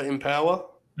 right, at Empower,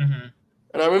 mm-hmm.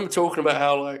 and I remember talking about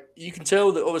how like you can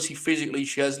tell that obviously physically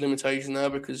she has limitations now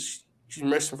because she's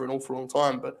been wrestling for an awful long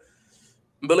time, but.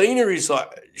 Melina is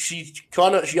like she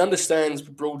understands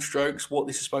with broad strokes what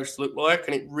this is supposed to look like,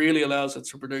 and it really allows her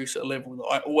to produce at a level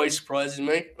that always surprises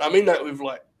me. I mean that with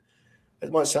like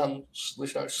it might sound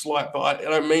slight, but I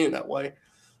don't mean it that way.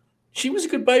 She was a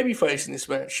good babyface in this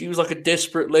match. She was like a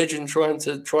desperate legend trying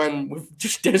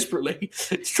desperately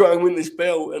to try and win this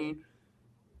belt, and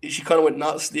she kind of went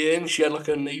nuts at the end. She had like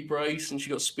a knee brace, and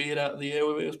she got speared out of the air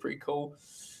with it. It was pretty cool.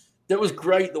 That was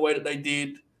great the way that they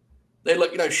did.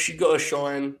 They she got her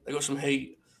shine. They got some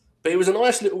heat. But it was a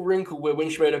nice little wrinkle where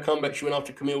when she made her comeback, she went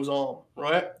after Camille's arm,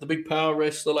 right? The big power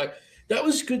wrestler. That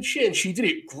was good shit. And she did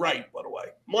it great, by the way.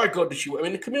 My God, did she. I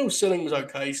mean, the Camille's selling was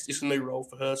okay. It's a new role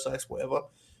for her, so that's whatever.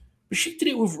 But she did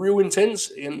it with real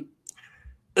intensity. And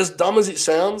as dumb as it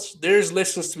sounds, there's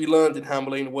lessons to be learned in how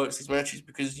Melina works these matches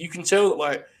because you can tell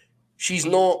that, she's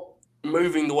not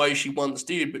moving the way she once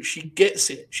did, but she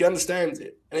gets it. She understands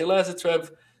it. And it allows her to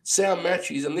have sound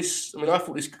matches, and I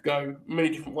thought this could go many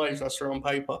different ways. And I saw it on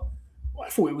paper. I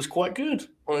thought it was quite good,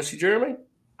 honestly, Jeremy.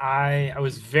 I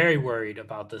was very worried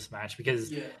about this match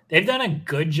because they've done a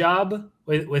good job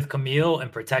with Camille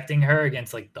and protecting her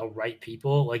against like the right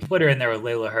people. Like put her in there with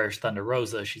Layla Hirsch, Thunder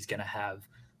Rosa, she's gonna have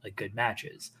like good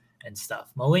matches and stuff.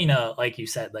 Melina, like you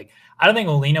said, like I don't think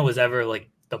Melina was ever like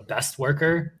the best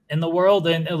worker in the world.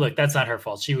 And look, that's not her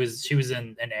fault. She was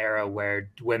in an era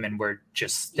where women were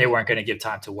they weren't going to give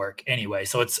time to work anyway.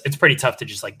 So it's pretty tough to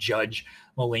just like judge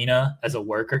Melina as a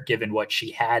worker, given what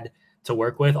she had to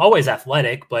work with. Always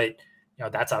athletic, but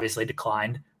that's obviously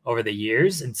declined over the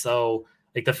years. And so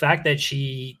like the fact that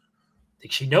she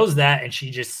knows that, and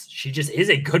she just is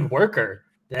a good worker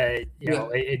that,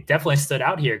 it definitely stood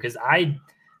out here. Cause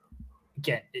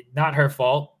not her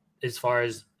fault as far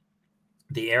as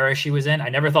the era she was in. I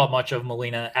never thought much of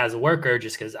Melina as a worker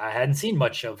just because I hadn't seen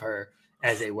much of her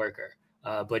as a worker.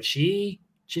 But she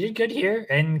did good here.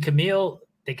 And Camille,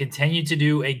 they continue to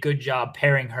do a good job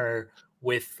pairing her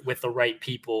with the right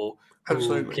people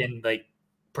who can like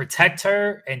protect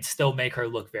her and still make her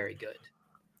look very good.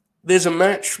 There's a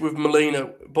match with Melina.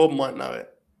 Bob might know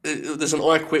it. There's an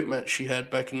I Quit match she had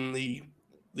back in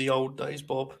the old days,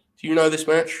 Bob. Do you know this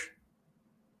match?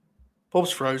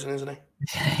 Bob's frozen, isn't he?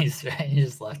 He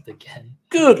just left again.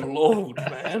 Good Lord,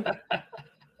 man.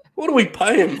 What do we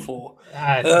pay him for?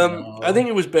 I think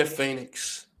it was Beth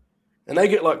Phoenix. And they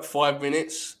get like 5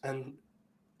 minutes, and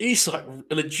it's like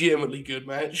a legitimately good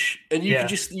match. And you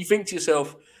think to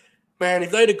yourself, man,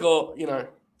 if they'd have got,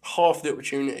 half the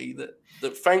opportunity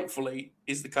that thankfully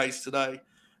is the case today.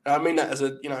 And I mean that as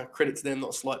a, credit to them,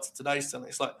 not a slight to today's talent.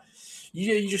 It's like,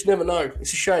 you just never know.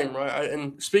 It's a shame, right?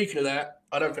 And speaking of that,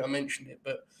 I don't think I mentioned it,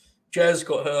 but Jazz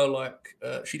got her, like,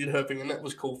 she did her thing, and that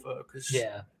was cool for her because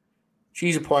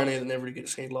she's a pioneer that never really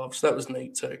gets any love, so that was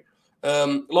neat too.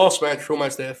 Last match, we're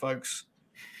almost there, folks.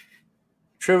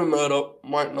 Trevor Murdoch,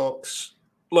 Mike Knox.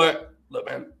 Like, look,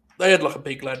 man, they had like a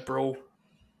big lad brawl.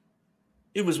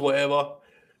 It was whatever.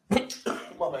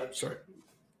 My bad, sorry.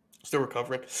 Still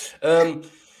recovering.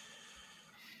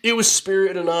 It was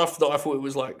spirited enough that I thought it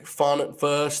was like fun at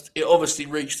first. It obviously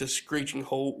reached a screeching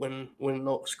halt when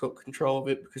Knox got control of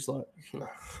it because, like,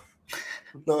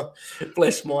 no,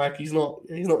 bless Mike, he's not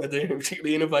going to do anything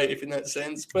particularly innovative in that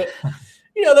sense. But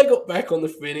they got back on the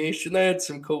finish and they had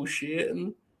some cool shit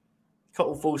and a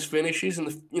couple of false finishes.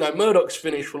 And Murdoch's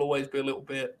finish will always be a little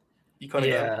bit. You kind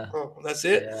of go, oh, that's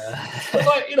it. Yeah.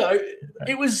 But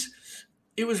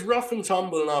it was rough and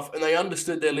tumble enough, and they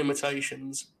understood their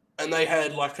limitations. And they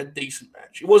had like a decent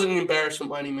match. It wasn't an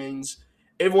embarrassment by any means.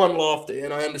 Everyone laughed at it,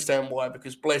 and I understand why,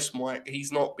 because bless Mike,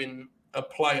 he's not been a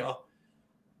player.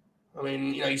 I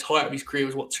mean, his height of his career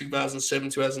was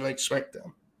 2007, 2008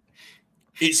 SmackDown.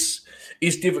 It's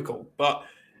difficult, but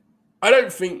I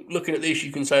don't think looking at this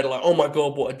you can say like, oh my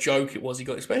God, what a joke it was. He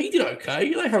got this match. He did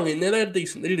okay. They hung in there. They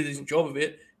did a decent job of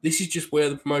it. This is just where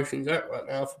the promotion's at right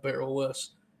now, for better or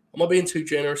worse. Am I being too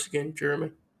generous again,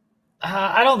 Jeremy?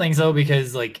 I don't think so,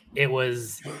 because it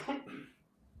was,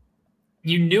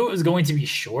 you knew it was going to be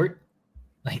short.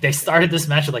 Like, they started this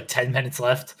match with 10 minutes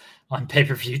left on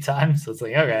pay-per-view time. So it's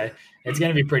like, okay, it's going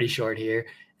to be pretty short here.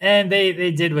 And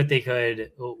they did what they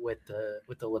could with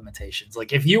the limitations.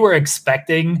 Like, if you were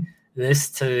expecting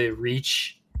this to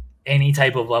reach any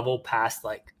type of level past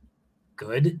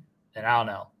good, then I don't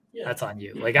know. Yeah. That's on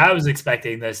you. Like, I was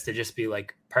expecting this to just be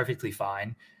perfectly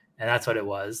fine. And that's what it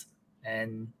was.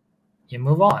 And you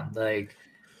move on,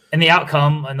 and the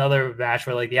outcome, another match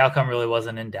where the outcome really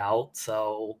wasn't in doubt.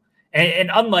 So, and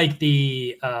unlike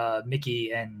the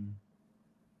Mickey and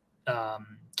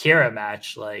Kira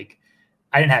match, I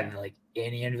didn't have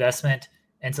any investment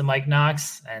into Mike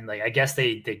Knox, and I guess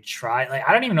they tried.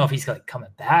 I don't even know if he's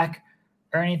coming back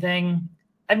or anything.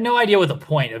 I have no idea what the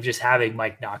point of just having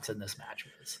Mike Knox in this match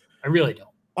was. I really don't.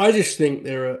 I just think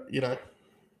they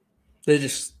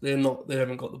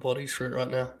haven't got the bodies for it right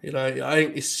now. I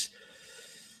think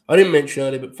I didn't mention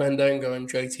earlier, but Fandango and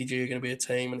JTG are going to be a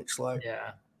team, and it's I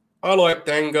like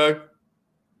Dango.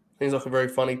 Seems like a very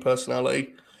funny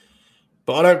personality,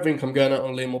 but I don't think I'm going out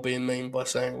on a limb or being mean by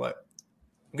saying I'm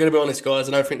going to be honest, guys.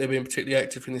 I don't think they're being particularly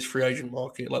active in this free agent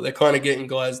market. They're kind of getting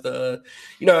guys that are,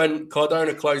 and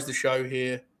Cardona closed the show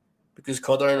here because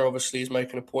Cardona obviously is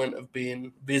making a point of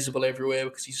being visible everywhere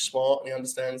because he's smart and he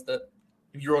understands that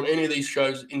if you're on any of these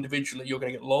shows individually, you're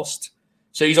going to get lost.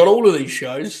 So he's on all of these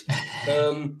shows.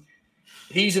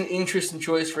 He's an interesting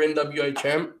choice for NWA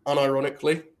champ,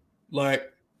 unironically.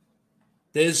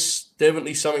 There's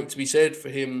definitely something to be said for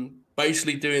him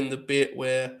basically doing the bit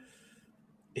where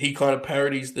he kind of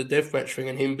parodies the deathmatch thing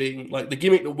and him being the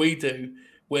gimmick that we do,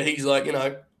 where he's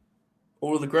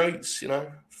all of the greats,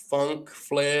 Funk,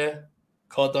 Flair,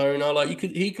 Cardona.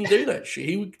 He can do that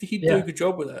shit. He'd do a good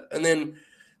job with that. And then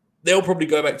they'll probably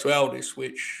go back to Aldis,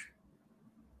 which,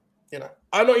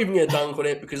 I'm not even going to dunk on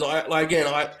it because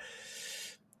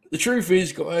the truth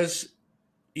is, guys,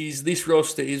 is this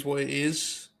roster is what it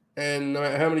is. And no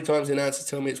matter how many times the announcers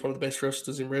tell me it's one of the best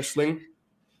rosters in wrestling,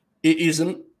 it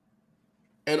isn't.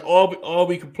 And I'll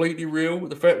be completely real.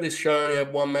 The fact that this show only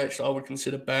had one match that I would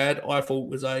consider bad, I thought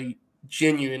was a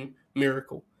genuine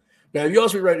miracle. Now, if you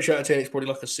ask me to rate the show out of 10, it's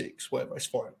probably a 6, whatever, it's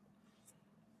fine.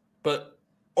 But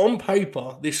on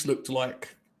paper, this looked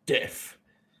like death.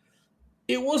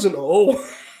 It wasn't at all.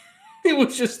 It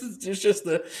was just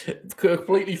a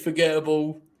completely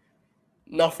forgettable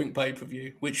nothing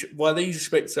pay-per-view, which by these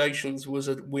expectations was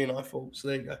a win, I thought. So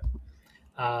there you go.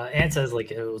 Ant says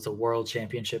it was a world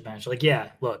championship match. Look,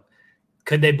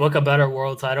 could they book a better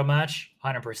world title match?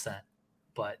 100%.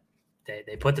 But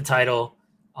they put the title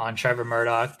on Trevor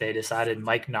Murdoch. They decided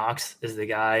Mike Knox is the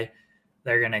guy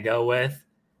they're going to go with.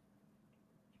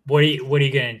 What are you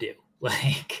going to do?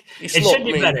 It should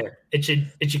be better. It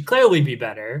should clearly be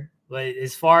better. But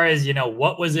as far as,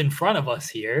 what was in front of us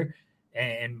here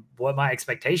and what my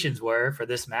expectations were for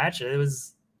this match, it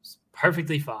was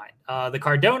perfectly fine. The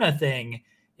Cardona thing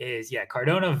is,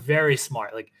 Cardona very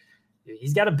smart.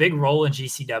 He's got a big role in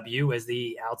GCW as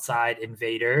the outside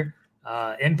invader.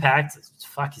 Impact,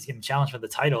 he's getting challenged for the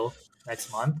title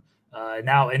next month.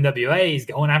 Now NWA is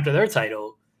going after their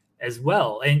title as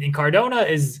well. And Cardona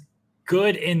is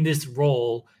good in this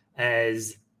role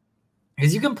because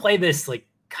you can play this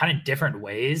kind of different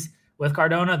ways with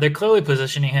Cardona. They're clearly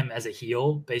positioning him as a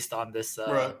heel based on this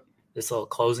little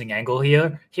closing angle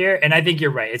here. And I think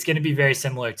you're right. It's going to be very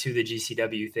similar to the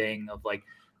GCW thing of like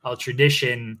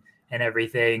tradition and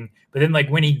everything. But then like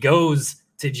when he goes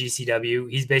to GCW,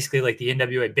 he's basically like the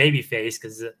NWA babyface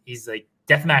because he's like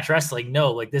deathmatch wrestling.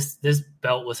 No, like this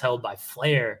belt was held by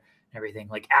Flair and everything,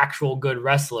 like actual good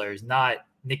wrestlers, not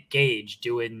Nick Gage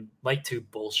doing light tube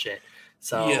bullshit.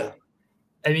 So, Yeah.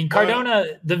 I mean, Cardona,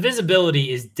 the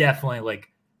visibility is definitely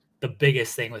like the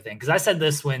biggest thing with him. Because I said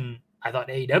this when I thought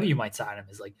AEW might sign him,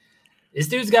 is like, this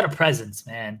dude's got a presence,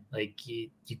 man. Like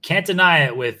you can't deny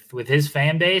it with his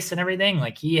fan base and everything.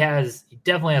 Like he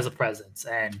definitely has a presence.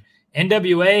 And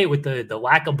NWA, with the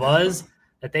lack of buzz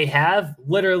that they have,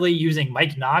 literally using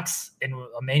Mike Knox in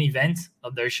a main event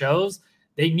of their shows,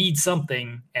 they need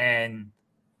something. And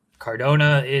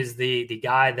Cardona is the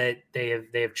guy that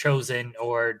they have chosen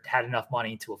or had enough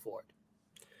money to afford.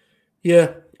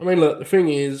 Yeah, I mean, look, the thing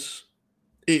is,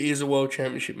 it is a world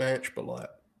championship match, but like,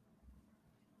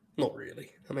 not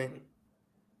really. I mean,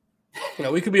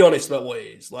 we could be honest about what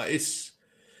it is. Like,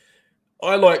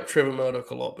 I like Trevor Murdoch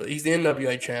a lot, but he's the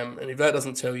NWA champ, and if that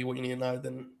doesn't tell you what you need to know,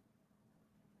 then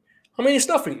I mean, it's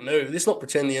nothing new. Let's not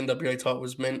pretend the NWA title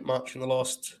was meant much in the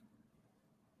last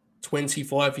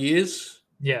 25 years.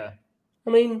 Yeah. I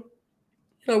mean,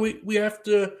 we have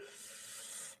to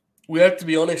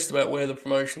be honest about where the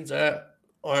promotion's at.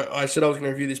 I said I was going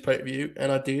to review this pay-per-view,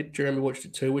 and I did. Jeremy watched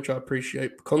it too, which I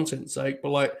appreciate for content's sake. But,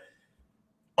 like,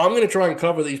 I'm going to try and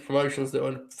cover these promotions that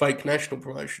are fake national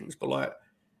promotions. But, like,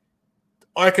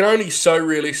 I can only so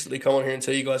realistically come on here and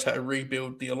tell you guys how to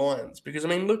rebuild the alliance. Because, I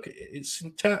mean, look, it's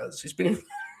in tatters. It's been,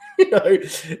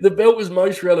 the belt was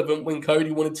most relevant when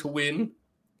Cody wanted to win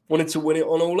it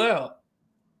on All Out.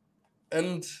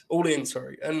 And All In,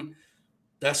 sorry. And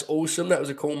that's awesome. That was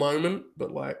a cool moment.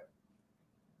 But, like,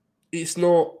 it's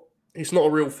not a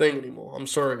real thing anymore. I'm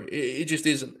sorry. It just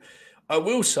isn't. I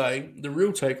will say the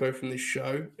real takeaway from this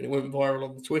show, and it went viral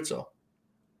on the Twitter,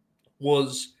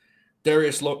 was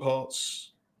Darius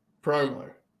Lockhart's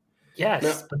promo. Yes,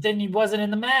 now, but then he wasn't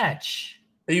in the match.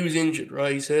 He was injured,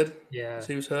 right? He said. Yeah.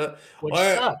 He was hurt. Which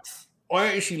sucks.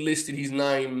 I actually listed his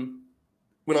name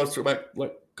when I was talking about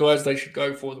like guys they should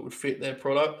go for that would fit their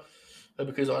product,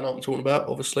 because I know what I'm talking about,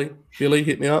 obviously. Billy,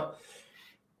 hit me up.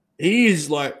 He is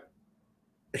like,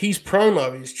 his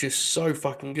promo is just so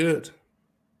fucking good.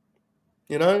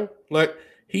 Like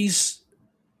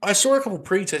I saw a couple of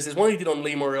pre-tests. There's one he did on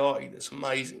Lee Moriarty that's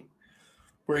amazing,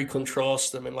 where he contrasts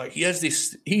them and like he has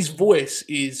this. His voice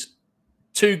is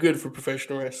too good for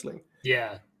professional wrestling.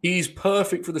 Yeah, he's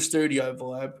perfect for the studio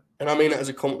vibe, and I mean that as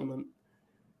a compliment.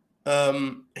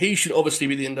 He should obviously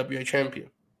be the NWA champion,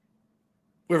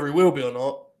 whether he will be or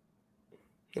not.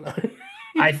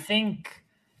 I think.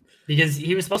 Because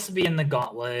he was supposed to be in the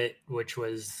gauntlet, which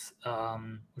was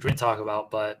which we didn't talk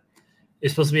about, but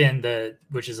it's supposed to be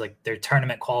which is like their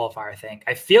tournament qualifier thing.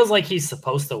 I feels like he's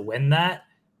supposed to win that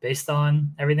based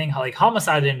on everything. Like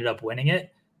Homicide ended up winning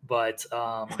it, but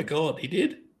oh my God, he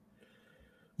did.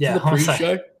 Yeah, the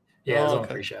pre-show. Yeah, it was on the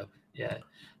pre-show. Yeah,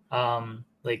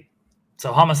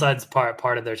 so Homicide's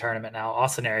part of their tournament now.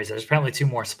 Austin Aries. There's apparently 2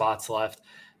 more spots left.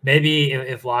 Maybe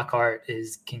if Lockhart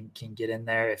can get in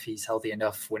there, if he's healthy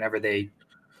enough whenever I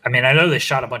know they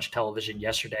shot a bunch of television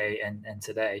yesterday and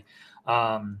today.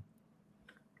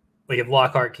 Like if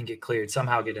Lockhart can get cleared,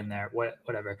 somehow get in there,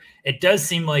 whatever. It does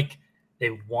seem like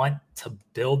they want to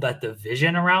build that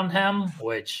division around him,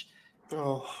 which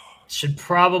should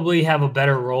probably have a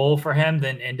better role for him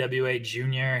than NWA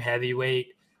Junior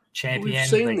Heavyweight Champion. We've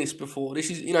seen this before. This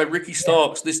is, Ricky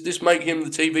Starks. Yeah. This make him the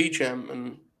TV champ,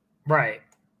 and right.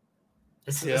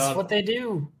 This is what they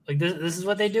do. Like this is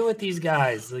what they do with these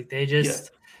guys. Like they just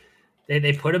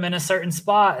they put them in a certain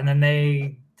spot, and then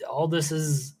this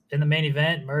is in the main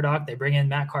event. Murdoch, they bring in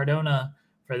Matt Cardona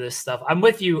for this stuff. I'm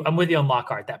with you on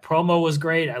Lockhart. That promo was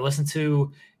great. I listened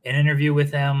to an interview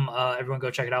with him. Everyone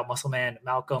go check it out. Muscleman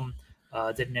Malcolm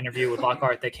did an interview with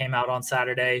Lockhart that came out on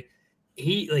Saturday.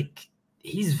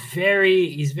 He's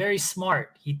very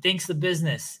smart. He thinks the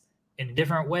business in a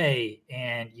different way,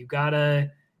 and you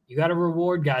gotta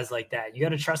reward guys like that. You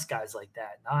gotta trust guys like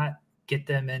that, not get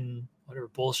them in whatever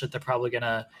bullshit they're probably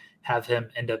gonna have him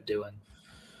end up doing.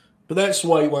 But that's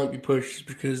why he won't be pushed,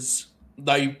 because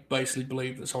they basically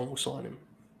believe that someone will sign him.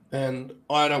 And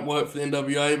I don't work for the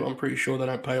NWA, but I'm pretty sure they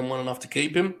don't pay him well enough to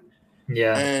keep him.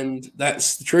 Yeah. And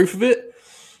that's the truth of it.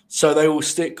 So they will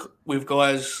stick with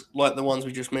guys like the ones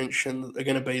we just mentioned that are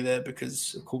going to be there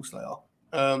because, of course, they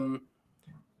are.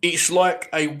 It's like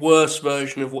a worse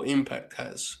version of what Impact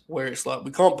has, where it's like, we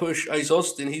can't push Ace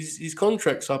Austin. His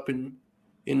contract's up in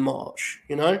March,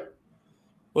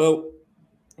 Well,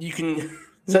 you can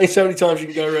There's only so many times you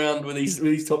can go around with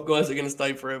these top guys that are going to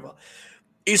stay forever.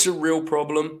 It's a real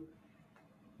problem.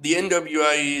 The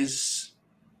NWA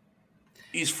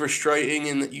is frustrating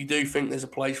in that you do think there's a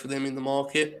place for them in the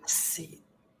market. See,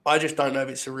 I just don't know if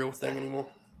it's a real thing anymore.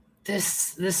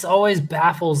 This always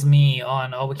baffles me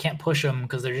on, we can't push them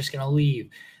because they're just going to leave.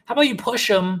 How about you push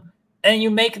them and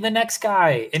you make the next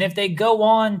guy? And if they go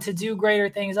on to do greater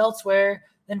things elsewhere,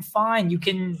 then fine. You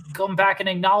can come back and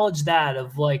acknowledge that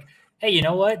of like, hey, you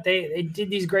know what? They did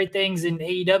these great things in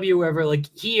AEW, wherever, like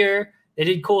here, they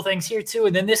did cool things here too.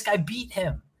 And then this guy beat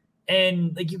him.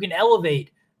 And like you can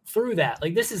elevate through that.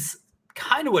 Like this is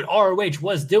kind of what ROH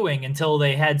was doing until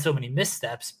they had so many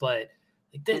missteps. But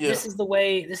like this is the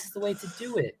way to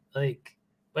do it. Like,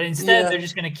 but instead they're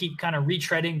just going to keep kind of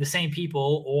retreading the same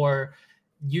people or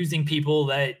using people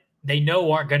that they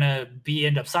know aren't going to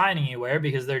end up signing anywhere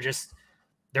because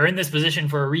they're in this position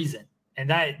for a reason. And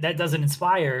that doesn't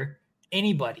inspire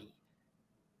anybody.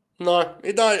 No,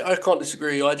 I can't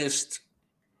disagree. I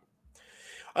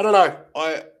don't know.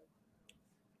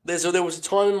 There was a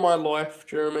time in my life,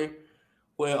 Jeremy,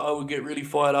 where I would get really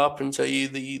fired up and tell you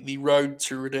the road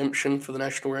to redemption for the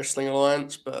National Wrestling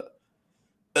Alliance, but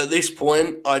at this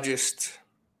point, I don't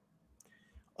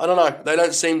know. They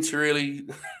don't seem to really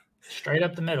straight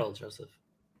up the middle, Joseph.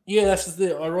 Yeah, that's the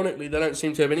thing. Ironically, they don't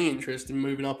seem to have any interest in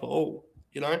moving up at all.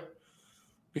 You know,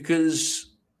 because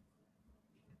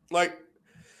like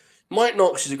Mike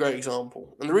Knox is a great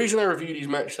example. And the reason I reviewed his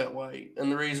match that way,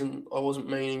 and the reason I wasn't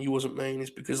mean and you wasn't mean, is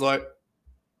because, like,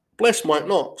 bless Mike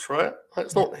Knox, right?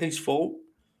 It's not his fault.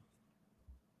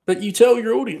 But you tell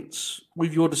your audience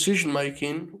with your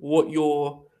decision-making what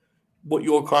your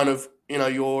kind of, you know,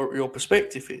 your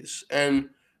perspective is. And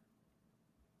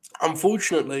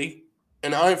unfortunately,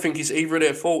 and I don't think it's either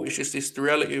their fault, it's just the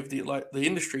reality of the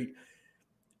industry.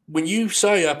 When you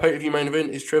say our pay-per-view main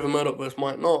event is Trevor Murdoch versus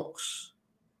Mike Knox,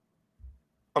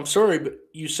 I'm sorry, but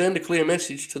you send a clear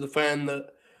message to the fan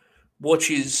that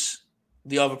watches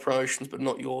the other promotions but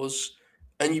not yours,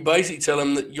 and you basically tell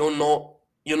them that you're not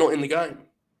in the game.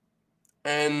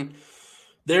 And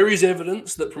there is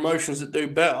evidence that promotions that do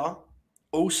better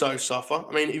also suffer.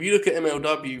 I mean, if you look at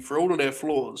MLW, for all of their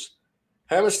flaws,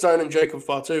 Hammerstone and Jacob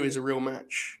Fatu is a real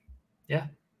match. Yeah.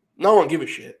 No one give a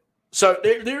shit. So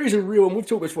there is a real, and we've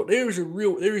talked about this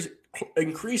before, there is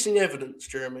increasing evidence,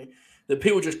 Jeremy, that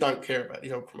people just don't care about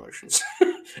these other promotions.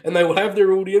 And they will have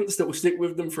their audience that will stick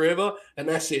with them forever, and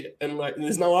that's it. And like,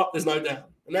 there's no up, there's no down.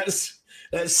 And that's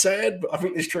sad, but I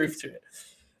think there's truth to it.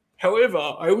 However,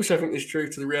 I also think there's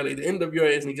truth to the reality that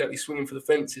NWA isn't exactly swinging for the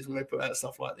fences when they put out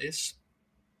stuff like this.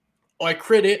 I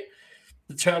credit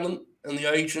the talent and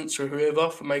the agents or whoever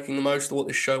for making the most of what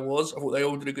this show was. I thought they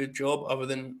all did a good job, other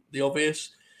than the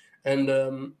obvious. And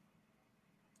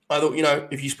I thought, you know,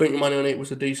 if you spent your money on it, it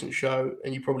was a decent show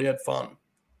and you probably had fun.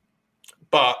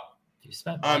 But you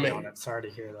spent money on it. Sorry to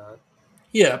hear that.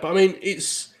 Yeah, but I mean,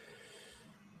 it's,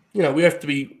 you know, we have to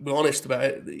be honest about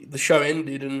it. The show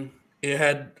ended and it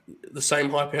had the same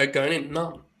hype it had going in.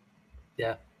 None.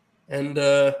 Yeah. And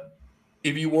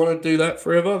if you want to do that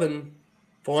forever, then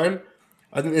fine.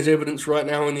 I think there's evidence right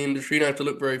now in the industry, you don't have to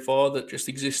look very far, that just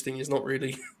existing is not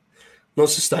really not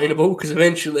sustainable, because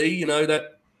eventually, you know,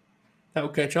 that'll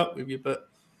catch up with you. But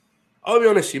I'll be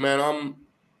honest with you, man, I'm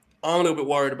a little bit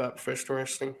worried about professional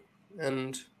wrestling.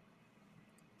 And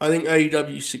I think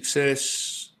AEW's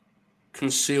success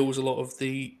conceals a lot of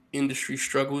the industry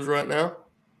struggles right now.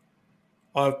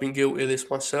 I've been guilty of this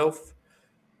myself,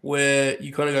 where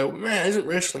you kind of go, man, isn't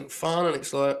wrestling fun? And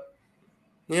it's like,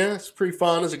 yeah, it's pretty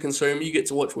fun as a consumer. You get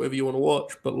to watch whatever you want to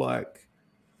watch. But, like,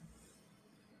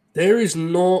 there is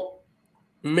not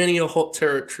many a hot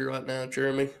territory right now,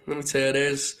 Jeremy. Let me tell you,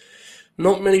 there's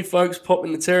not many folks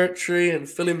popping the territory and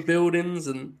filling buildings.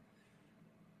 And,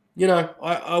 you know,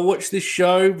 I watch this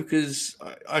show because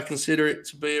I consider it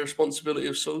to be a responsibility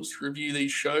of sorts to review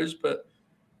these shows, but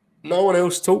no one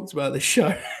else talked about this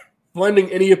show.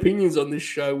 Finding any opinions on this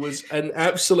show was an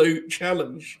absolute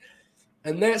challenge.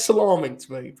 And that's alarming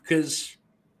to me, because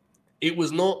it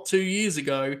was not 2 years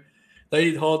ago they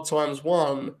did Hard Times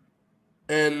 1,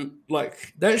 and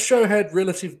like that show had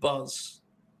relative buzz.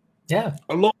 Yeah.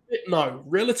 A lot of it, no.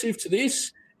 Relative to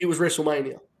this, it was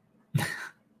WrestleMania.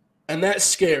 And that's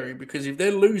scary, because if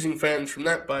they're losing fans from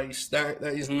that base, that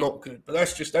is not good. But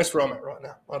that's where I'm at right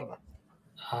now. I don't know.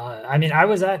 I mean, I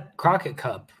was at Crockett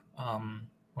Cup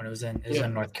when it was in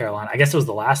North Carolina. I guess it was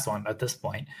the last one at this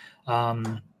point.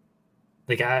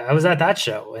 Like I was at that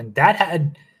show, and that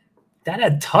had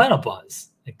a ton of buzz.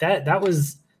 Like that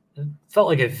felt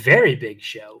like a very big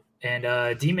show.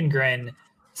 And Demon Grin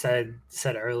said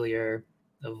earlier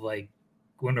of like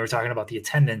when we were talking about the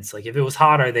attendance, like if it was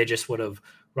hotter, they just would have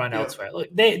run elsewhere. Look,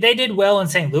 they did well in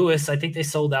St. Louis. I think they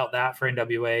sold out that for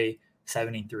NWA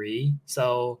 73.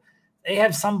 So they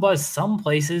have some buzz some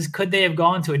places. Could they have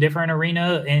gone to a different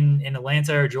arena in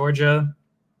Atlanta or Georgia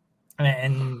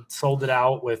and sold it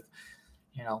out with,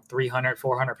 300,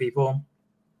 400 people?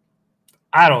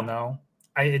 I don't know.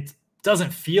 It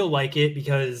doesn't feel like it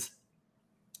because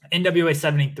NWA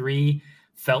 73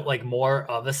 felt like more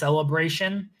of a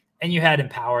celebration, and you had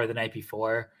Empower the night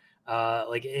before.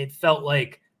 Like it felt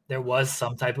like there was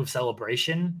some type of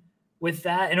celebration with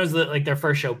that, and it was like their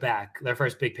first show back, their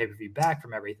first big pay-per-view back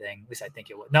from everything. At least I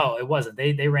think it was. No, it wasn't.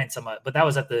 They ran some, but that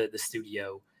was at the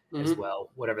studio as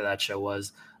well, whatever that show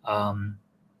was.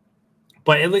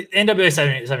 But NWA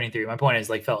 73, my point is,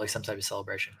 like, felt like some type of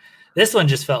celebration. This one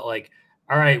just felt like,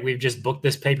 all right, we've just booked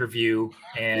this pay-per-view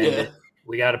and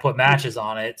we got to put matches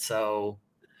on it. So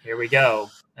here we go.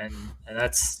 And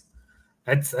that's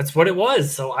what it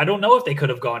was. So I don't know if they could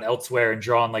have gone elsewhere and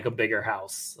drawn like a bigger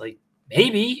house. Like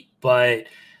maybe, but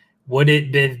would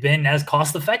it have been as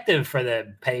cost effective for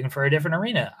them paying for a different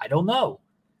arena? I don't know.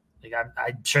 Like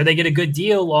I'm sure they get a good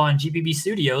deal on GPB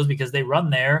Studios because they run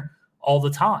there all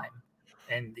the time.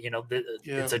 And,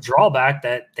 it's a drawback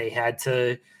that they had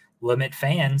to limit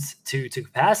fans to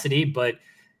capacity, but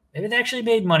maybe they actually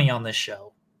made money on this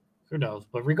show. Who knows?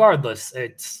 But regardless,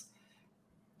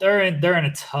 they're in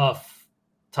a tough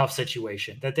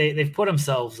situation that they've put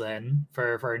themselves in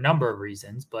for a number of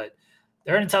reasons, but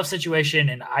they're in a tough situation,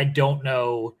 and I don't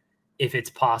know if it's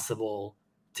possible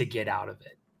to get out of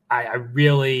it. I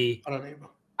really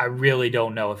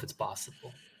don't know if it's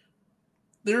possible.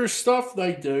 There is stuff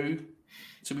they do,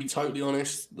 to be totally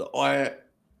honest, that I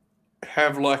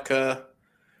have like a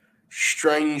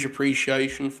strange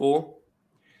appreciation for,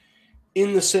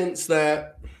 in the sense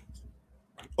that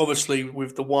obviously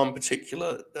with the one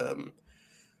particular,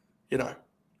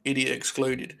 idiot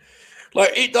excluded,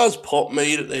 like it does pop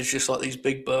me that there's just like these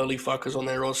big burly fuckers on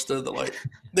their roster that like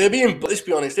let's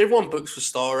be honest, everyone books for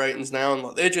star ratings now, and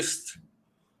like they're just,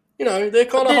 they're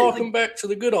kind of harking back to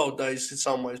the good old days in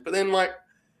some ways, but then like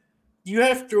you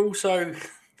have to also,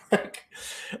 like,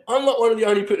 I'm not one of the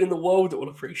only people in the world that will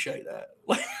appreciate that.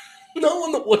 Like, no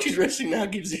one that watches wrestling now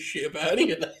gives a shit about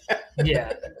any of that.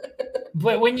 Yeah,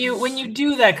 but when you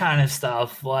do that kind of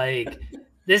stuff, like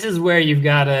this is where you've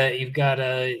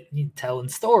gotta telling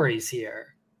stories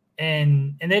here,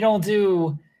 and they don't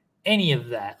do any of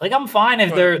that. Like I'm fine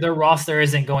if their roster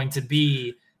isn't going to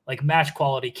be like match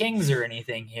quality kings or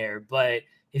anything here, but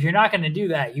if you're not going to do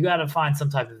that, you got to find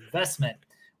some type of investment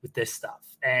with this stuff.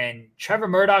 And Trevor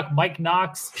Murdoch, Mike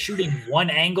Knox shooting one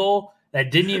angle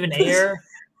that didn't even air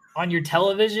on your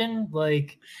television.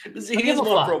 Like, here's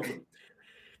my problem.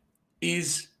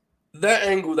 Is that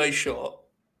angle they shot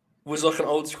was like an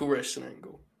old school wrestling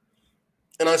angle.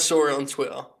 And I saw it on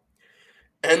Twitter.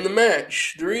 And the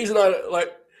match, the reason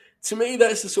to me,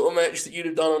 that's the sort of match that you'd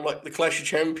have done on like the Clash of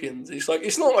Champions. It's like,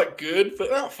 it's not like good,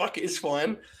 but fuck it, it's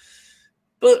fine.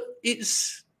 But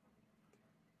it's,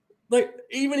 like,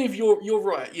 even if you're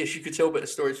right, yes, you could tell better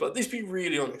stories, but let's be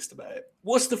really honest about it.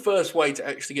 What's the first way to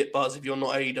actually get buzz if you're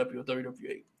not AEW or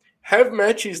WWE? Have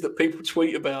matches that people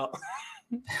tweet about.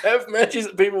 Have matches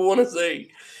that people want to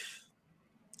see.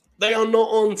 They are not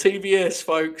on TBS,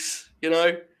 folks.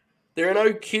 There are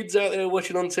no kids out there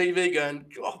watching on TV going,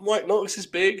 "Oh, Mike Knox is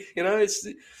big." I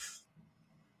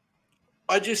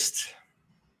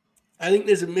think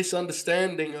there's a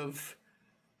misunderstanding of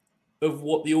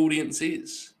what the audience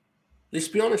is. Let's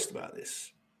be honest about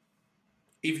this.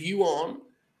 If you aren't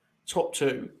top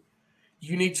two,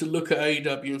 you need to look at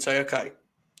AEW and say, okay,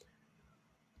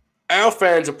 our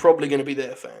fans are probably going to be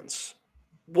their fans.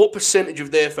 What percentage of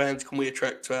their fans can we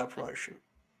attract to our promotion?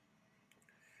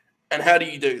 And how do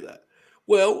you do that?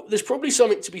 Well, there's probably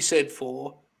something to be said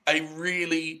for a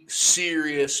really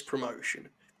serious promotion.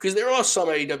 Because there are some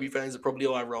AEW fans that probably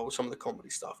eye roll some of the comedy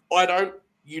stuff. I don't,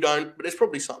 you don't, but there's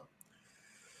probably some.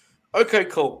 Okay,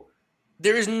 cool.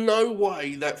 There is no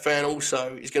way that fan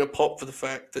also is going to pop for the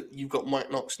fact that you've got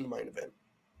Mike Knox in the main event.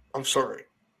 I'm sorry.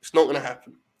 It's not going to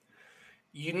happen.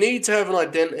 You need to have an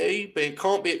identity, but it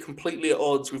can't be completely at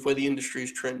odds with where the industry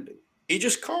is trending. It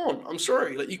just can't. I'm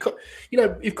sorry. Like you can't.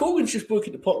 If Corgan's just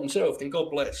booking to pop himself, then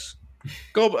God bless.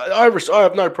 I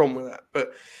have no problem with that.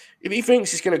 But if he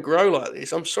thinks it's going to grow like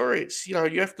this, I'm sorry. It's you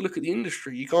have to look at the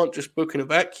industry. You can't just book in a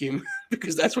vacuum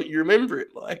because that's what you remember it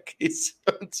like. It's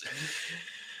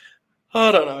I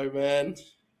don't know, man.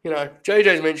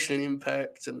 JJ's mentioning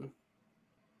Impact, and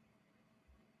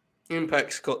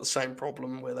Impact's got the same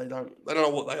problem where they don't know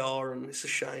what they are, and it's a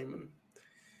shame. And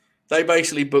they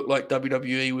basically book like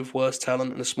WWE with worse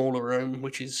talent in a smaller room,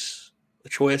 which is a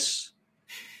choice.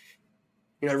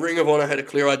 You know, Ring of Honor had a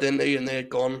clear identity and they're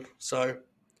gone. So,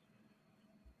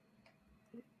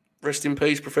 rest in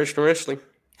peace, professional wrestling.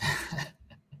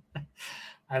 I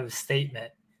have a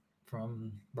statement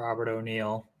from Robert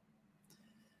O'Neill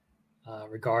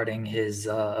regarding his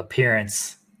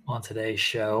appearance on today's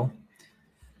show.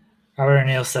 Robert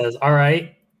O'Neill says, "All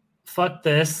right, fuck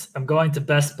this. I'm going to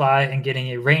Best Buy and getting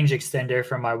a range extender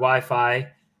for my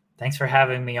Wi-Fi. Thanks for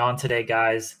having me on today,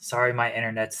 guys. Sorry my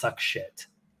internet sucks shit."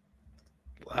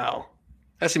 Wow.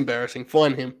 That's embarrassing.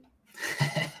 Fine him.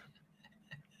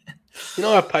 You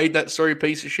know, I paid that sorry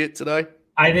piece of shit today.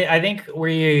 I think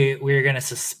we're gonna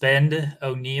suspend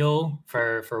O'Neill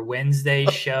for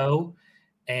Wednesday's show,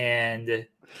 and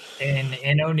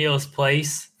in O'Neill's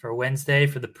place for Wednesday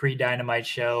for the pre-Dynamite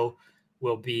show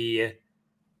will be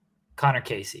Connor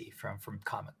Casey from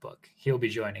Comic Book. He'll be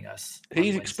joining us.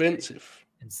 He's expensive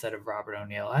instead of Robert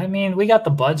O'Neill. I mean, we got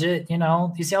the budget. You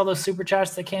know, you see all those super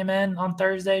chats that came in on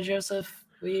Thursday, Joseph.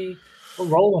 We're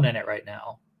rolling in it right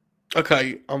now.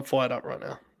 Okay, I'm fired up right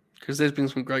now because there's been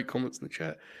some great comments in the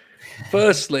chat.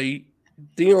 Firstly,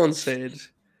 Dion said,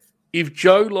 if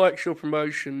Joe likes your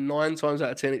promotion, 9 times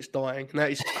out of 10 it's dying. And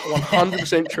that is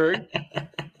 100% true.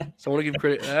 So I want to give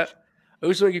credit to that. I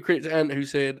also want to give credit to Ant, who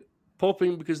said,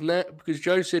 popping because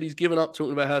Joe said he's given up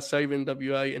talking about how to save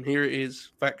NWA, and here it is,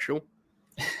 factual.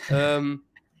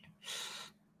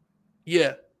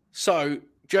 Yeah. So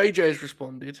JJ has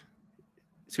responded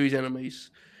to his enemies.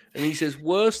 And he says,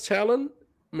 worst talent,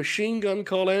 Machine Gun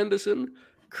Carl Anderson,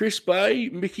 Chris Bay,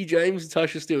 Mickey James, and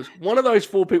Tasha Steelz. One of those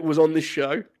 4 people was on this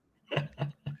show.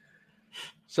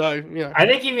 So, you know. I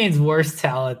think he means worst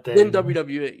talent than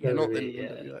WWE. Yeah, not than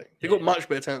NWA. They've got much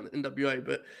better talent than NWA.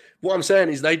 But what I'm saying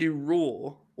is they do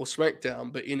Raw or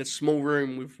SmackDown, but in a small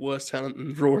room with worse talent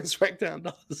than Raw and SmackDown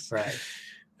does. Right.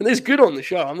 And there's good on the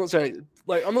show. I'm not saying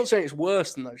it's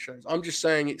worse than those shows. I'm just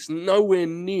saying it's nowhere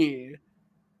near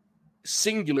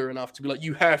singular enough to be like,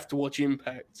 you have to watch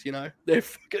Impact, you know? They're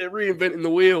reinventing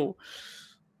the wheel.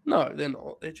 No, they're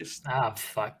not. They're just...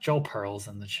 fuck. Joel Pearl's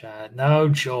in the chat. No,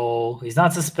 Joel. He's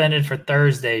not suspended for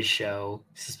Thursday's show.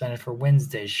 He's suspended for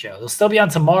Wednesday's show. He'll still be on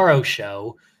tomorrow's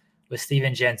show with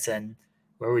Steven Jensen,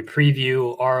 where we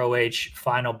preview ROH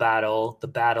Final Battle, the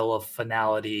Battle of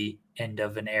Finality, end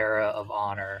of an era of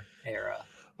honor era.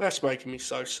 That's making me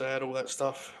so sad, all that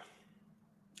stuff.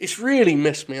 It's really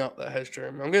messed me up, that has,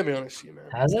 Jeremy. I'm going to be honest with you,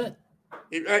 man. Has it?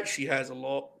 It actually has a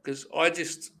lot, because I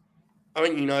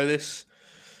think you know this.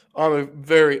 I'm a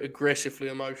very aggressively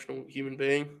emotional human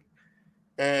being.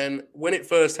 And when it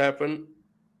first happened,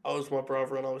 I was my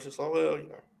brother, and I was just like, well, you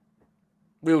know,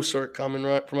 we all saw it coming,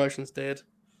 right? Promotion's dead.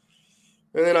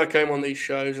 And then I came on these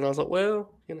shows, and I was like,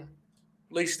 well, you know,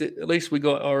 at least we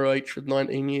got ROH for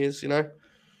 19 years, you know?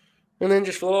 And then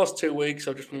just for the last 2 weeks,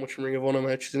 I've just been watching Ring of Honor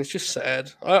matches, and it's just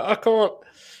sad. I can't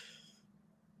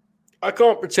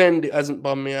pretend it hasn't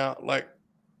bummed me out. Like,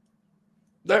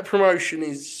 that promotion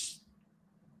is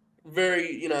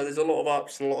very, you know, there's a lot of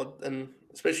ups and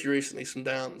especially recently some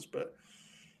downs, but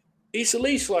it's at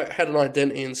least like had an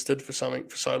identity and stood for something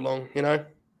for so long, you know?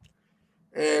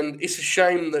 And it's a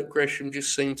shame that Gresham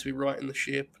just seemed to be righting the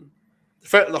ship. And the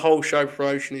fact that the whole show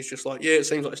promotion is just like, yeah, it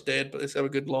seems like it's dead, but let's have a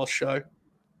good last show.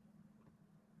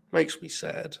 Makes me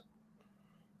sad.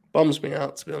 Bums me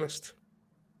out, to be honest.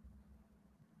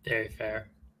 Very fair.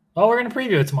 Well, we're going to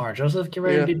preview it tomorrow, Joseph. Get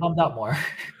ready to be bummed out more.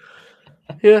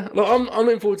 Yeah, look, I'm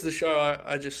looking forward to the show.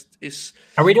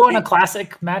 Are we doing a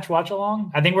classic match watch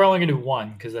along? I think we're only going to do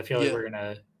one because I feel like we're going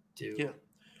to do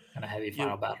kind of heavy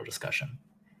final battle discussion.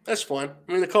 That's fine.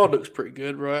 I mean, the card looks pretty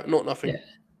good, right? Not nothing. Yeah.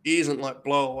 It isn't like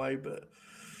blow away, but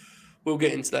we'll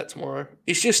get into that tomorrow.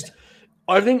 It's just,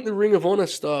 I think the Ring of Honor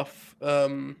stuff,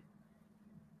 it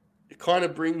kind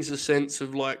of brings a sense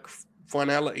of like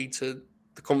finality to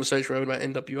the conversation we're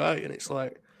having about NWA, and it's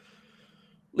like,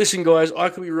 listen, guys, I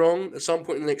could be wrong. At some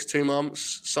point in the next 2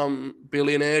 months, some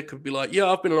billionaire could be like,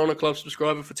 yeah, I've been an Honor Club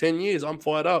subscriber for 10 years. I'm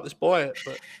fired up. Let's buy it.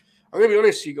 But I'm going to be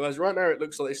honest with you guys. Right now, it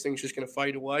looks like this thing's just going to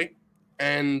fade away.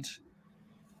 And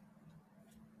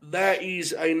that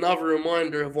is another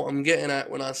reminder of what I'm getting at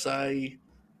when I say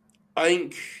I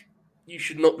think you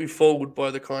should not be fooled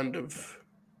by the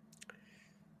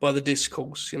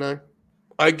discourse, you know?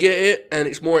 I get it, and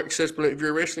it's more accessible. If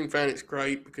you're a wrestling fan, it's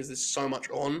great because there's so much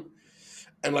on.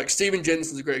 And like Steven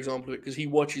Jensen's a great example of it because he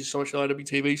watches so much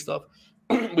IWTV stuff,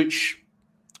 which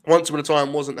once upon a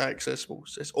time wasn't that accessible.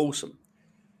 So it's awesome.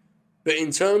 But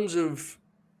in terms of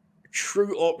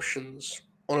true options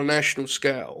on a national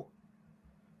scale,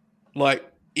 like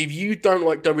if you don't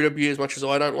like WWE as much as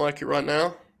I don't like it right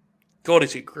now, God,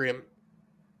 is it grim.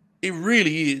 It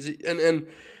really is. And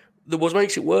what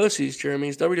makes it worse is, Jeremy,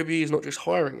 is WWE is not just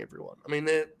hiring everyone. I mean,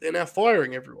 they're now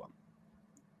firing everyone.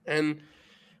 And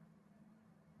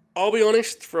I'll be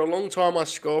honest, for a long time I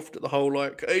scoffed at the whole,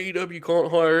 like, AEW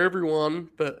can't hire everyone,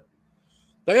 but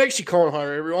they actually can't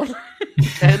hire everyone.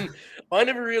 And I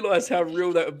never realized how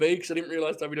real that would be because I didn't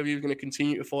realize WWE was going to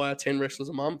continue to fire 10 wrestlers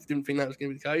a month. Didn't think that was going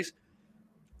to be the case.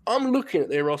 I'm looking at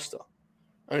their roster,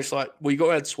 and it's like, well, you got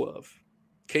to add Swerve,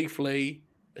 Keith Lee,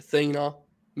 Athena,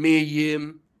 Mia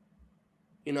Yim,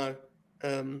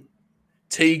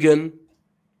 Tegan. And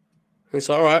it's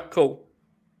like, all right, cool.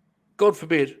 God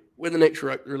forbid when the next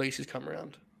releases come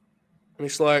around. And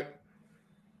it's like,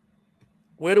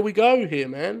 where do we go here,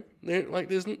 man? There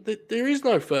is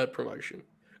no third promotion.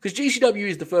 Because GCW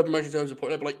is the third promotion in terms of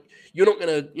point. But like, you're not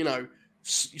going to,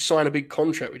 sign a big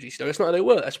contract with GCW. That's not how they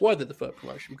work. That's why they're the third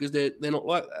promotion, because they're not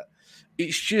like that.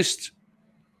 It's just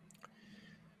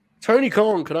Tony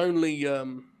Khan can only, he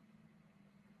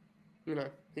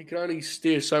can only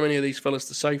steer so many of these fellas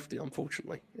to safety,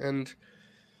 unfortunately. And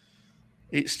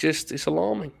it's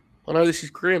alarming. I know this is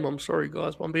grim. I'm sorry,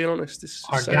 guys, but I'm being honest. This is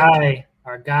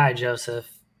Our guy, Joseph,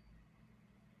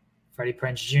 Freddie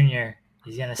Prinze Jr.,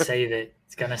 he's going to save it.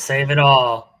 He's going to save it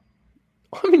all.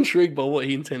 I'm intrigued by what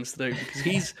he intends to do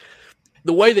because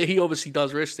the way that he obviously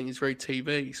does wrestling is very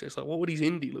TV. So it's like, what would his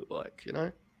indie look like, Yeah. Do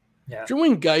you remember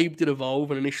when Gabe did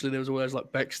Evolve and initially there was always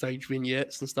like backstage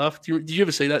vignettes and stuff? Did you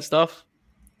ever see that stuff?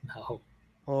 No.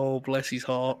 Oh, bless his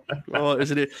heart. Oh, it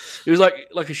was like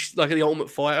the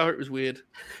Ultimate Fighter. It was weird.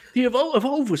 The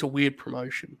Evolve was a weird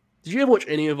promotion. Did you ever watch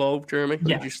any Evolve, Jeremy?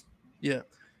 Yeah.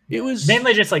 It was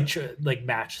mainly just like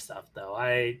match stuff though.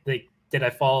 Did I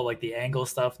follow like the angle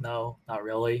stuff? No, not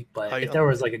really. But if there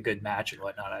was like a good match and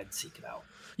whatnot, I'd seek it out.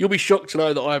 You'll be shocked to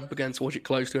know that I began to watch it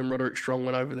closely when Roderick Strong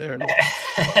went over there.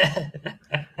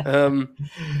 And,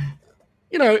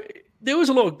 there was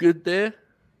a lot of good there,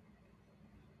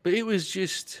 but it was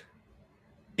just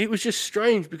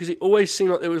strange because it always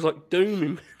seemed like there was like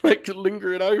doom like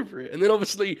lingering over it. And then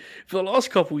obviously for the last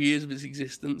couple of years of its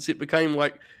existence, it became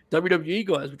like WWE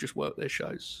guys would just work their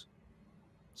shows.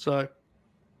 So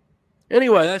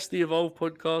anyway, that's the Evolve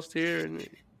podcast here and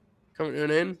coming to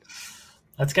an end.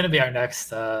 That's going to be our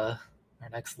next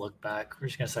look back. We're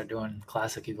just going to start doing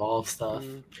classic Evolve stuff.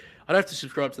 I'd have to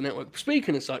subscribe to the network.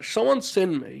 Speaking of such, someone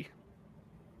send me.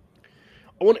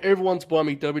 I want everyone to buy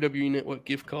me WWE Network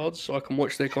gift cards so I can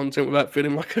watch their content without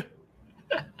feeling like a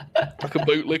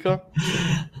bootlicker.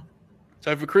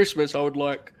 So for Christmas, I would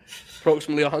like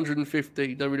approximately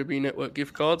 150 WWE Network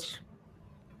gift cards.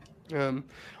 I don't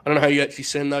know how you actually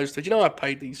send those. Did you know I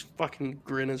paid these fucking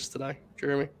grinners today,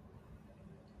 Jeremy?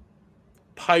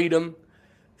 Paid them.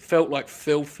 Felt like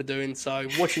filth for doing so.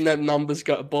 Watching them numbers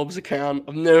go to Bob's account,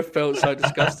 I've never felt so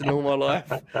disgusted in all my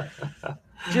life.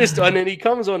 And then he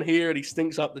comes on here and he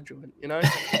stinks up the joint,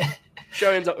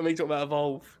 Show ends up with me talking about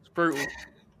Evolve. It's brutal.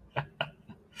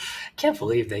 Can't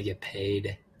believe they get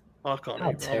paid. I can't.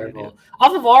 How terrible.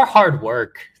 Off of our hard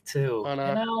work too. I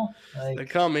know. They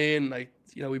come in,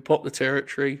 we pop the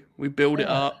territory, we build it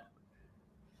up,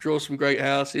 draw some great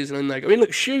houses, and then they go. I mean,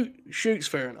 look, Shoot's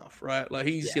fair enough, right? Like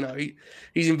he's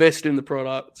he's invested in the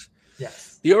product.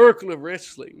 Yes. The Oracle of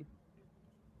Wrestling.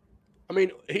 I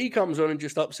mean, he comes on and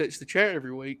just upsets the chat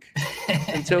every week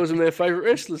and tells them their favorite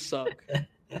wrestlers suck.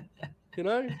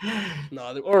 No,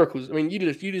 the Oracle's. I mean, you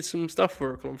did some stuff for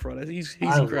Oracle on Friday. He's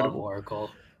incredible. Love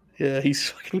Oracle. Yeah,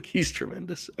 he's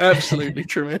tremendous. Absolutely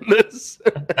tremendous.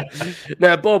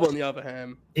 Now, Bob, on the other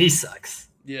hand, he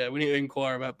sucks. Yeah, we need to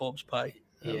inquire about Bob's pay.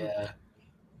 Yeah.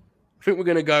 I think we're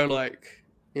going to go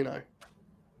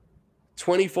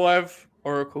 25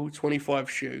 Oracle,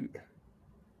 25 Shoot.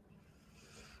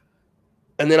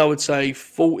 And then I would say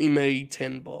 40 me,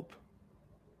 10 Bob.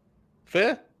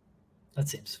 Fair? That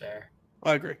seems fair.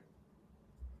 I agree.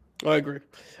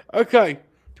 Okay.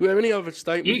 Do we have any other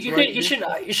statements?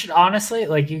 You should honestly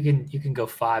you can go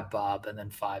 5 Bob and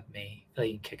then 5 me. So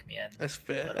you can kick me in. That's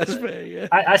fair. That's fair. Yeah.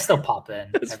 I still pop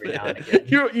in every now and again.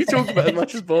 You talk about as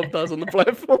much as Bob does on the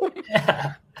platform.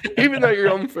 Yeah. Even though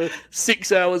you're on for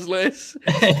 6 hours less.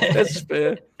 That's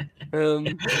fair.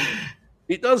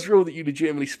 It does rule that you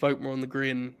legitimately spoke more on the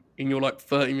grin in your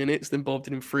 30 minutes than Bob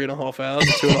did in 3.5 hours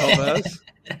or 2.5 hours.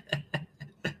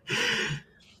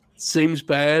 Seems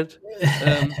bad.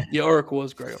 Oracle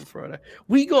was great on Friday.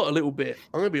 We got a little bit.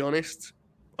 I'm going to be honest.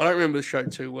 I don't remember the show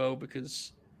too well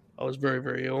because I was very,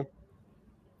 very ill.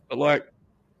 But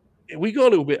we got a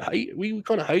little bit hate. We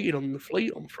kind of hated on the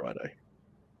fleet on Friday.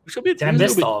 I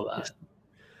missed all of that.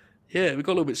 Yeah, we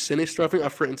got a little bit sinister. I think I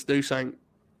threatened to do something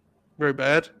very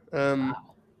bad. Wow.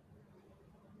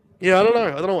 Yeah, I don't know.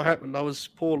 I don't know what happened. I was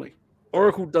poorly.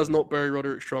 Oracle does not bury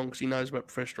Roderick Strong because he knows about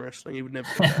professional wrestling. He would never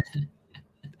do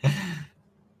that.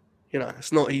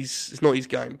 It's not his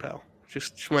game, pal.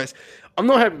 Just schmaze. I'm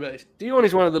not happy about this. Dion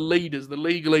is one of the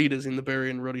league leaders in the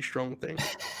burying Roddy Strong thing.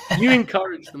 You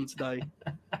encouraged them today.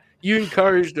 You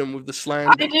encouraged them with the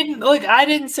slander. I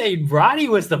didn't say Roddy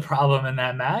was the problem in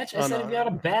that match. I said if you had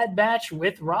a bad match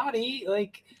with Roddy,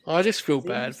 I just feel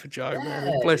bad for Joe,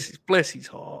 man. Bless his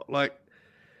heart.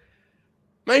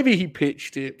 Maybe he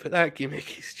pitched it, but that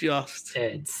gimmick is just.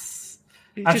 I'm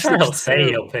sure he'll say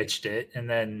he'll pitched it, and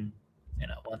then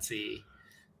once he's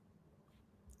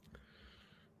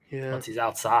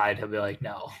outside, he'll be like,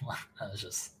 no, that was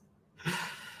just.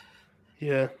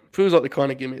 Yeah, feels like the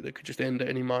kind of gimmick that could just end at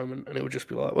any moment, and it would just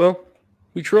be like, well,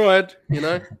 we tried,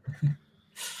 It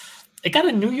got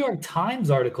a New York Times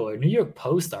article or New York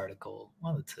Post article,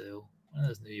 one of the two, one of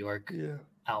those New York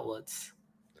outlets.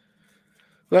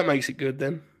 That makes it good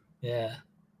then. Yeah.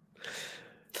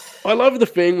 I love the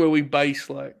thing where we base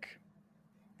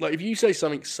if you say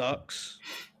something sucks,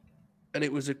 and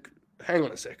it was hang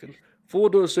on a second,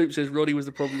 Four Door Soup says Roddy was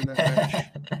the problem in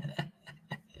that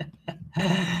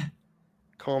match.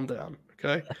 Calm down,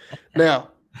 okay?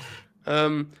 Now,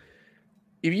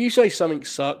 if you say something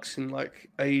sucks in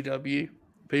AEW,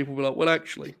 people will be like, well,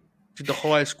 actually, did the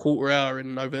highest quarter hour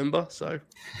in November, so.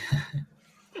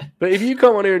 But if you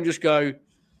come on here and just go,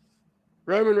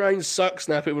 Roman Reigns sucks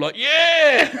now, people are like,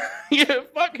 yeah,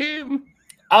 fuck him.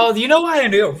 Oh, you know why I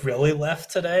knew it really left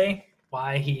today?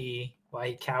 Why he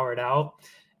cowered out?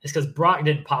 It's because Brock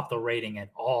didn't pop the rating at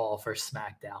all for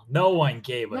SmackDown. No one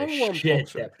gave a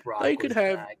shit that Brock was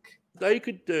back. They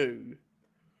could do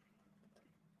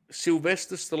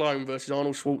Sylvester Stallone versus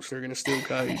Arnold Schwarzenegger in a steel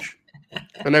cage,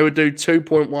 and they would do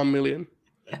 2.1 million.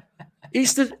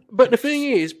 But the thing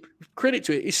is, credit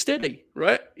to it, it's steady,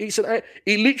 right?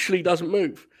 It literally doesn't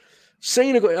move.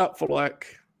 Cena got it up for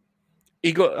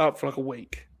a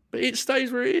week, but it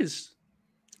stays where it is.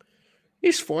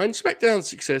 It's fine. SmackDown's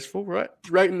successful, right?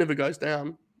 Rating never goes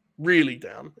down, really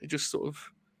down. It just sort of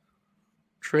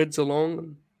treads along,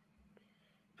 and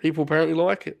people apparently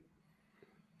like it.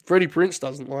 Freddie Prinze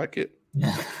doesn't like it.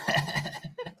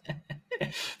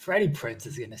 Freddie Prinze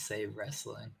is going to save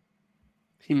wrestling.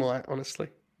 He might, honestly.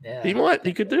 Yeah. He might.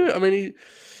 He could do it. I mean,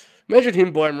 imagine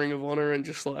him buying Ring of Honor and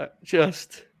just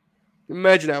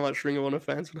imagine how much Ring of Honor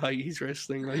fans would hate his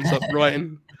wrestling. He's up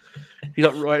writing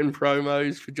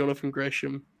promos for Jonathan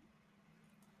Gresham.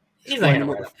 He's not going to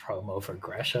write a promo for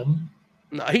Gresham.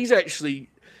 No, he's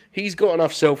got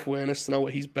enough self-awareness to know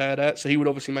what he's bad at, so he would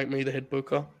obviously make me the head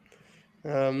booker.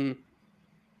 I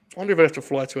wonder if I'd have to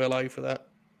fly to LA for that.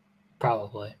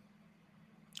 Probably.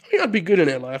 I think I'd be good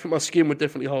in LA. I think my skin would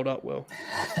definitely hold up well.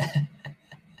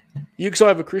 You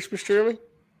excited for Christmas, Jeremy?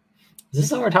 Is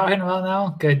this what we're talking about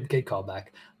now? Good callback.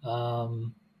 I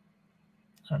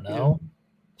don't know. Yeah.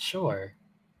 Sure.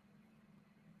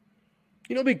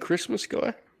 You not a big Christmas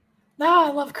guy? No,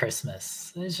 I love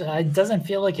Christmas. It doesn't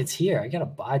feel like it's here. I gotta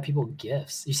buy people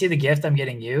gifts. You see the gift I'm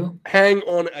getting you? Hang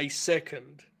on a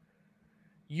second.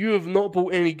 You have not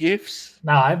bought any gifts?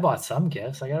 No, I bought some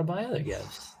gifts. I gotta buy other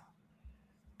gifts.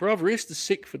 Brother, it's the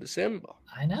 6th for December.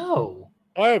 I know.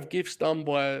 I have gifts done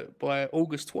by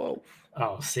August 12th.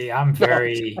 Oh, see, I'm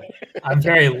very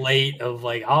late of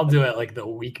I'll do it the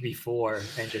week before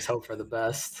and just hope for the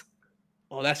best.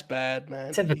 Oh, that's bad,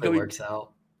 man. It typically works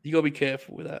out. You gotta be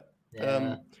careful with that.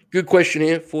 Yeah. Good question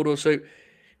here, Four Door Soup.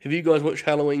 Have you guys watched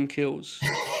Halloween Kills?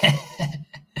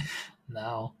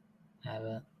 No, I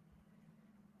haven't.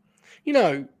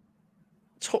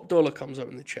 Top Dollar comes up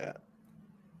in the chat.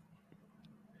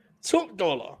 Top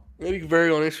Dollar. Let me be very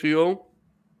honest with you all.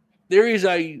 There is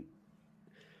a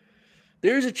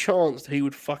chance that he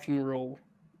would fucking rule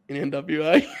in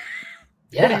NWA.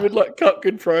 Yeah. And he would cut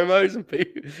good promos and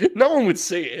people. No one would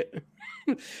see it.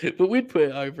 But we'd put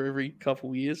it over every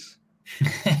couple years.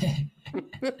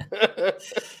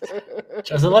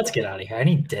 Joseph, let's get out of here. I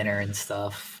need dinner and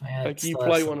stuff. You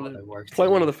play one of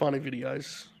the funny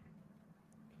videos.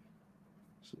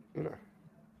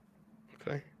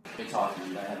 Okay.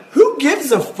 Who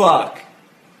gives a fuck?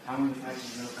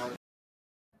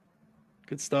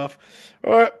 Good stuff.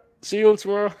 All right. See you all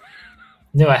tomorrow.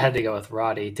 Knew I had to go with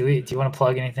Roddy. Do you want to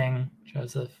plug anything,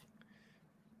 Joseph?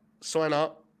 Sign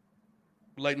up.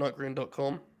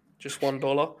 LateNightGrin.com. Just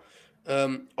 $1.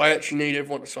 I actually need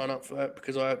everyone to sign up for that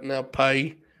because I now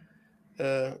pay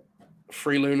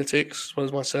free lunatics as well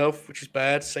as myself, which is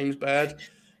bad. Seems bad.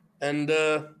 And,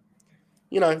 the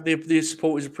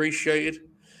support is appreciated.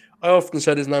 I often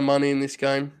say there's no money in this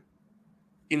game.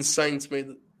 Insane to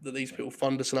me that these people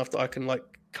fund us enough that I can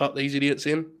cut these idiots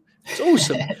in. It's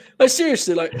awesome. Like,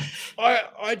 seriously, like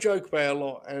I joke about it a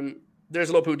lot, and there's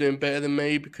a lot of people doing better than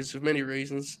me because of many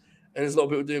reasons, and there's a lot of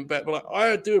people doing better. But like,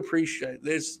 I do appreciate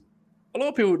there's a lot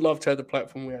of people would love to have the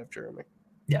platform we have, Jeremy.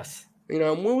 Yes. You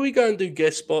know, and when we go and do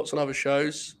guest spots on other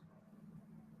shows,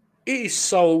 it is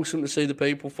so awesome to see the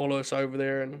people follow us over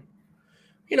there. And,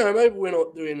 you know, maybe we're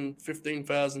not doing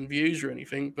 15,000 views or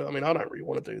anything, but I mean, I don't really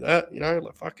want to do that. You know,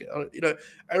 like, fuck it. You know,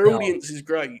 our audience is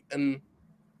great, and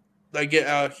they get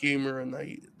our humor, and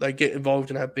they get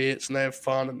involved in our bits, and they have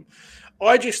fun. And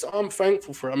I'm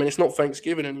thankful for it. I mean, it's not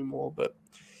Thanksgiving anymore, but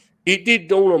it did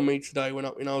dawn on me today when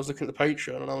I was looking at the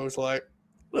Patreon, and I was like,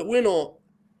 look,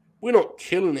 we're not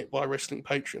killing it by wrestling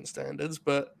Patreon standards,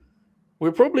 but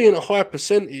we're probably in a high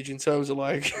percentage in terms of,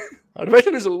 like, I'd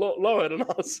imagine it's a lot lower than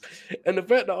us. And the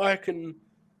fact that I can,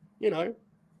 you know,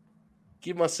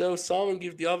 give myself some and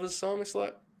give the others some, it's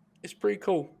like, it's pretty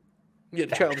cool. Yeah,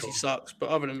 the chat obviously sucks, but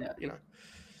other than, you know,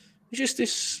 it's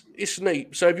just it's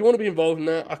neat. So if you want to be involved in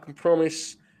that, I can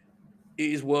promise it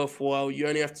is worthwhile. You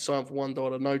only have to sign up for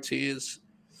 $1, no tiers.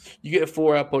 You get a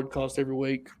 4-hour podcast every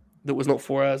week. That was not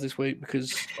 4 hours this week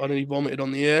because I nearly vomited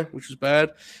on the air, which was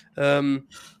bad.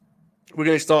 We're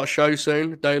going to start a show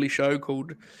soon, a daily show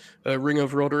called Ring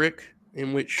of Roderick,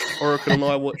 in which Oracle and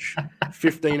I watch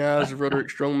 15 hours of Roderick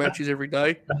Strong matches every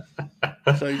day.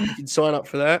 So you can sign up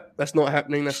for that. That's not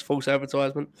happening. That's false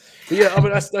advertisement. But yeah, I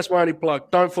mean, that's my only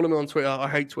plug. Don't follow me on Twitter. I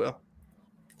hate Twitter.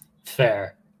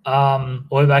 Fair.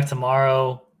 We'll be back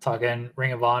tomorrow talking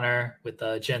Ring of Honor with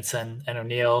Jensen and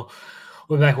O'Neill.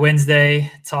 We'll be back Wednesday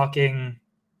talking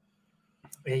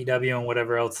AEW and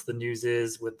whatever else the news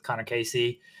is with Connor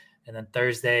Casey. And then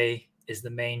Thursday is the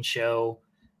main show.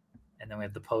 And then we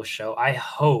have the post show. I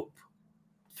hope,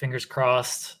 fingers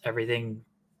crossed, everything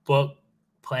booked,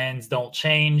 plans don't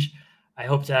change. I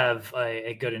hope to have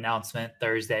a good announcement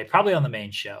Thursday, probably on the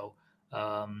main show.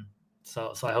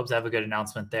 So I hope to have a good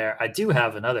announcement there. I do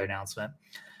have another announcement.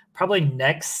 Probably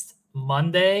next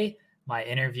Monday, my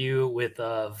interview with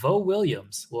Vo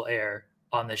Williams will air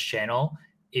on this channel.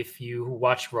 If you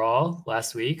watched Raw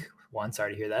last week, 1,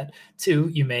 sorry to hear that.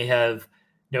 2, you may have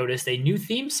noticed a new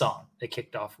theme song that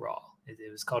kicked off Raw. It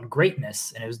was called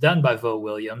Greatness, and it was done by Vo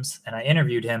Williams, and I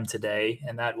interviewed him today,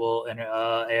 and that will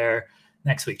air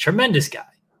next week. Tremendous guy.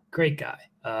 Great guy.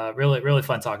 Really, really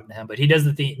fun talking to him, but he does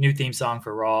the new theme song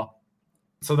for Raw.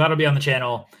 So that'll be on the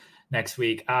channel next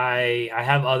week. I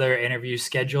have other interviews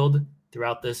scheduled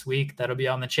throughout this week that'll be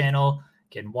on the channel.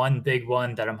 Again, one big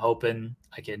one that I'm hoping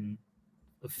I can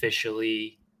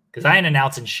officially, because I ain't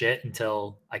announcing shit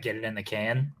until I get it in the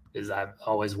can, because I'm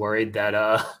always worried that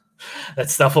that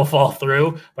stuff will fall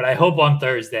through. But I hope on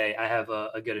Thursday I have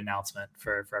a good announcement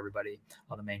for everybody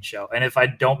on the main show. And if I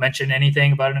don't mention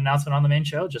anything about an announcement on the main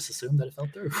show, just assume that it fell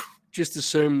through. Just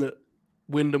assume that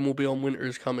Wyndham will be on Winter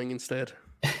is Coming instead.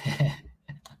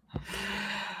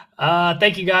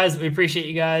 Thank you guys. We appreciate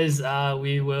you guys.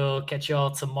 We will catch you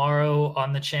all tomorrow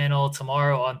on the channel,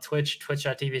 tomorrow on Twitch,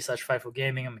 twitch.tv/Fightful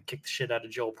Gaming. I'm going to kick the shit out of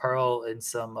Joel Pearl in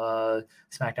some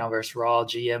SmackDown vs. Raw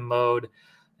GM mode.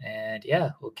 And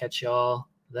yeah, we'll catch y'all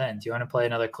then. Do you want to play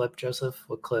another clip, Joseph?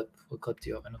 What clip do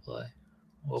you want me to play?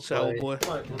 We'll play. Boy.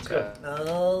 Okay.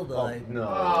 Oh boy.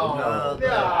 No.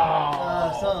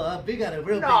 So we got a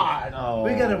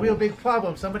real big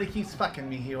problem. Somebody keeps fucking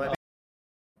me here.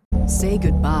 Say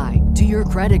goodbye to your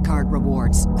credit card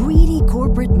rewards. Greedy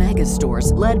corporate mega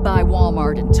stores, led by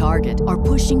Walmart and Target, are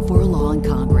pushing for a law in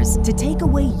Congress to take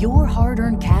away your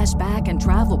hard-earned cash back and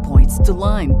travel points to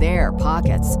line their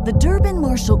pockets. The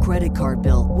Durbin-Marshall credit card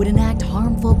bill would enact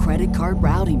harmful credit card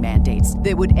routing mandates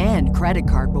that would end credit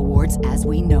card rewards as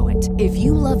we know it. If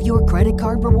you love your credit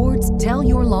card rewards, tell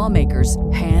your lawmakers,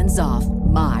 hands off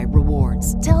my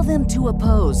rewards. Tell them to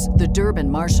oppose the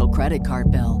Durbin-Marshall credit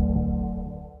card bill.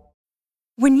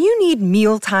 When you need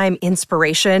mealtime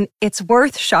inspiration, it's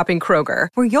worth shopping Kroger,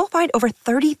 where you'll find over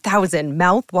 30,000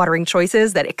 mouth-watering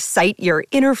choices that excite your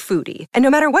inner foodie. And no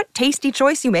matter what tasty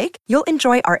choice you make, you'll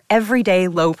enjoy our everyday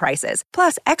low prices,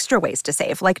 plus extra ways to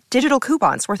save, like digital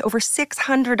coupons worth over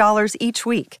 $600 each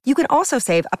week. You can also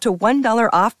save up to $1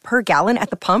 off per gallon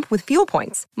at the pump with fuel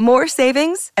points. More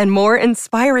savings and more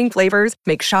inspiring flavors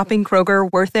make shopping Kroger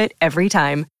worth it every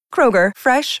time. Kroger,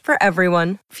 fresh for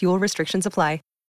everyone. Fuel restrictions apply.